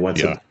else. They want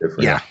something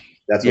different. Yeah.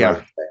 That's what I would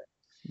say.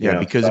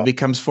 Because it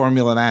becomes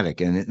formulaic,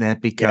 and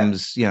that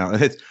becomes,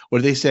 what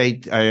do they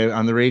say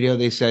on the radio?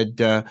 They said,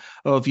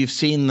 if you've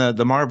seen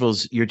the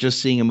Marvels, you're just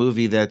seeing a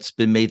movie that's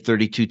been made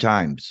 32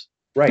 times.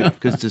 Right.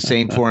 Because it's the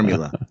same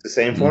formula. It's the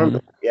same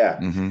formula. Yeah.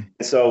 Mm-hmm.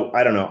 So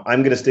I don't know.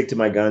 I'm going to stick to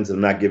my guns and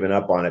I'm not giving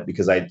up on it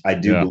because I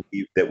do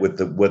believe that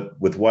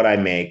with what I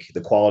make,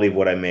 the quality of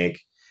what I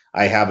make,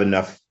 I have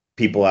enough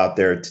people out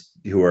there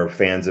who are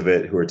fans of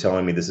it, who are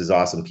telling me this is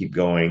awesome, keep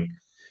going.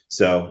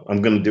 So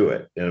I'm going to do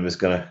it, and I'm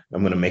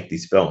going to make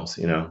these films,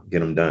 get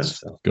them done.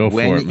 So Go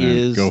for it,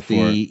 man. Go for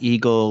it.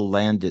 Eagle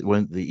landed?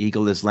 When the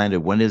Eagle is landed,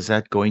 when is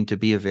that going to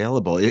be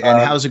available? And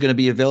how's it going to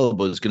be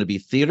available? Is it going to be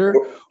theater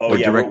or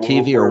direct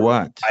TV or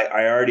what?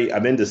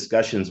 I'm in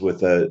discussions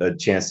with a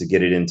chance to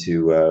get it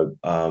into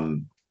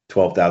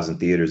 12,000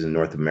 theaters in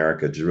North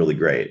America, which is really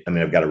great. I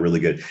mean, I've got a really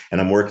good, and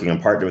I'm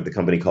partnering with a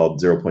company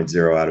called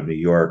 0.0 out of New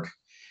York.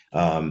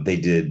 They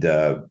did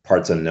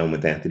Parts Unknown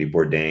with Anthony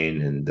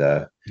Bourdain and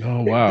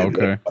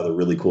other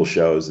really cool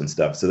shows and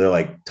stuff. So they're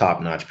like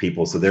top-notch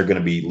people. So they're going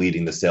to be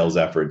leading the sales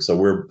effort. So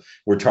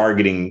we're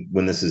targeting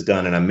when this is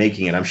done, and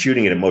I'm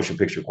shooting it at motion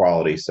picture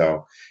quality.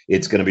 So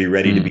it's going to be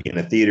ready to be in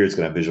a theater. It's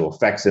going to have visual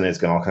effects in it. It's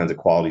got all kinds of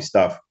quality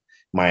stuff.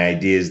 My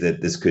idea is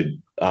that this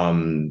could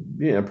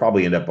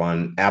probably end up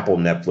on Apple,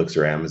 Netflix,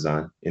 or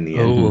Amazon in the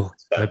end. Oh,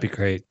 that'd be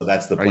great. So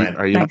that's the plan.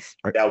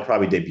 That'll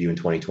probably debut in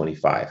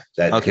 2025.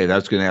 Okay,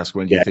 that's going to ask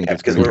when do you think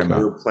it's going to come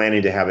out? We're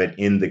planning to have it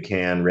in the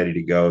can, ready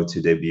to go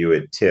to debut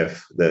at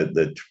TIFF,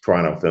 the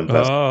Toronto Film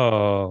Festival.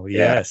 Oh,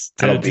 yes.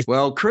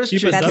 Well,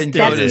 Christian can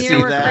go to see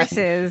that.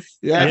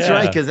 That's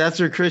right, because that's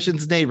where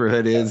Christian's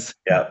neighborhood is.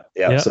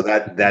 Yeah. So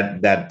that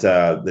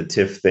the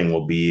TIFF thing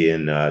will be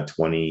in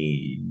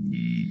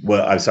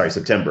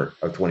September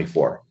of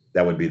 24.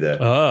 That would be the.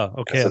 Oh,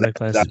 okay. So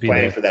that's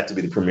planning for that to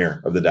be the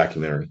premiere of the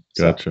documentary.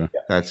 Gotcha. So,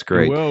 that's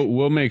great.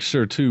 We'll make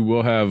sure too.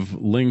 We'll have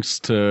links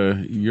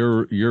to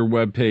your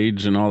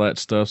webpage and all that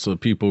stuff, so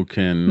people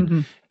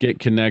can get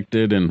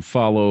connected and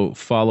follow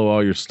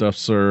all your stuff,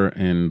 sir,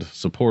 and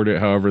support it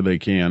however they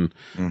can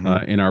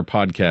in our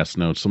podcast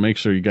notes. So make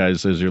sure you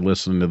guys, as you're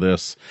listening to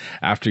this,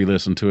 after you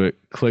listen to it,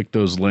 click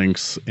those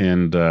links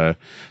and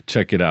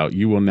check it out.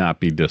 You will not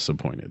be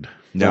disappointed.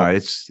 No,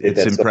 it's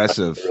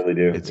impressive. I really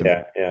do.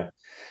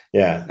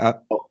 Yeah.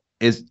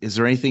 Is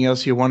there anything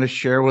else you want to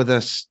share with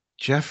us,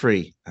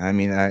 Jeffrey? I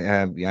mean,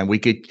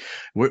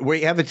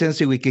 we have a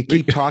tendency we could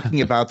keep talking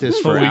about this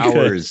for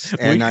hours.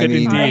 And I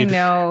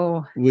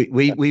know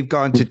we've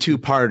gone to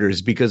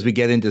two-parters because we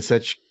get into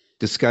such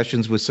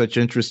discussions with such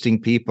interesting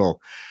people,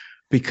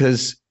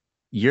 because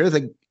you're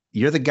the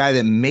guy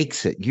that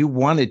makes it. You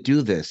want to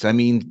do this. I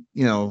mean,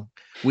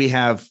 we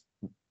have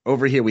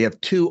over here, we have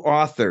two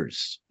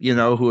authors,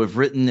 who have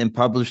written and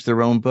published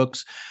their own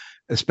books,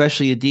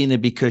 especially Adina,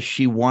 because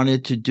she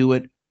wanted to do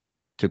it,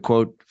 to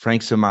quote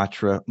Frank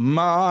Sinatra,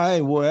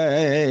 my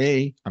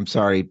way. I'm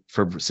sorry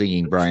for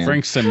singing, Brian.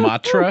 Frank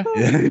Sinatra?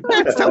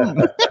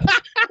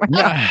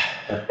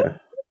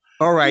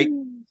 All right.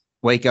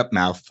 Wake up,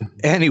 mouth.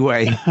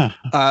 Anyway,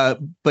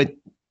 but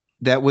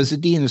that was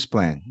Adina's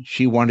plan.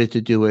 She wanted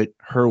to do it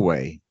her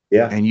way.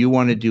 Yeah. And you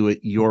want to do it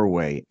your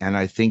way. And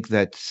I think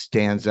that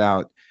stands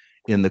out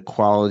in the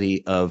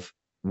quality of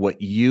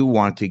what you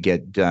want to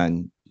get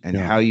done and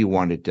how you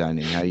want it done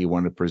and how you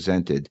want it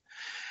presented.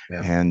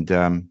 Yeah.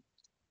 And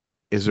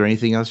is there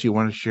anything else you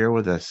want to share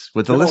with us,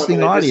 with the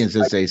listening audience,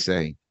 as they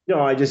say?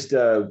 No, I just,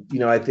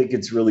 I think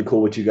it's really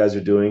cool what you guys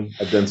are doing.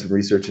 I've done some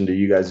research into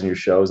you guys and your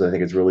shows. I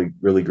think it's really,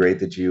 really great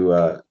that you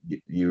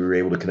were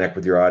able to connect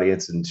with your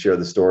audience and share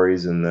the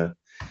stories. And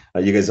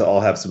you guys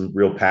all have some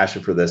real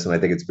passion for this. And I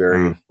think it's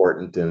very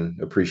important and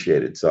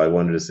appreciated. So I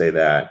wanted to say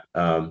that.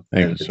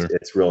 Thank you, sir.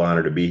 It's a real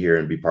honor to be here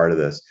and be part of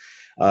this.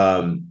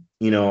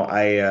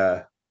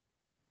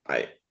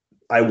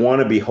 I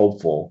want to be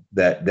hopeful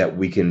that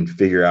we can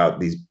figure out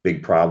these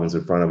big problems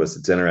in front of us.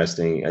 It's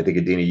interesting. I think,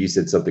 Adina, you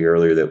said something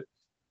earlier that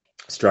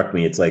struck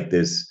me. It's like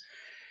this,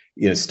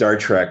 Star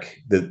Trek,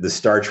 the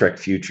Star Trek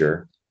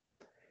future.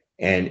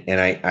 And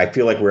I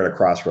feel like we're at a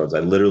crossroads. I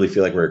literally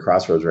feel like we're at a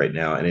crossroads right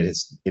now. And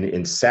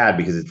it's sad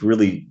because it's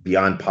really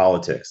beyond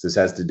politics. This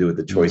has to do with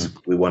the choice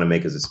we want to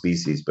make as a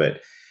species.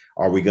 But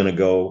are we going to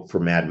go for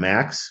Mad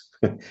Max?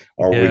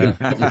 Or are we going to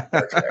go for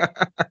Star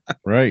Trek?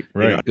 Right.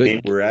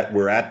 We're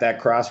at that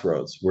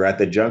crossroads. We're at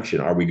the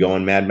junction. Are we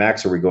going Mad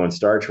Max or are we going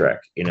Star Trek?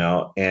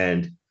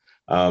 And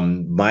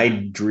my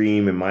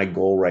dream and my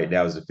goal right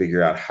now is to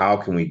figure out how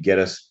can we get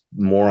us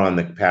more on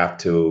the path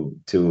to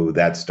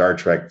that Star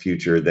Trek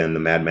future than the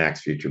Mad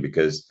Max future,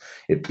 because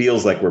it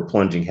feels like we're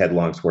plunging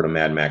headlong toward a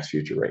Mad Max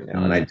future right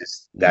now. And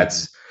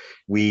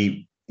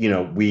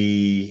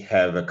we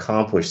have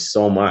accomplished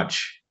so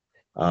much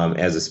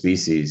as a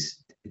species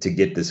to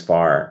get this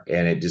far,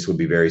 and it just would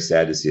be very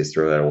sad to see us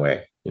throw that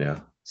away,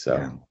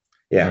 So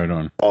right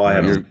on. All I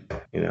have,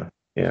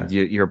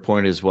 Your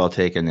point is well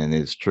taken, and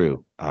it's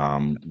true.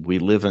 We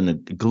live in a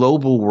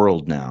global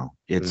world now.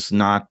 It's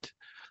not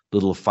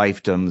little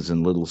fiefdoms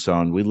and little so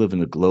on. We live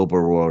in a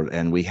global world,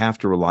 and we have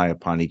to rely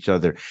upon each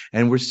other.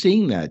 And we're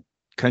seeing that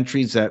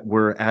countries that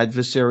were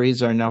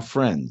adversaries are now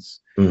friends,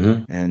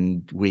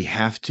 and we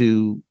have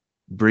to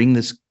bring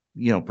this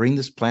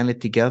planet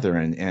together.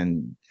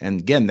 And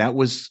again, that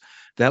was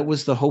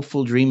the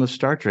hopeful dream of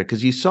Star Trek,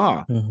 because you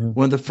saw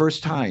one of the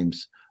first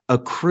times a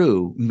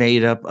crew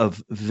made up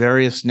of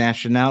various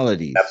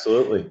nationalities.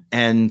 Absolutely.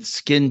 And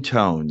skin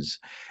tones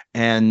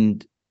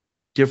and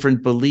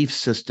different belief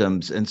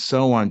systems and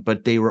so on,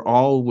 but they were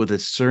all with a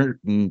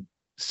certain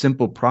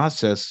simple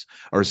process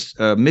or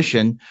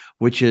mission,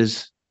 which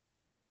is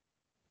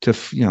to,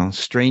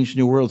 strange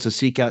new worlds, to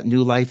seek out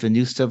new life and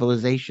new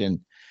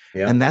civilization.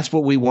 Yeah. And that's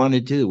what we want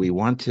to do. We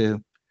want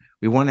to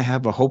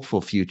have a hopeful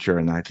future.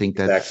 And I think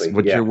that's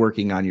what you're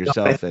working on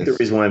yourself. I think the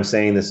reason why I'm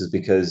saying this is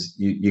because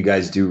you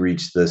guys do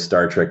reach the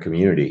Star Trek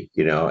community,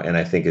 and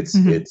I think it's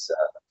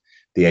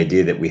the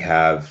idea that we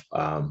have.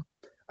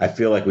 I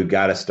feel like we've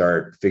got to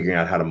start figuring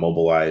out how to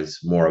mobilize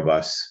more of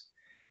us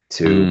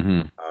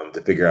to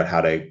figure out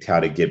how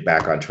to get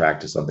back on track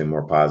to something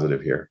more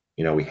positive here.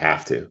 We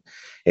have to.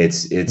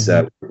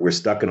 We're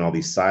stuck in all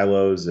these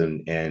silos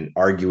and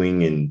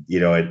arguing, and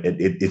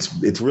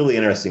it's really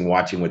interesting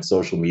watching what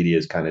social media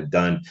has kind of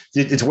done.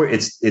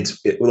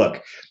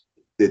 Look,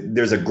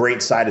 there's a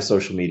great side of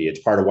social media.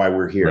 It's part of why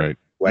we're here. Right.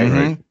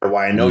 Right?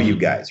 Why I know you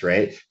guys,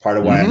 right? Part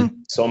of why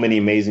so many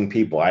amazing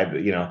people.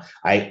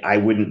 I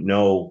wouldn't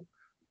know.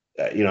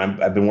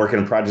 I've been working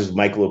on projects with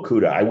Michael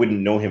Okuda. I wouldn't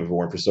know him if it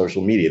weren't for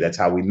social media. That's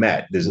how we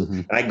met.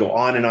 And I go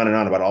on and on and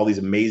on about all these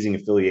amazing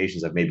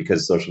affiliations I've made because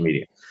of social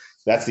media.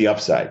 That's the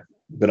upside.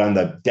 But on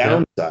the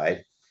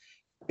downside,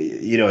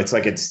 it's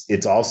like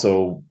it's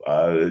also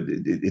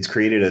it's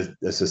created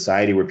a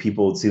society where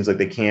people, it seems like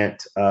they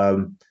can't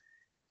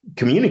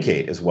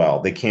communicate as well.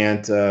 They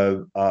can't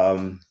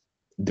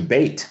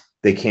debate.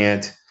 They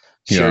can't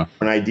share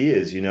different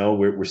ideas.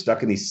 We're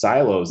stuck in these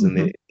silos, and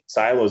the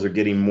silos are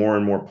getting more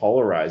and more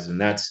polarized, and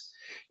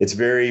it's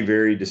very,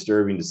 very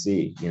disturbing to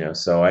see.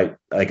 So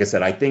like I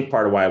said, I think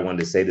part of why I wanted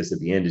to say this at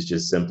the end is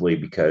just simply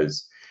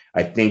because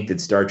I think that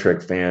Star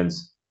Trek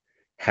fans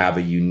have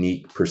a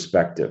unique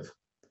perspective,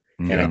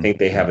 and I think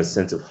they have a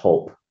sense of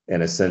hope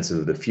and a sense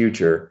of the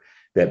future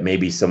that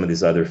maybe some of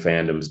these other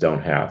fandoms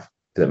don't have.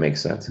 Does that make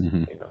sense?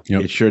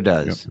 It sure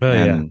does.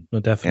 Well,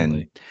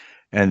 definitely.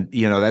 And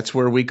that's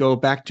where we go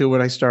back to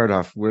what I started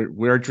off.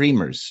 We're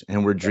dreamers,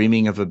 and we're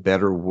dreaming of a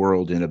better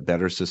world and a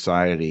better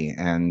society.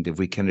 And if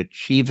we can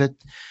achieve it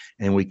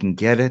and we can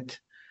get it,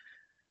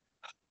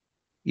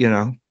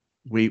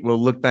 we will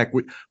look back.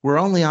 We're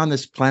only on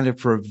this planet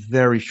for a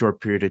very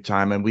short period of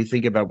time. And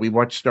we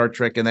watch Star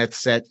Trek, and that's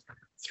set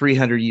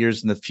 300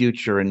 years in the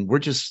future. And we're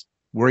just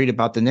worried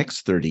about the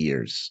next 30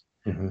 years,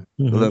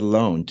 let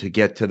alone to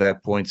get to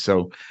that point.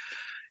 So,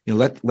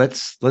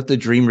 let's let the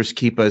dreamers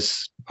keep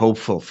us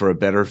hopeful for a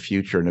better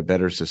future and a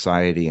better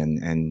society.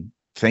 And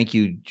thank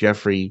you,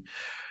 Jeffrey,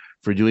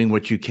 for doing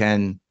what you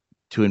can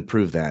to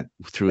improve that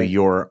through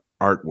your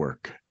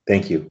artwork.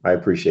 Thank you. I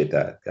appreciate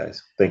that,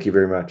 guys. Thank you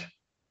very much.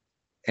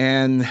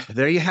 And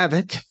there you have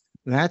it.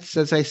 That's,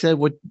 as I said,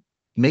 what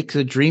makes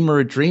a dreamer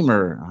a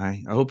dreamer.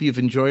 I hope you've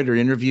enjoyed our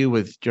interview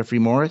with Jeffrey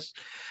Morris,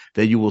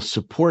 that you will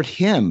support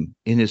him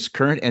in his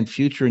current and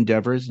future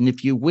endeavors. And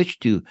if you wish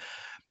to,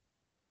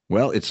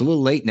 well, it's a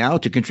little late now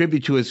to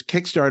contribute to his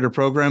Kickstarter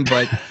program,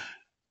 but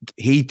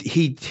he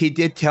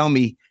did tell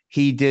me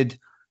he did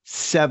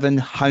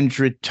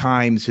 700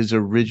 times his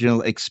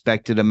original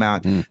expected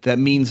amount. That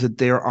means that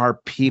there are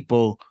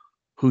people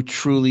who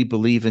truly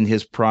believe in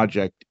his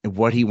project and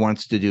what he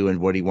wants to do and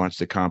what he wants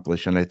to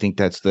accomplish. And I think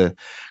that's the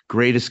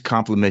greatest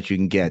compliment you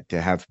can get,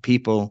 to have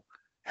people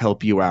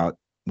help you out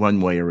one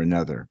way or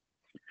another.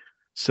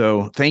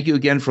 So thank you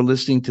again for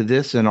listening to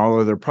this and all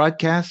other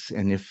podcasts.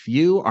 And if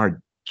you are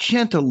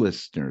gentle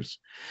listeners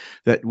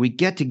that we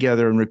get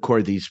together and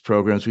record these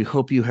programs, we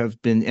hope you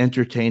have been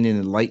entertained and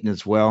enlightened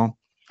as well.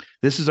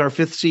 This is our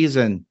 5th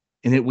season.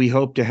 In it, we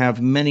hope to have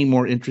many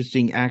more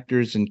interesting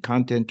actors and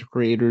content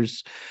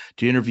creators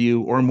to interview,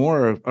 or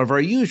more of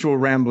our usual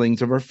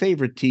ramblings of our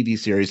favorite TV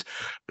series,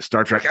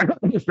 Star Trek.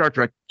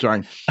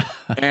 Sorry.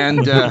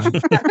 And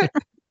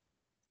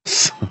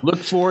look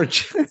forward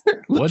to...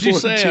 What'd you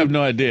say? I have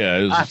no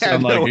idea. It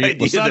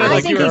sounded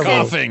like you were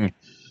coughing.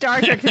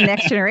 Star Trek: The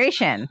Next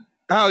Generation.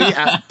 Oh,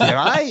 yeah. Did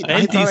I?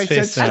 I thought I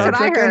said Star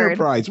Trek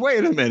Enterprise.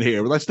 Wait a minute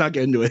here. Let's not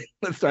get into it.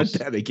 Let's start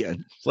that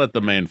again. Let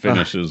the man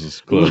finish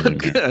his closing.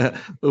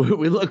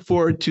 We look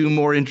forward to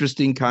more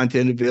interesting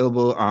content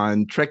available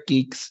on Trek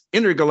Geek's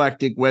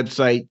intergalactic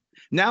website,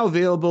 now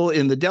available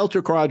in the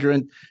Delta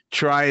Quadrant.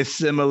 Try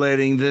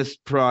assimilating this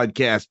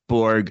broadcast,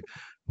 Borg.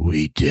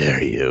 We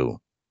dare you.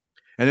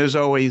 And as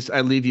always, I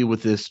leave you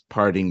with this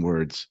parting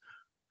words.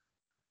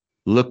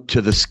 Look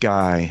to the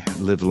sky,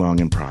 live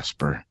long and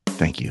prosper.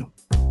 Thank you.